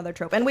 which is another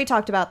trope. And we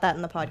talked about that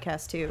in the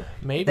podcast, too.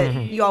 Maybe. That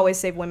you always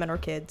save women or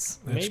kids.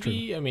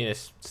 Maybe, I mean,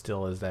 it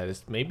still is that.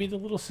 It's maybe the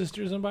little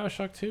sisters in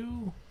Bioshock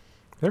 2?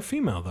 They're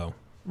female though.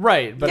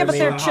 Right, but Yeah, I but mean,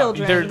 they're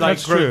children. They're like,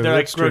 That's true, they're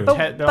like that's true. But,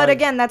 they're but like-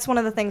 again, that's one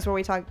of the things where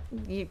we talk,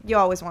 you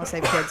always want to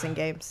save kids in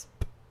games.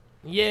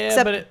 Yeah,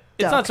 Except but it's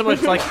Duck. not so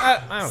much like I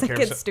don't It's care.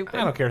 like it's if stupid.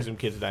 I don't care if some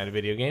kids die in a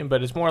video game,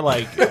 but it's more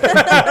like Well,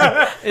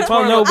 it's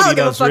more I nobody don't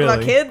give a does fuck really.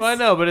 about kids. Well, I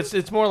know, but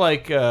it's more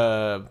like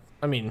I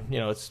mean, you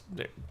know, it's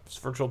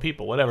virtual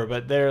people, whatever.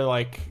 But they're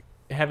like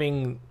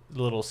having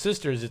little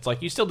sisters. It's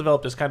like you still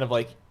develop this kind of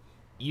like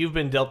you've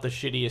been dealt the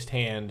shittiest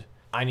hand.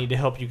 I need to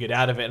help you get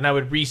out of it, and I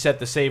would reset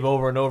the save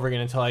over and over again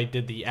until I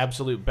did the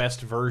absolute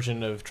best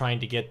version of trying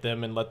to get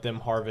them and let them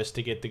harvest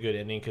to get the good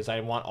ending because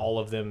I want all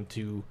of them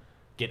to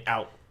get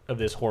out of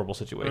this horrible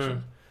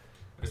situation.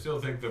 I still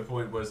think the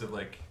point was that,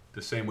 like,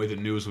 the same way the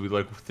news would be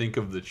like, think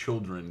of the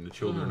children. The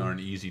children are an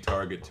easy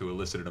target to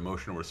elicit an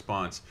emotional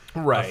response.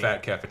 Right. A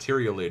fat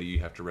cafeteria lady you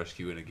have to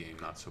rescue in a game,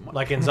 not so much.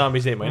 Like in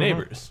Zombies Ate My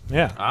Neighbors.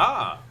 Yeah.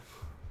 Ah.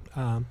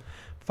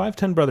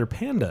 510 Brother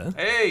Panda,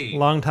 Hey.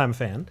 longtime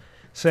fan,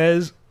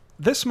 says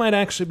this might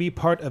actually be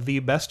part of the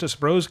Bestest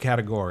Bros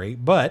category,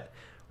 but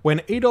when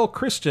Adol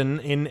Christian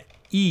in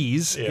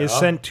Ease is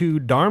sent to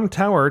Darm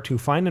Tower to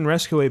find and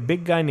rescue a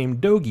big guy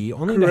named Dogi,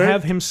 only to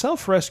have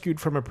himself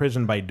rescued from a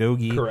prison by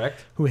Dogi,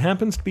 Correct. who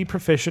happens to be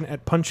proficient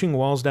at punching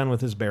walls down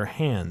with his bare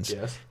hands.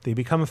 Yes. They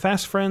become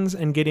fast friends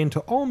and get into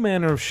all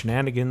manner of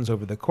shenanigans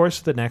over the course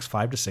of the next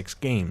 5 to 6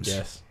 games.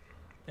 Yes.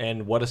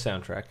 And what a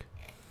soundtrack.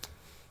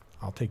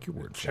 I'll take your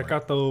word for Check it.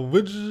 out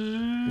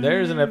the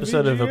There's an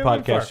episode of a VGM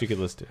podcast Park. you could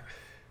listen to.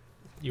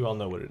 You all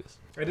know what it is.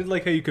 I did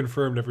like how you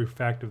confirmed every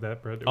fact of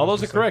that, Brett. It All was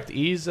those are just like- correct.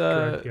 Ease,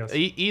 Correct, yes.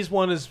 Ease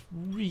 1 is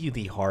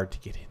really hard to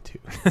get into.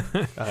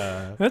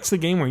 That's the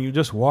game where you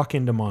just walk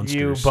into You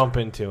monsters. bump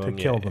into them,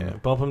 kill yeah. them.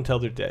 Bump them till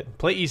they're dead.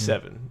 Play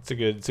E7. It's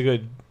a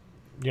good.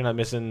 You're not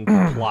missing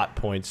plot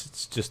points.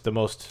 It's just the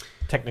most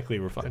technically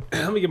refined.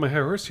 Let me get my high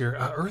horse here.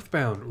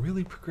 Earthbound,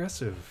 really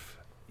progressive.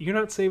 You're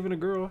not saving a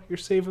girl. You're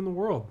saving the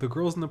world. The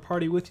girl's in the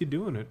party with you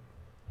doing it.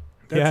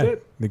 That's yeah,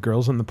 it. the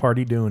girl's in the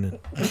party doing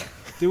it.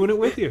 Doing it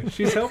with you.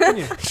 She's helping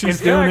you.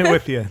 She's In doing fact- it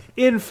with you.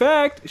 In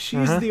fact,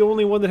 she's Uh-huh. the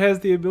only one that has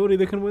the ability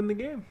that can win the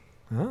game.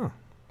 Oh.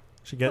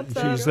 She's What's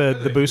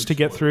the boost to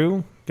get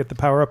through, get the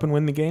power up and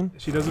win the game.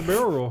 She does a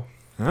barrel roll.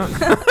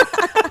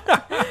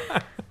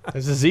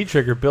 There's a Z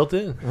trigger built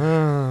in.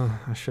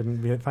 I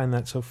shouldn't find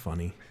that so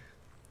funny.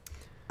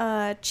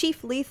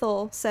 Chief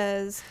Lethal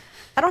says,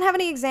 I don't have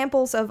any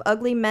examples of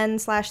ugly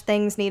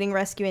men/things needing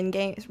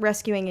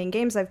rescuing in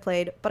games I've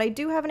played, but I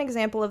do have an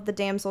example of the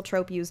damsel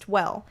trope used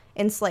well,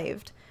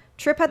 Enslaved.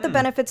 Trip had the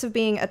benefits of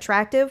being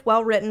attractive,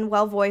 well-written,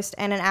 well-voiced,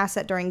 and an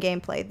asset during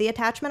gameplay. The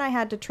attachment I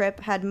had to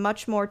Trip had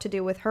much more to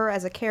do with her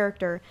as a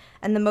character,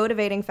 and the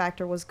motivating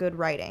factor was good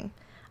writing.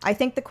 I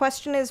think the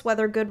question is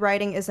whether good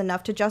writing is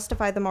enough to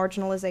justify the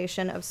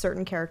marginalization of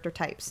certain character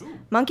types.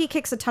 Monkey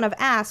kicks a ton of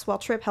ass, while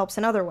Trip helps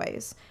in other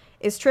ways.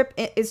 Is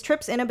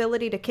Trip's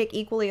inability to kick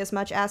equally as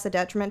much ass a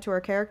detriment to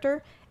her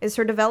character? Is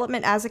her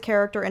development as a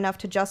character enough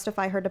to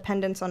justify her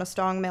dependence on a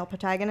strong male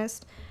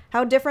protagonist?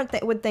 How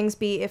different would things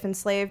be if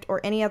Enslaved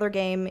or any other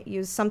game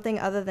used something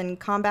other than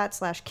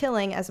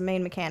combat/killing as a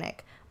main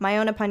mechanic? My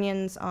own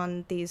opinions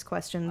on these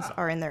questions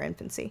are in their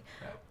infancy.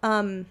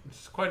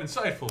 It's quite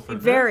insightful. For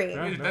Very.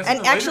 That's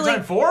And the actually, Laser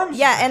Time forums?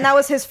 yeah, and that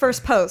was his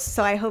first post,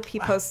 so I hope he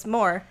posts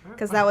more,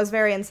 because that was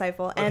very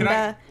insightful.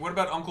 And what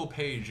about Uncle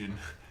Page and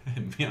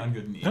Beyond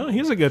Good and Evil? Oh,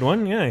 he's a good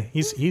one. Yeah,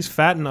 he's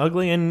fat and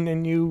ugly,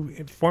 and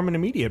you form an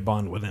immediate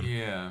bond with him.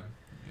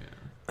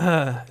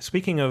 Yeah.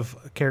 Speaking of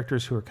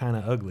characters who are kind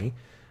of ugly,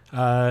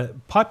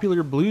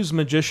 popular blues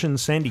magician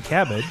Sandy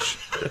Cabbage.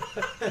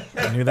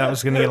 I knew that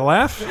was going to get a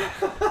laugh.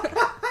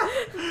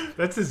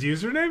 That's his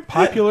username?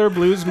 Popular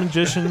blues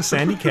magician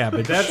Sandy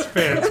Cabbage. That's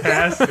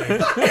fantastic.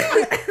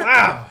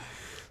 Wow.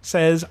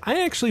 Says,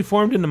 I actually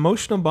formed an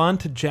emotional bond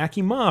to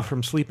Jackie Ma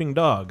from Sleeping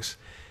Dogs.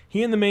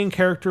 He and the main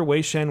character,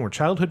 Wei Shen, were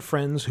childhood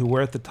friends who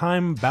were at the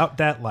time about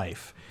that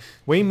life.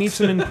 Wei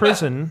meets him in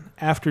prison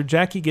after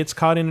Jackie gets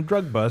caught in a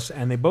drug bust,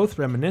 and they both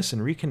reminisce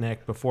and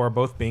reconnect before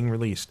both being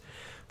released.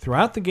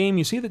 Throughout the game,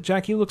 you see that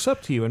Jackie looks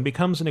up to you and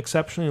becomes an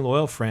exceptionally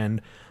loyal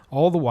friend,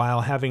 all the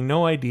while having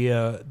no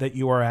idea that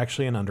you are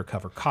actually an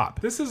undercover cop.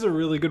 This is a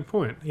really good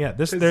point. Yeah,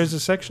 there's a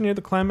section near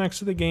the climax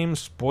of the game,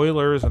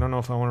 spoilers. I don't know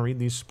if I want to read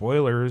these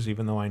spoilers,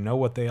 even though I know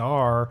what they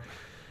are.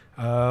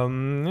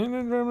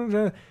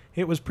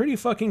 It was pretty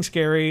fucking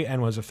scary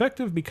and was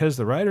effective because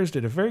the writers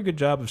did a very good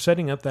job of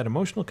setting up that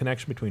emotional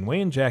connection between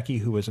Wei and Jackie,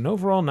 who is an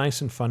overall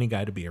nice and funny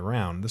guy to be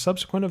around. The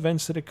subsequent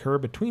events that occur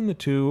between the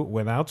two,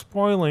 without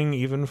spoiling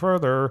even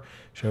further,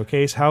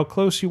 showcase how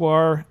close you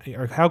are,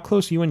 or how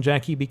close you and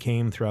Jackie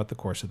became throughout the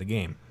course of the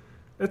game.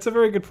 That's a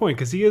very good point,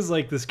 because he is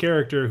like this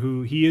character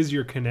who he is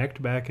your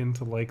connect back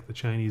into like the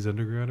Chinese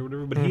underground or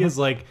whatever, but he is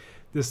like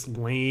this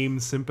lame,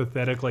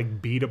 sympathetic,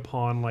 like beat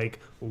upon, like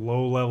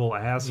low level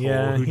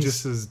asshole who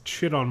just is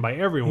shit on by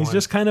everyone. He's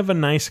just kind of a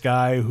nice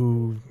guy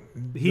who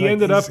he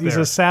ended up there. He's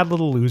a sad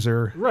little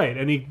loser, right?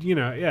 And he,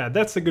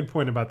 that's a good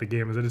point about the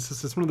game, is that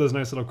it's one of those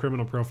nice little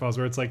criminal profiles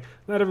where it's like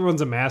not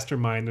everyone's a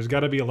mastermind. There's got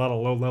to be a lot of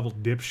low level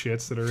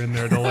dipshits that are in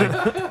there to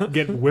like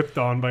get whipped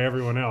on by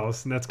everyone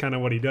else, and that's kind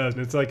of what he does.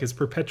 And it's like his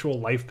perpetual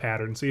life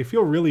pattern. So you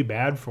feel really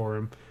bad for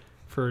him.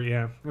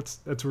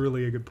 That's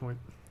really a good point.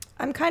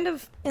 I'm kind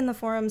of in the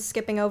forums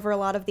skipping over a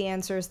lot of the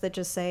answers that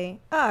just say,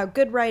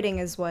 good writing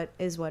is what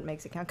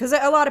makes it count. Because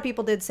a lot of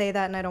people did say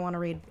that, and I don't want to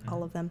read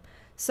all of them.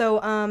 So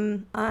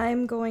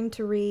I'm going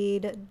to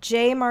read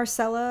J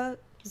Marcella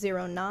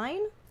 09.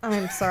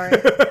 I'm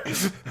sorry.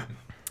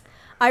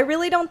 I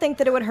really don't think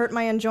that it would hurt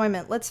my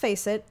enjoyment. Let's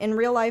face it, in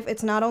real life,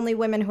 it's not only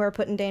women who are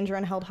put in danger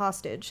and held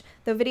hostage.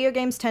 Though video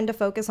games tend to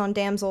focus on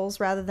damsels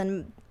rather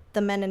than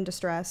the men in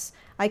distress,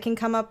 I can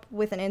come up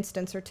with an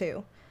instance or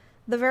two.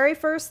 The very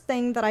first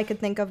thing that I could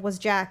think of was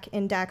Jack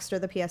in Daxter,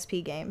 the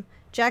PSP game.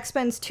 Jack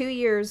spends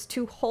 2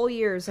 whole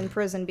years in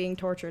prison being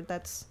tortured.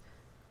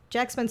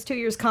 Jack spends 2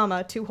 years,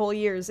 2 whole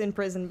years in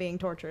prison being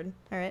tortured.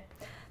 All right.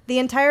 The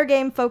entire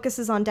game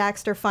focuses on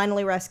Daxter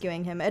finally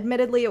rescuing him.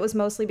 Admittedly, it was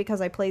mostly because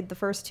I played the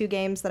first 2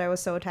 games that I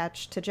was so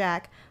attached to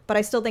Jack, but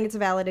I still think it's a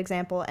valid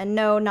example. And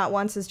no, not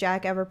once is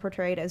Jack ever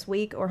portrayed as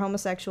weak or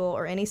homosexual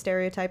or any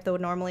stereotype that would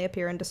normally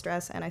appear in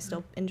distress, and I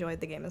still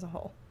enjoyed the game as a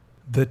whole.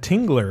 The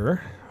Tingler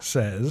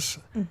says,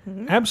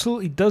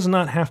 absolutely does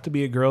not have to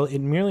be a girl. It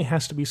merely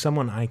has to be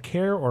someone I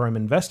care or am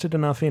invested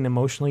enough in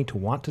emotionally to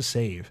want to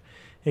save.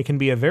 It can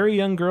be a very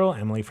young girl,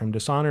 Emily from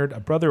Dishonored, a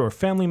brother or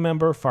family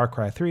member, Far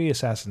Cry 3,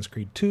 Assassin's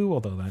Creed 2,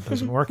 although that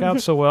doesn't work out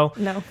so well.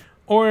 No.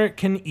 Or it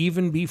can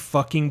even be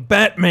fucking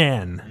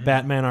Batman.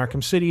 Batman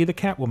Arkham City, the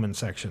Catwoman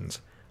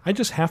sections. I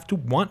just have to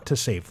want to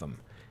save them.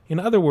 In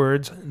other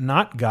words,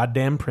 not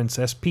goddamn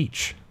Princess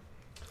Peach.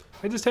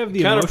 I just have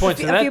the counterpoint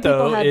to that,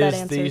 though, is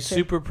that the too.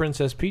 Super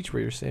Princess Peach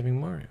where you're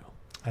saving Mario.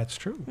 That's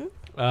true.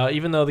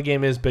 Even though the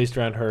game is based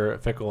around her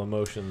fickle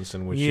emotions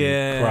in which you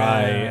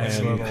cry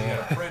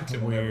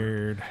and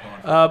weird.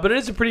 But it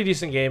is a pretty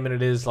decent game, and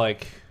it is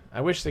like I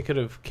wish they could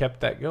have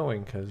kept that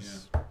going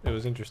because it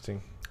was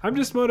interesting. I'm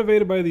just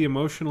motivated by the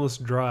emotionless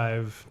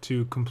drive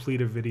to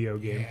complete a video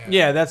game.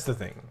 Yeah, that's the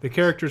thing. The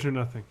characters are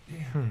nothing.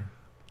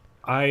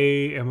 I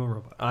am a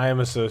robot. I am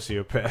a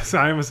sociopath.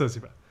 I am a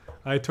sociopath.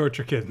 I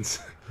torture kittens.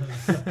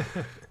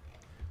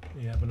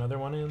 You have another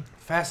one in?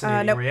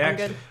 Fascinating nope,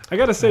 reaction. I'm good. I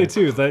gotta say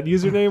too, that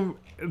username,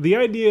 the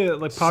idea,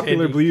 like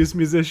popular Sandy. blues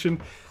musician,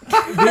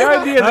 the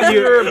idea that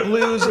you're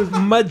blues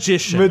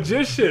magician.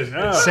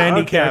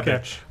 Sandy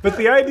Cabbage. But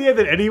the idea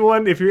that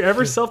anyone, if you're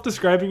ever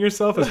self-describing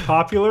yourself as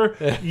popular,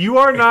 you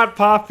are not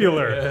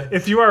popular.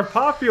 If you are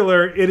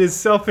popular, it is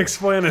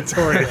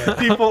self-explanatory.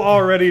 People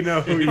already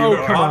know who you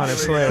are. Come on,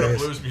 it's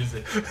hilarious. Blues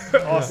music.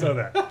 Also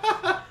that.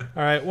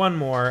 All right, one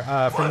more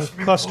from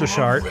Cluster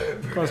Shart.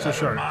 Cluster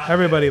Shart.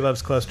 Everybody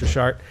loves Cluster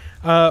Shart.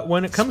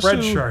 When it comes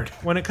Spread to shard.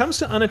 when it comes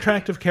to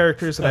unattractive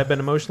characters that I've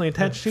been emotionally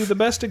attached to, the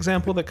best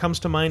example that comes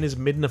to mind is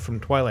Midna from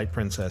Twilight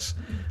Princess.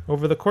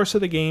 Over the course of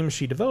the game,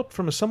 she developed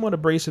from a somewhat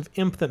abrasive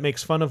imp that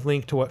makes fun of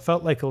Link to what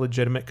felt like a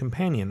legitimate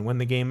companion. When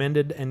the game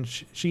ended and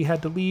she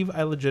had to leave,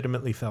 I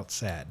legitimately felt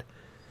sad.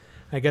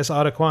 I guess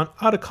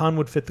Otacon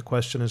would fit the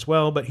question as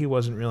well, but he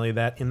wasn't really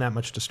in that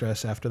much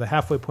distress after the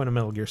halfway point of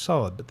Metal Gear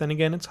Solid. But then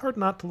again, it's hard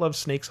not to love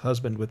Snake's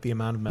husband with the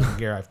amount of Metal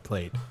Gear I've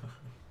played.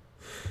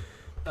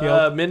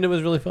 Midna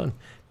was really fun.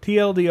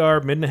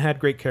 TLDR, Midna had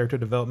great character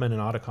development,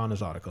 and Otacon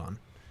is Otacon.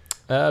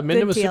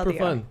 Midna was super TLDR.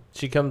 fun.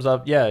 She comes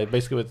up, yeah,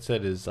 basically what it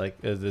said is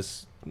like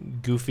this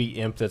goofy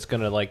imp that's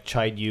going to like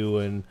chide you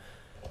and,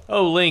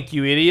 oh, Link,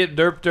 you idiot,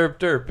 derp, derp,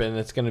 derp. And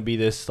it's going to be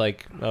this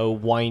like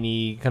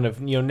whiny kind of,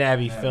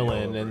 Navi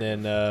fill-in. And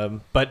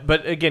then,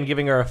 but again,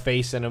 giving her a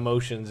face and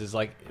emotions is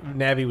like,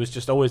 Navi was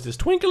just always this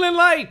twinkling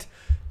light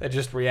that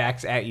just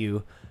reacts at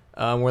you.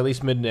 Where at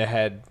least Midna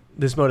had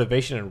this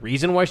motivation and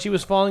reason why she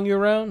was following you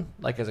around,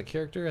 like as a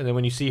character. And then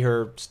when you see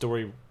her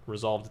story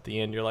resolved at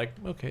the end, you're like,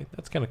 okay,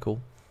 that's kind of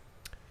cool.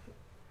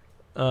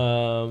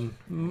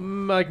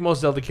 Like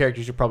most Zelda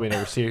characters, you'll probably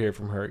never hear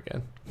from her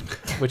again,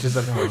 which is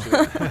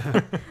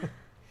unfortunate.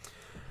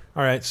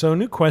 All right, so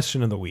new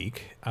question of the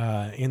week.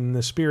 In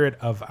the spirit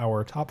of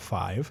our top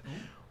 5,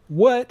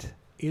 what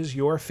is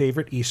your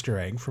favorite Easter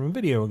egg from a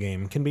video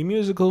game? Can be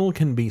musical,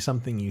 can be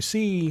something you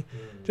see,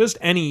 just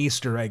any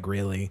Easter egg,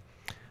 really.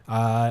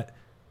 To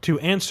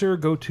answer,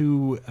 go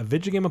to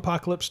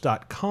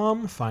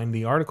VidjagameApocalypse.com, find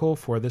the article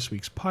for this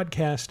week's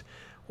podcast,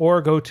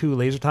 or go to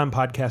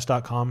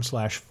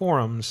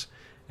lasertimepodcast.com/forums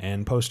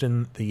and post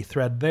in the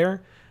thread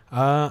there.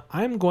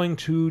 I'm going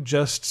to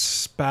just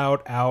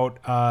spout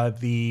out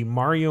the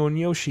Mario and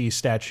Yoshi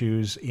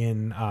statues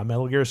in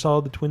Metal Gear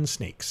Solid: The Twin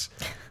Snakes,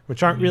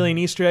 which aren't really an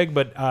Easter egg,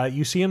 but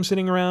you see them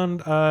sitting around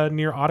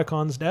near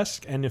Otacon's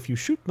desk, and if you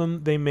shoot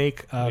them, they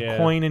make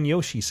coin and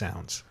Yoshi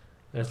sounds.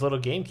 There's a little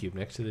GameCube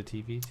next to the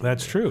TV. Too.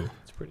 That's true.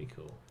 It's pretty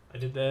cool. I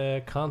did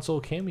the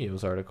console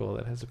cameos article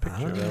that has a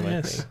picture of them.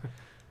 Yes.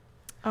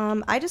 I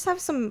think. I just have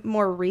some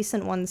more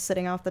recent ones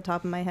sitting off the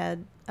top of my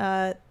head.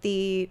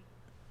 The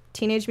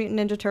Teenage Mutant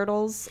Ninja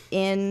Turtles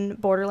in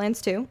Borderlands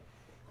 2.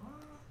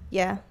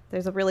 Yeah,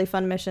 there's a really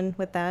fun mission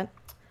with that.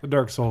 The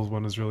Dark Souls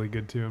one is really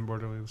good too in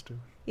Borderlands 2.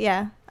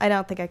 Yeah, I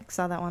don't think I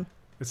saw that one.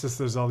 It's just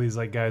there's all these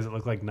like guys that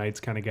look like knights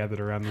kind of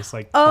gathered around this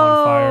like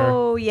bonfire.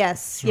 Oh,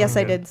 yes. Yes,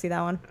 I did see that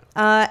one.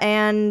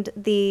 And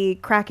the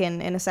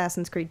Kraken in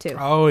Assassin's Creed 2.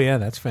 Oh, yeah,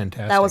 that's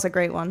fantastic. That was a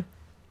great one.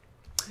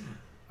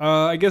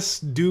 I guess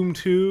Doom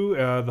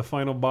 2, the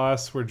final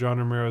boss where John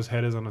Romero's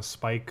head is on a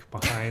spike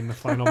behind the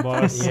final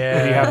boss. Yeah.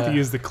 And you have to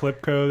use the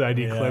clip code,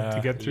 ID clip,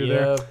 to get through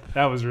there. Yep.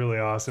 That was really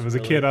awesome. As a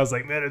kid, I was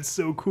like, man, it's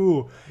so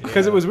cool.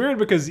 Because it was weird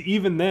because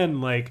even then,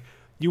 like,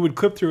 you would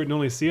clip through it and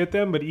only see it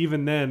then, but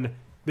even then,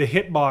 the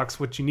hitbox,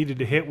 what you needed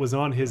to hit, was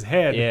on his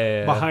head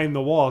behind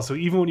the wall. So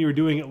even when you were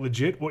doing it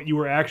legit, what you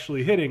were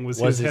actually hitting was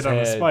his head on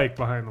a spike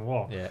behind the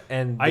wall. Yeah,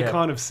 and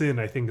Icon of Sin,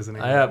 I think, is the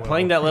name of that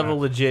playing that level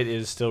legit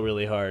is still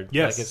really hard.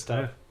 Yes. Like it's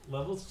tough.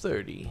 Level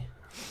 30.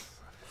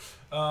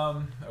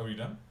 Are we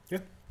done? Yeah.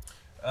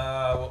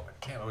 Well,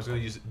 damn, I was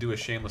going to do a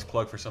shameless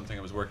plug for something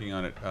I was working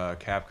on at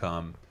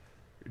Capcom.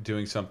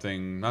 Doing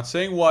something, not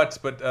saying what,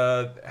 but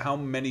how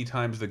many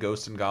times the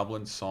Ghosts and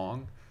Goblins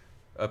song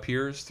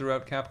appears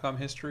throughout Capcom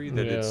history.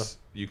 That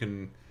you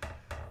can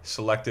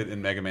select it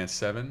in Mega Man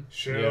 7.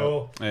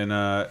 Sure. And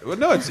well,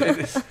 no, it's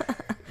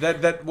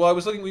that. Well,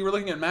 we were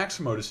looking at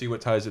Maximo to see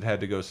what ties it had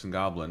to Ghosts and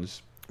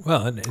Goblins.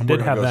 Well, it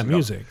did have that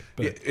music.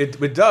 But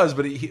It does,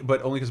 but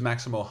only because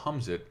Maximo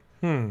hums it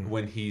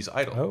when he's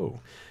idle. Oh.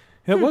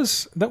 That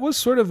was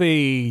sort of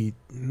a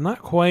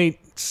not quite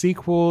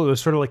sequel. It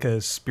was sort of like a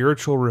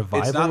spiritual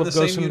revival It's not of the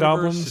Ghosts same and universe.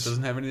 Goblins. It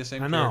doesn't have any of the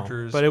same I know,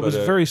 characters. but it was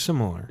very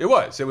similar. It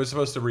was. It was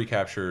supposed to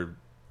recapture.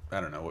 I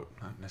don't know,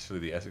 not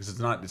necessarily the essence. It's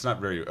not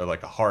very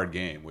like a hard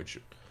game, which.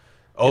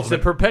 It's a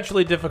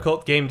perpetually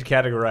difficult game to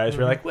categorize.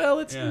 We're like, well,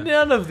 it's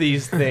none of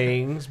these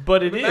things,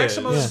 but it is.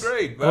 Maximo's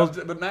great,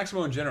 but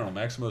Maximo in general,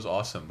 Maximo's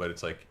awesome. But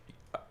it's like,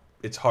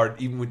 it's hard.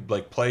 Even with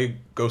like play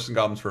Ghosts and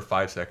Goblins for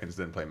 5 seconds,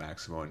 then play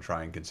Maximo and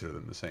try and consider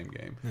them the same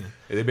game.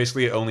 They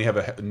basically only have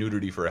a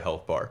nudity for a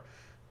health bar.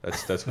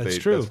 That's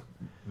true. That's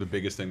the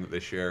biggest thing that they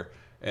share.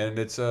 And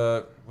it's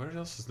where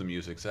else is the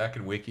music? Zack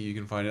and Wiki, you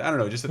can find it. I don't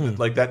know, just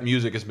like that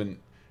music has been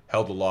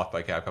held aloft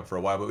by Capcom for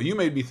a while. But you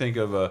made me think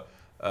of a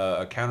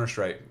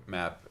Counter-Strike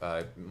map.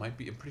 Might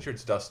be. I'm pretty sure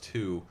it's Dust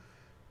 2.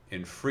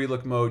 In free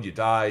look mode, you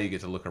die. You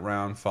get to look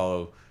around,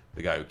 follow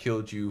the guy who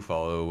killed you,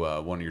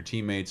 follow one of your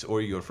teammates, or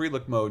you go free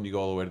look mode and you go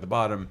all the way to the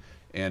bottom.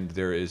 And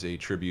there is a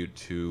tribute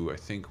to I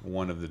think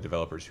one of the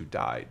developers who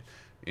died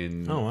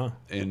in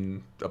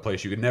a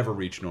place you could never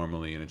reach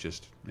normally, and it's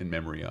just in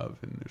memory of.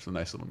 And there's a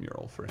nice little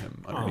mural for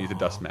him underneath a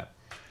dust map,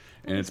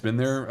 and it's been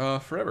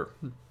there forever.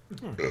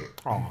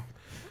 Aw.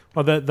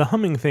 Well, the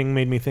humming thing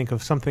made me think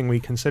of something we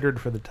considered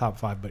for the top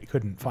 5, but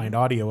couldn't find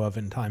audio of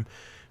in time,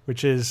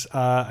 which is,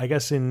 I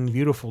guess, in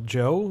Beautiful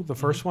Joe, the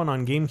first one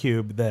on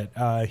GameCube,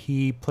 that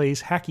he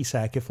plays hacky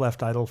sack if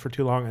left idle for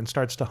too long and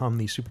starts to hum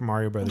the Super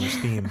Mario Brothers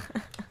theme.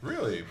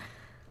 Really?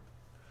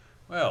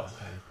 Well,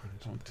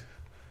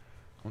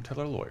 don't tell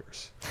our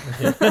lawyers.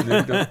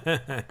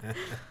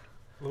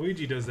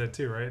 Luigi does that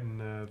too, right? In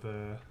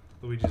the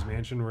Luigi's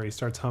Mansion, where he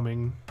starts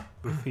humming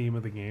the theme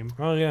of the game.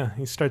 Oh yeah,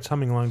 he starts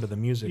humming along to the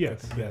music.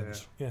 Yes, at the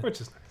end. yeah.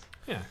 Which is nice.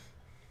 Yeah.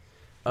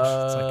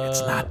 It's like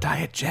it's not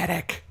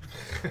diegetic.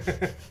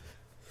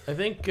 I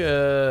think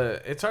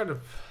it's hard to.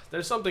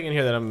 There's something in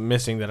here that I'm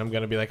missing that I'm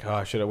gonna be like, oh,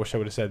 I wish I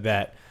would have said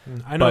that.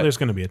 I know there's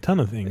going to be a ton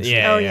of things.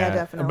 Yeah, Oh, yeah,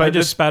 definitely. But I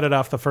just spouted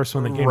off the first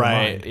one that came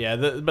right. to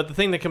mind. Yeah, but the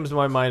thing that comes to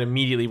my mind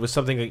immediately was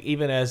something like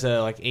even as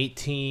a like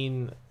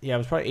 18. Yeah, I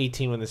was probably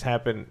 18 when this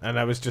happened, and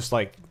I was just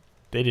like,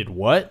 they did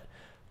what?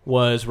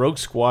 Was Rogue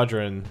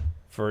Squadron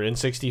for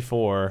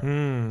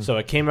N64? So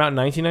it came out in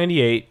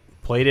 1998.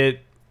 Played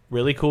it,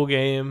 really cool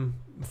game,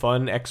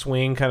 fun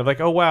X-wing, kind of like,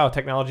 oh wow,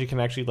 technology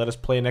can actually let us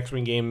play an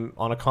X-wing game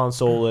on a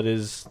console that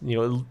is,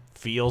 it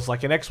feels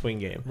like an X-wing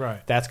game.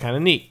 Right. That's kind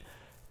of neat.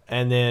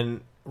 And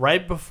then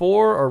right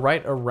before or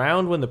right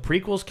around when the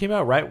prequels came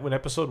out, right when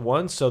Episode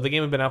 1, so the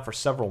game had been out for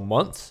several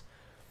months.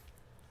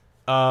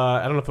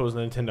 I don't know if it was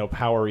Nintendo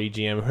Power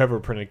EGM, whoever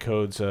printed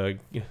codes,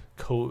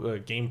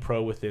 Game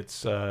Pro with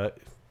its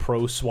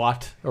Pro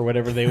SWAT or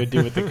whatever they would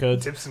do with the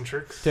codes. Tips and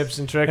tricks.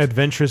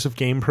 Adventures of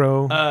Game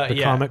Pro, the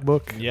comic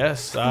book.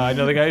 Yes, I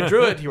know the guy who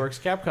drew it. He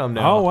works at Capcom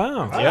now. Oh,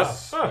 wow.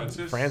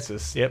 Yep.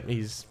 Francis. Yep,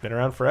 he's been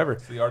around forever.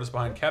 It's the artist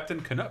behind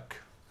Captain Canuck.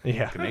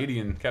 Yeah.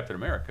 Canadian Captain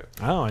America.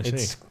 Oh, I see.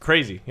 It's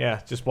crazy.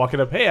 Yeah, just walking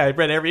up, hey, I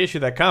read every issue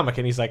of that comic,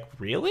 and he's like,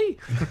 really?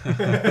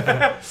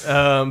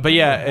 But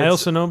yeah, I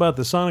also know about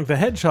the Sonic the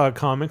Hedgehog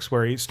comics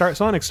where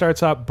Sonic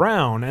starts out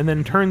brown and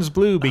then turns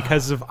blue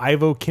because of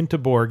Ivo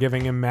Kintobor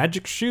giving him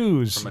magic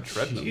shoes. From a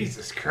treadmill.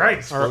 Jesus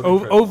Christ. Or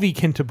Ovi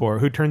Kintobor,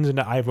 who turns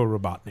into Ivo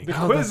Robotnik. The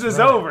quiz is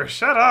over.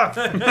 Shut up.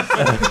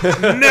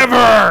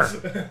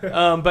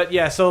 Never. But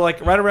yeah, so like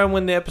right around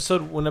when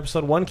episode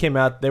 1 came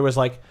out, there was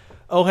like,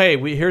 oh hey,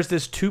 here's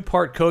this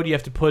 2-part code you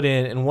have to put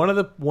in, and one of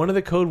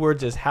the code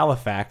words is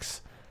Halifax.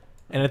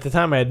 And at the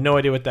time, I had no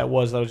idea what that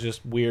was. That was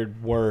just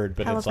weird word,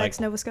 but Halifax, it's like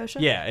Nova Scotia?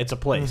 Yeah, it's a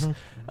place.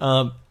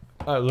 I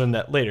learned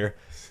that later,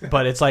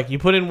 but it's like you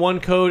put in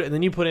one code and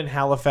then you put in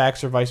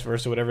Halifax or vice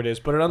versa, whatever it is.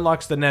 But it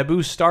unlocks the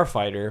Naboo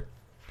Starfighter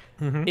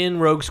in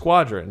Rogue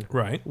Squadron,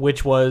 right?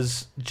 Which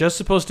was just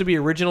supposed to be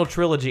original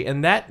trilogy,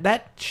 and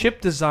that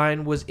ship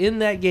design was in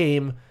that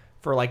game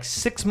for like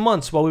 6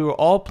 months while we were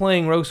all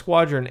playing Rogue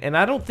Squadron, and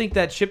I don't think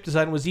that ship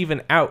design was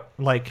even out.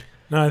 Like,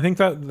 no, I think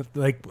that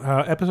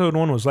episode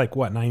 1 was like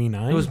what,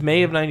 99? It was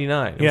May of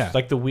 99. It Yeah. was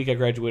like the week I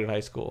graduated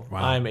high school.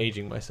 Wow. I'm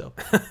aging myself,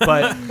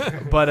 but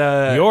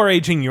you're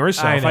aging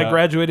yourself. I know.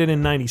 graduated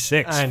in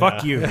 96. I know.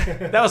 Fuck you.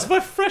 That was my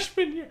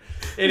freshman year.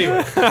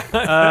 Anyway,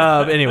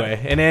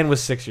 and Ann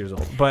was 6 years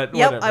old. But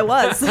Yep, whatever. I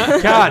was.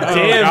 God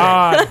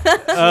damn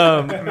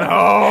it.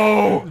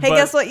 No. Hey,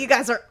 guess what? You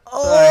guys are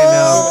old. I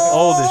know,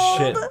 old as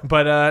shit.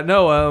 But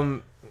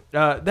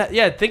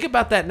think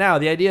about that now.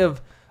 The idea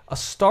of a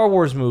Star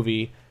Wars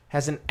movie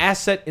has an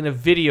asset in a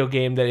video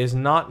game that is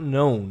not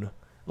known.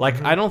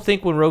 Like, I don't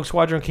think when Rogue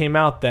Squadron came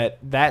out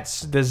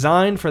that's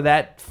design for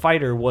that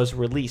fighter was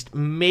released.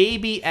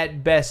 Maybe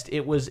at best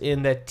it was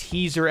in the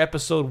teaser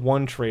episode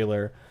 1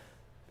 trailer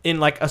in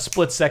like a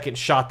split-second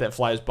shot that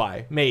flies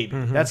by. Maybe.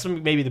 That's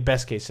maybe the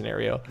best case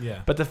scenario.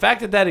 Yeah. But the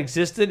fact that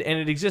existed, and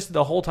it existed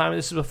the whole time,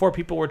 this is before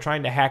people were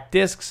trying to hack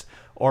discs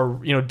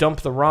or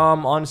dump the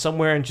ROM on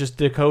somewhere and just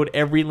decode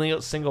every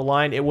single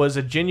line. It was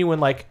a genuine,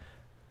 like,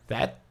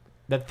 that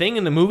thing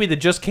in the movie that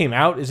just came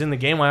out is in the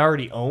game I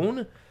already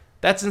own.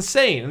 That's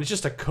insane. And it's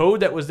just a code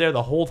that was there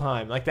the whole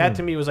time. Like, that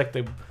to me was like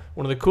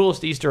one of the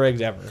coolest Easter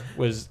eggs ever.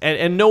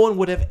 And no one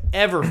would have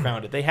ever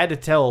found it. They had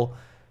to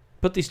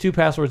put these 2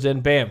 passwords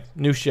in, bam,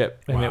 new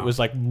ship. And it was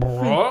like,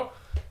 bruh.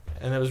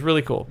 And it was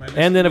really cool.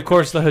 And then, of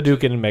course, the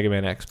Hadouken and Mega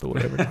Man X, but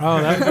whatever.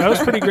 Oh, that was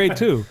pretty great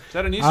too. Is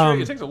that an Easter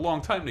egg? It takes a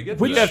long time to get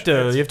to You have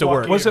to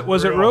work. Was it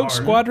real Rogue hard.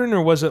 Squadron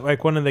or was it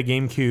like one of the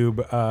GameCube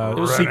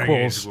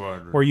sequels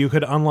Squadron. where you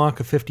could unlock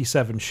a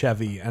 57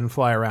 Chevy and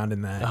fly around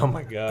in that? Oh,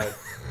 my God.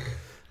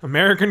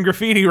 American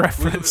Graffiti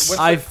reference. What's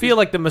I that? feel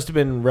like that must have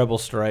been Rebel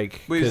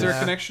Strike. Wait, is there a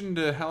 'cause connection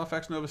to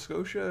Halifax, Nova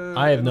Scotia?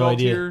 I have no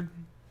involved idea. here?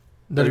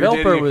 The Oh, you're dating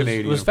developer a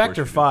Canadian, was of course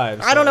Factor you do.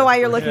 5. I don't know why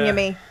you're so- looking at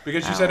me.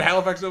 Because you said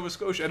Halifax, Nova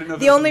Scotia. I didn't know.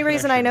 The only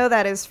reason I know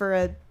that is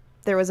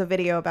there was a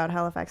video about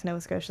Halifax,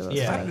 Nova Scotia. That was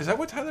Yeah. funny. Is that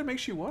what Tyler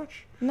makes you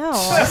watch? No,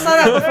 I saw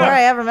that before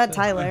I ever met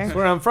Tyler. That's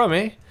where I'm from,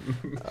 eh?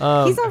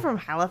 He's not from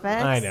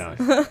Halifax. I know.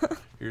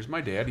 Here's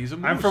my dad. He's a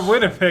moose. I'm from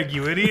Winnipeg,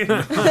 you idiot.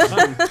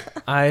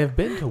 I have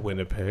been to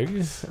Winnipeg,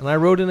 and I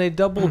rode in a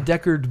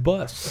double-deckered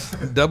bus.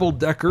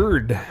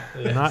 Double-deckered.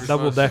 Not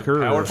double-decker.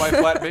 Powered by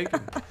flat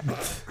bacon.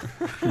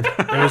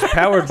 It was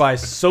powered by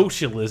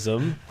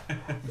socialism.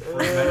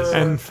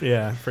 And,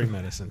 free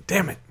medicine.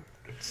 Damn it.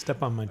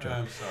 step on my joke.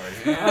 I'm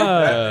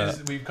sorry.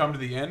 We've come to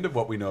the end of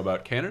what we know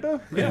about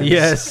Canada.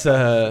 Yes.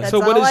 That's So,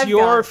 what all is I've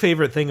your got.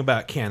 favorite thing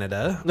about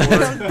Canada?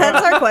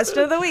 That's our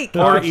question of the week.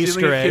 Or Stealing Easter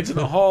your egg? kids in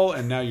the hall,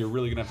 and now you're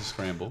really gonna have to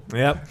scramble.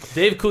 Yep.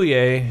 Dave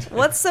Coulier.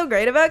 What's so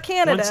great about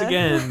Canada? Once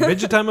again,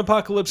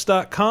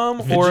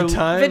 VegetimeApocalypse.com or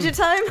Vigitime.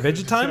 Vigitime?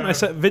 Vigitime? I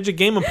said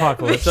Vigigame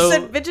Apocalypse. You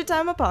said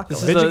Vigitime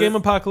Apocalypse. This is a-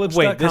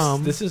 VegigameApocalypse.com.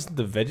 Wait, this is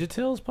the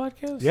VeggieTales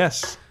podcast?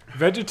 Yes.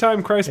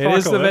 Vegetime Christ It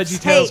is the Apocalypse.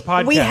 VeggieTales Hey,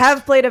 podcast. we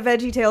have played a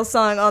VeggieTales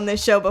song on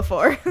this show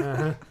before.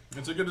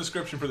 It's a good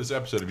description for this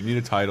episode. If you need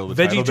a title, the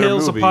title of their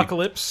VeggieTales movie,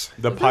 Apocalypse.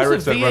 the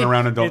pirates that run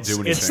around and don't It's,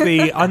 do anything. it's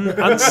the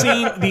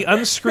unseen, the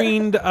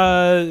unscreened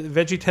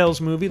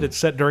VeggieTales movie that's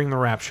set during the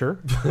Rapture.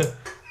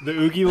 The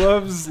Oogie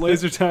Loves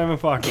Laser Time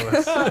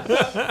Apocalypse.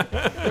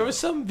 There was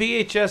some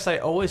VHS I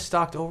always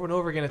stocked over and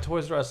over again at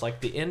Toys R Us, like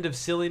The End of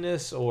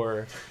Silliness,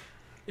 or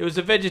it was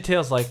a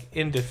VeggieTales, like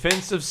In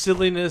Defense of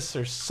Silliness,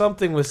 or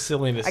something with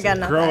silliness. I got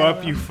in it. nothing. Grow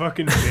up, you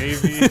fucking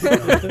baby.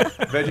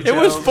 VeggieTales, It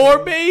was for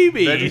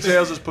babies.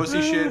 VeggieTales is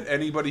pussy shit.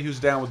 Anybody who's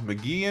down with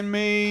McGee and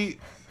me,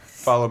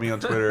 follow me on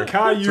Twitter.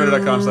 Caillou.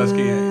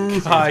 Twitter.com/Caillou.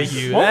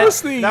 Caillou. What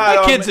was the?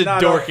 That kid's a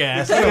dork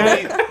ass.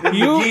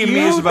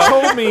 You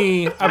told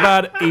me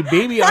about a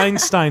Baby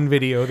Einstein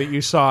video that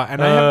you saw,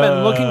 and I have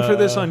been looking for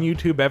this on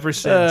YouTube ever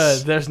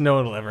since. There's no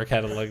one will ever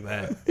catalog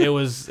that. It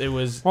was.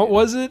 What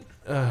was it?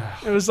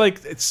 It was like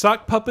it's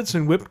sock puppets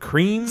and whipped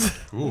cream.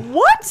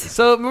 What?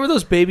 So remember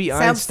those Baby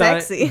Sounds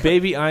Einstein, sexy.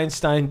 Baby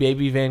Einstein,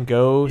 Baby Van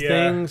Gogh Yeah.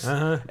 things,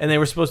 Uh-huh. and they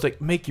were supposed to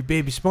like make your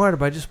baby smarter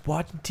by just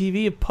watching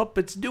TV of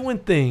puppets doing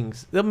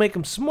things. They'll make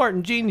them smart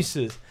and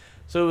geniuses.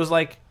 So it was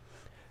like,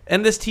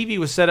 and this TV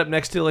was set up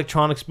next to the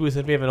electronics booth.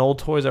 If you have an old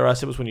Toys R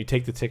Us, it was when you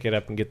take the ticket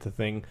up and get the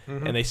thing,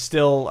 and they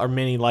still are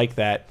many like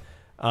that.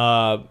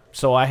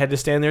 So I had to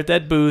stand there at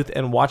that booth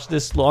and watch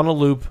this on a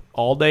loop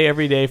all day,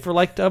 every day for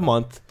like a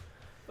month.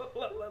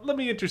 Let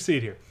me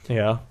intercede here.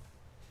 Yeah.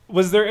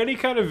 Was there any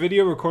kind of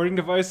video recording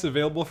device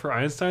available for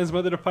Einstein's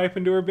mother to pipe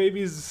into her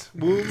baby's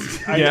womb?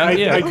 Yeah,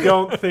 I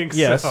don't think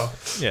Yes. so.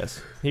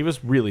 Yes. He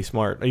was really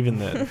smart, even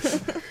then.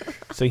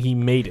 So he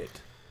made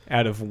it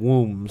out of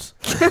wombs.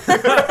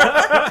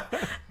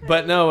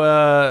 But no,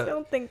 I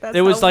don't think that's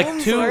it was how like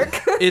wombs two.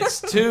 work.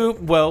 It's two.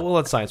 Well, we'll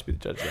let science be the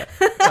judge of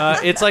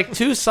that. It's like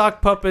two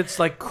sock puppets,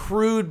 like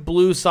crude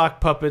blue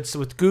sock puppets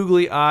with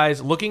googly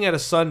eyes, looking at a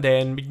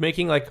sundae and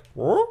making like,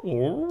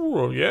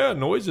 yeah,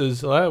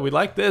 noises. We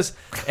like this.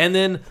 And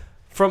then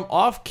from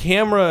off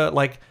camera,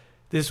 like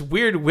this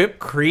weird whipped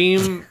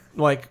cream,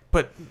 like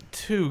but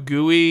too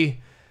gooey.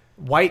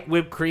 White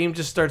whipped cream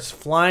just starts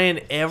flying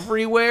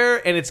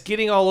everywhere, and it's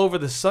getting all over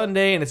the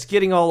sundae, and it's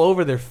getting all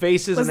over their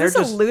faces. Was and this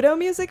they're a just Ludo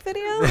music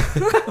video?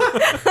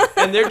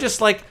 and they're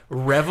just like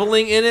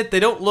reveling in it. They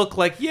don't look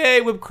like,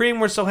 yay, whipped cream,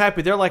 we're so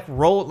happy. They're like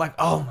like,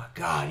 oh my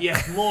god,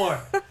 yes,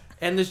 more.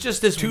 And there's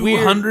just this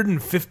weird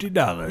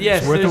 $250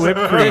 yes, worth of there's-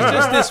 whipped cream.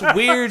 There's just this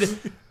weird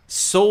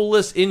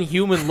soulless,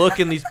 inhuman look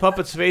in these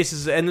puppets'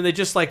 faces, and then they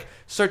just like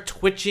start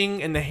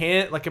twitching, and the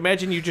hand, like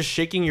imagine you just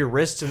shaking your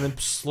wrists and then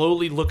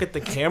slowly look at the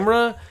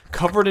camera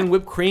covered in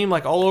whipped cream,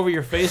 like all over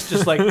your face,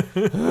 just like,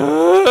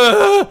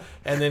 and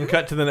then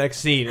cut to the next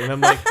scene, and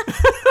I'm like,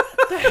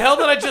 the hell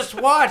did I just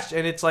watch?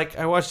 And it's like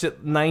I watched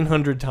it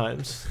 900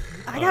 times.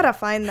 I gotta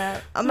find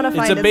that. I'm gonna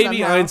find It's a it Baby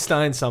somehow.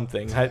 Einstein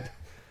something. I'm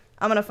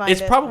gonna find It's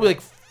it. probably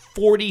like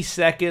 40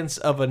 seconds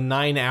of a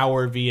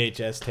 9-hour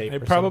VHS tape.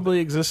 It or probably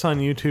exists on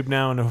YouTube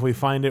now, and if we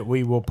find it,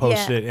 we will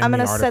post yeah, it in I'm the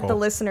gonna article. set the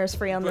listeners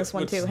free on this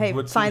one too. What's- Hey,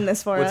 what's- find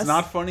this for us. What's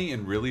not funny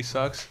and really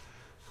sucks,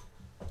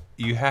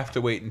 you have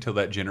to wait until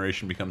that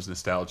generation becomes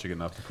nostalgic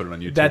enough to put it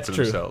on YouTube That's for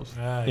true. themselves.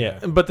 Yeah,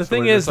 but the So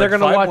thing we're is, just they're like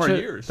gonna 5 watch more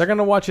it. years. They're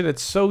gonna watch it.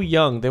 It's so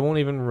young, they won't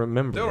even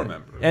remember. They'll it.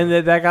 remember. And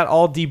that got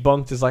all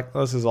debunked as like,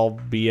 oh, this is all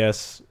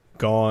BS,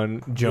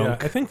 gone,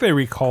 junk. Yeah, I think they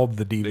recalled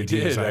the DVDs.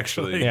 did,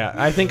 actually. Yeah,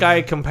 I think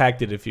I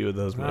compacted a few of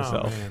those Oh,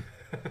 myself. man.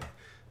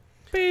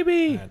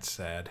 Baby, That's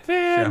sad.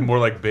 Yeah, more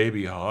like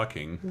Baby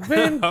Hawking.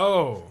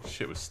 Oh,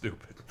 Shit was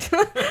stupid.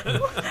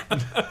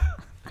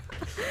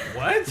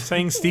 what?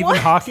 saying Stephen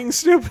Hawking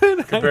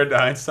stupid? Compared to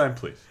Einstein,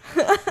 please.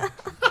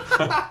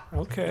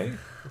 Okay.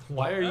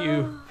 Why are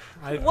you?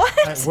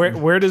 What?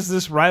 Where does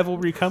this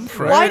rivalry come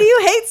from? Why do you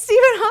hate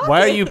Stephen Hawking?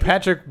 Why are you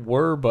Patrick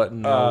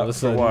Warburton all of a For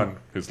sudden? one,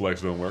 his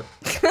legs don't work.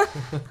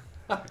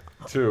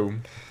 2,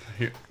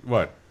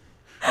 what?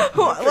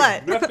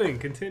 What? Nothing.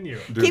 Continue.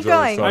 Dude's Keep always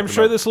going. talking I'm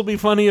sure about- this will be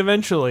funny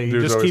eventually.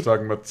 Dude's Just always keep.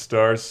 talking about the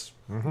stars.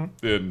 And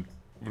I'm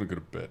gonna go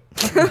to bed.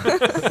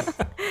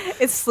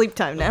 It's sleep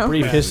time now.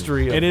 Brief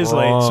history. Of It is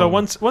wrong. late. So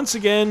once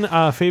again,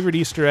 favorite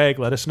Easter egg,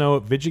 let us know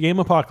at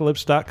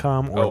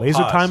VigigameApocalypse.com or Oh,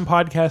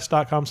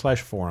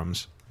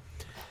 LaserTimePodcast.com/forums.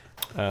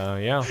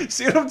 Yeah.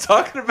 See what I'm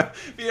talking about?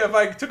 Yeah,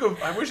 I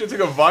wish I took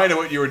a vine of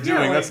what you were doing.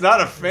 like- That's not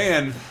a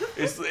fan.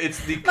 It's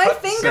the My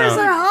cut fingers sound.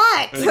 are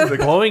hot. It's the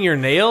Blowing your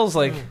nails,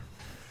 like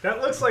That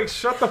looks like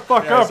shut the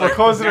fuck yeah, up. it's We're like,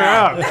 closing her nah,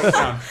 out. cut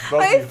sound. Both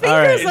My of you. fingers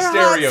right. In are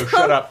stereo, hot.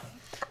 shut up.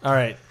 all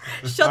right.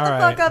 Shut the All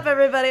fuck right. up,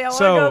 everybody. I want to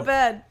So- go to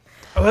bed.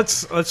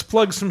 Let's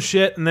plug some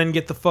shit and then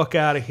get the fuck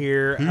out of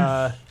here.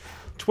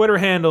 Twitter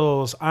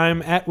handles.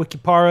 I'm at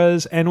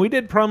Wikiparas, and we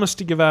did promise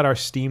to give out our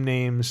Steam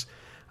names.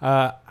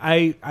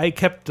 I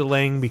kept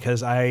delaying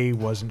because I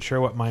wasn't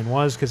sure what mine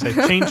was because I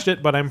changed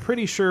it, but I'm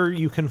pretty sure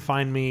you can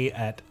find me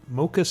at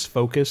Mocus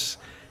Focus,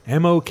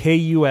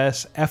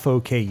 MOKUS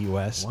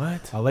FOKUS.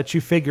 What? I'll let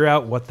you figure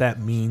out what that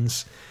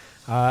means.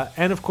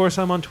 And of course,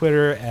 I'm on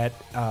Twitter at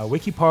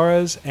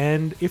Wikiparas.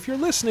 And if you're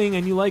listening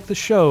and you like the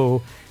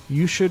show,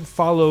 you should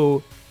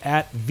follow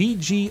at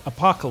VG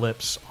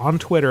Apocalypse on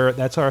Twitter.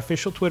 That's our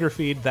official Twitter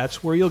feed.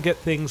 That's where you'll get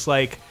things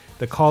like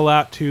the call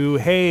out to,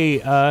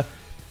 hey,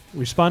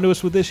 respond to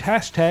us with this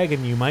hashtag,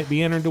 and you might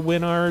be entered to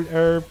win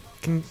our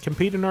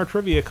compete in our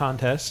trivia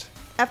contest.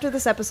 After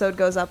this episode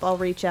goes up, I'll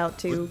reach out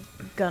to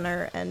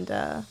Gunnar and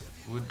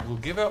We'll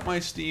give out my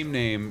Steam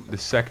name the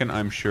second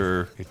I'm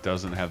sure it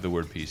doesn't have the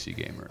word PC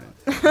Gamer in it.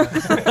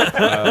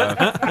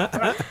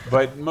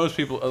 But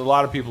a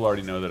lot of people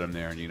already know that I'm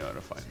there, and you know how to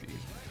find me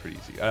pretty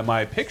easy.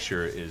 My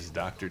picture is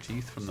Dr.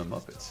 Teeth from the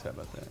Muppets. How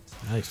about that?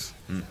 Nice.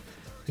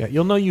 Yeah,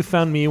 you'll know you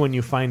found me when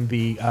you find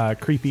the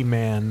creepy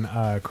man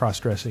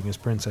cross-dressing as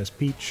Princess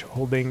Peach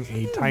holding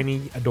a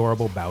tiny,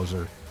 adorable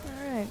Bowser. all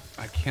right.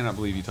 I cannot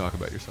believe you talk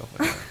about yourself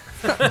like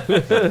that.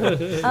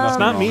 It's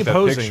not me that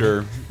posing.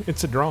 picture.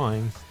 It's a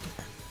drawing.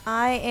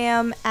 I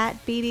am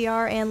at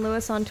BDR Ann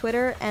Lewis on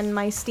Twitter, and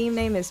my Steam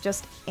name is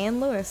just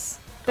Ann Lewis.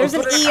 There's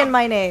an E in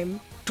my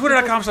name.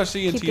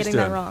 Twitter.com/CNT Keep getting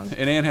that wrong.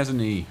 And Ann has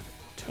an E.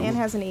 Ann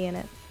has an E in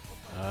it.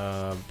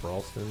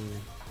 Bralston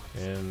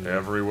and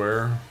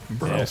Everywhere.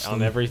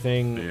 on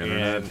everything. The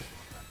internet.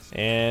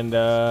 And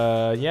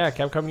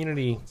Capcom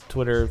Unity,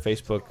 Twitter,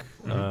 Facebook,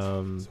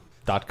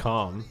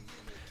 .com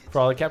for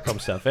all the Capcom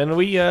stuff. And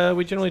we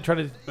generally try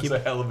to That's keep a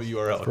hell of a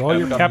URL. For all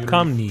your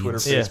Capcom Unity, needs.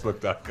 Twitter, Yeah.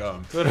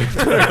 Facebook.com.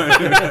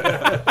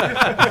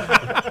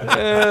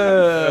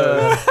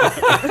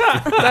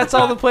 That's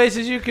all the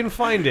places you can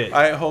find it.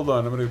 Hold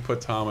on. I'm going to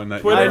put Tom on that.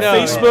 Twitter, I know.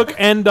 Facebook,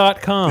 and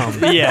 .com.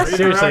 Yeah,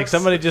 seriously, like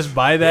somebody just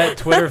buy that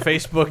Twitter,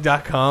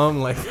 Facebook.com.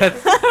 Like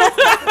that's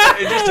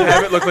Just to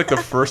have it look like the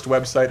first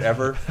website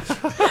ever.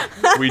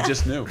 We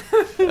just knew.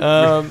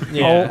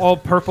 All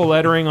purple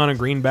lettering on a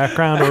green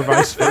background or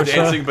vice versa.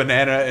 Dancing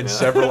banana and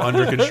several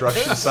under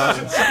construction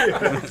signs.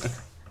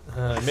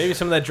 maybe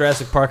some of that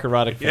Jurassic Park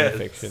erotic Yes.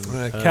 fiction.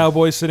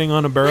 Cowboy sitting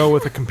on a barrel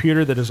with a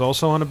computer that is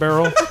also on a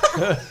barrel.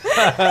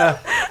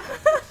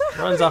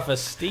 Runs off a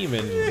steam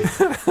engine.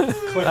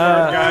 Clipboard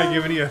guy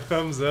giving you a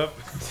thumbs up.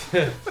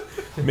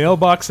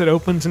 Mailbox that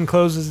opens and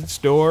closes its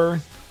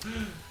door.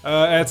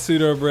 At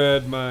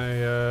Pseudobread,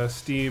 my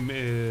Steam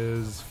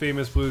is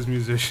famous blues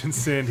musician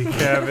Sandy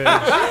Cabbage.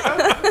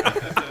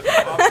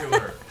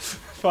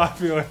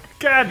 Popular.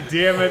 God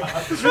damn it.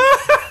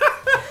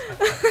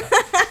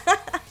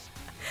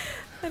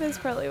 That is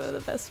probably one of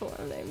the best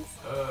forum names.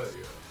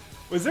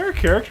 Was there a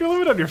character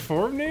limit on your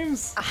forum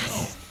names?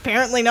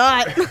 Apparently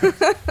not.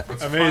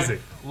 Amazing.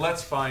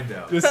 Let's find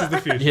out. This is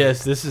the future.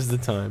 Yes, this is the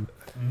time.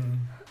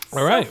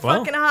 All right, So well.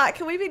 fucking hot.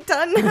 Can we be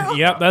done now?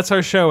 Yep, that's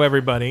our show,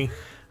 everybody.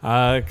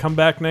 Come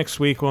back next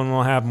week when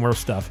we'll have more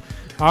stuff.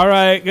 All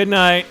right, good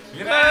night.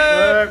 Good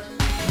night.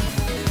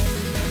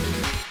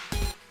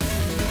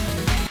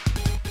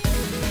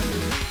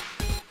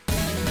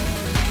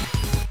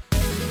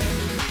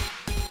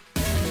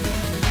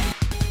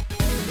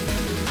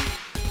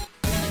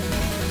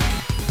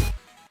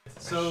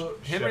 So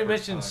Henry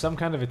mentioned some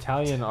kind of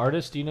Italian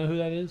artist. Do you know who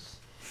that is?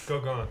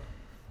 Go gone.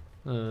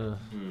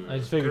 I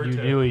just figured you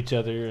Goethe. knew each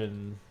other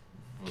and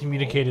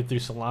communicated through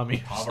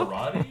salami.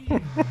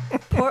 Pavarotti?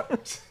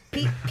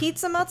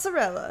 Pizza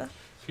mozzarella.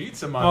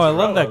 Pizza Oh, mozzarella. I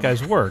love that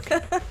guy's work.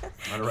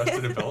 On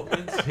Arrested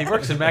Development? He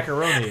works in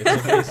macaroni.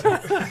 It's amazing.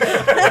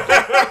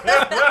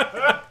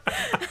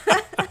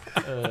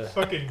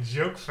 Fucking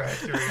joke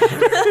factory.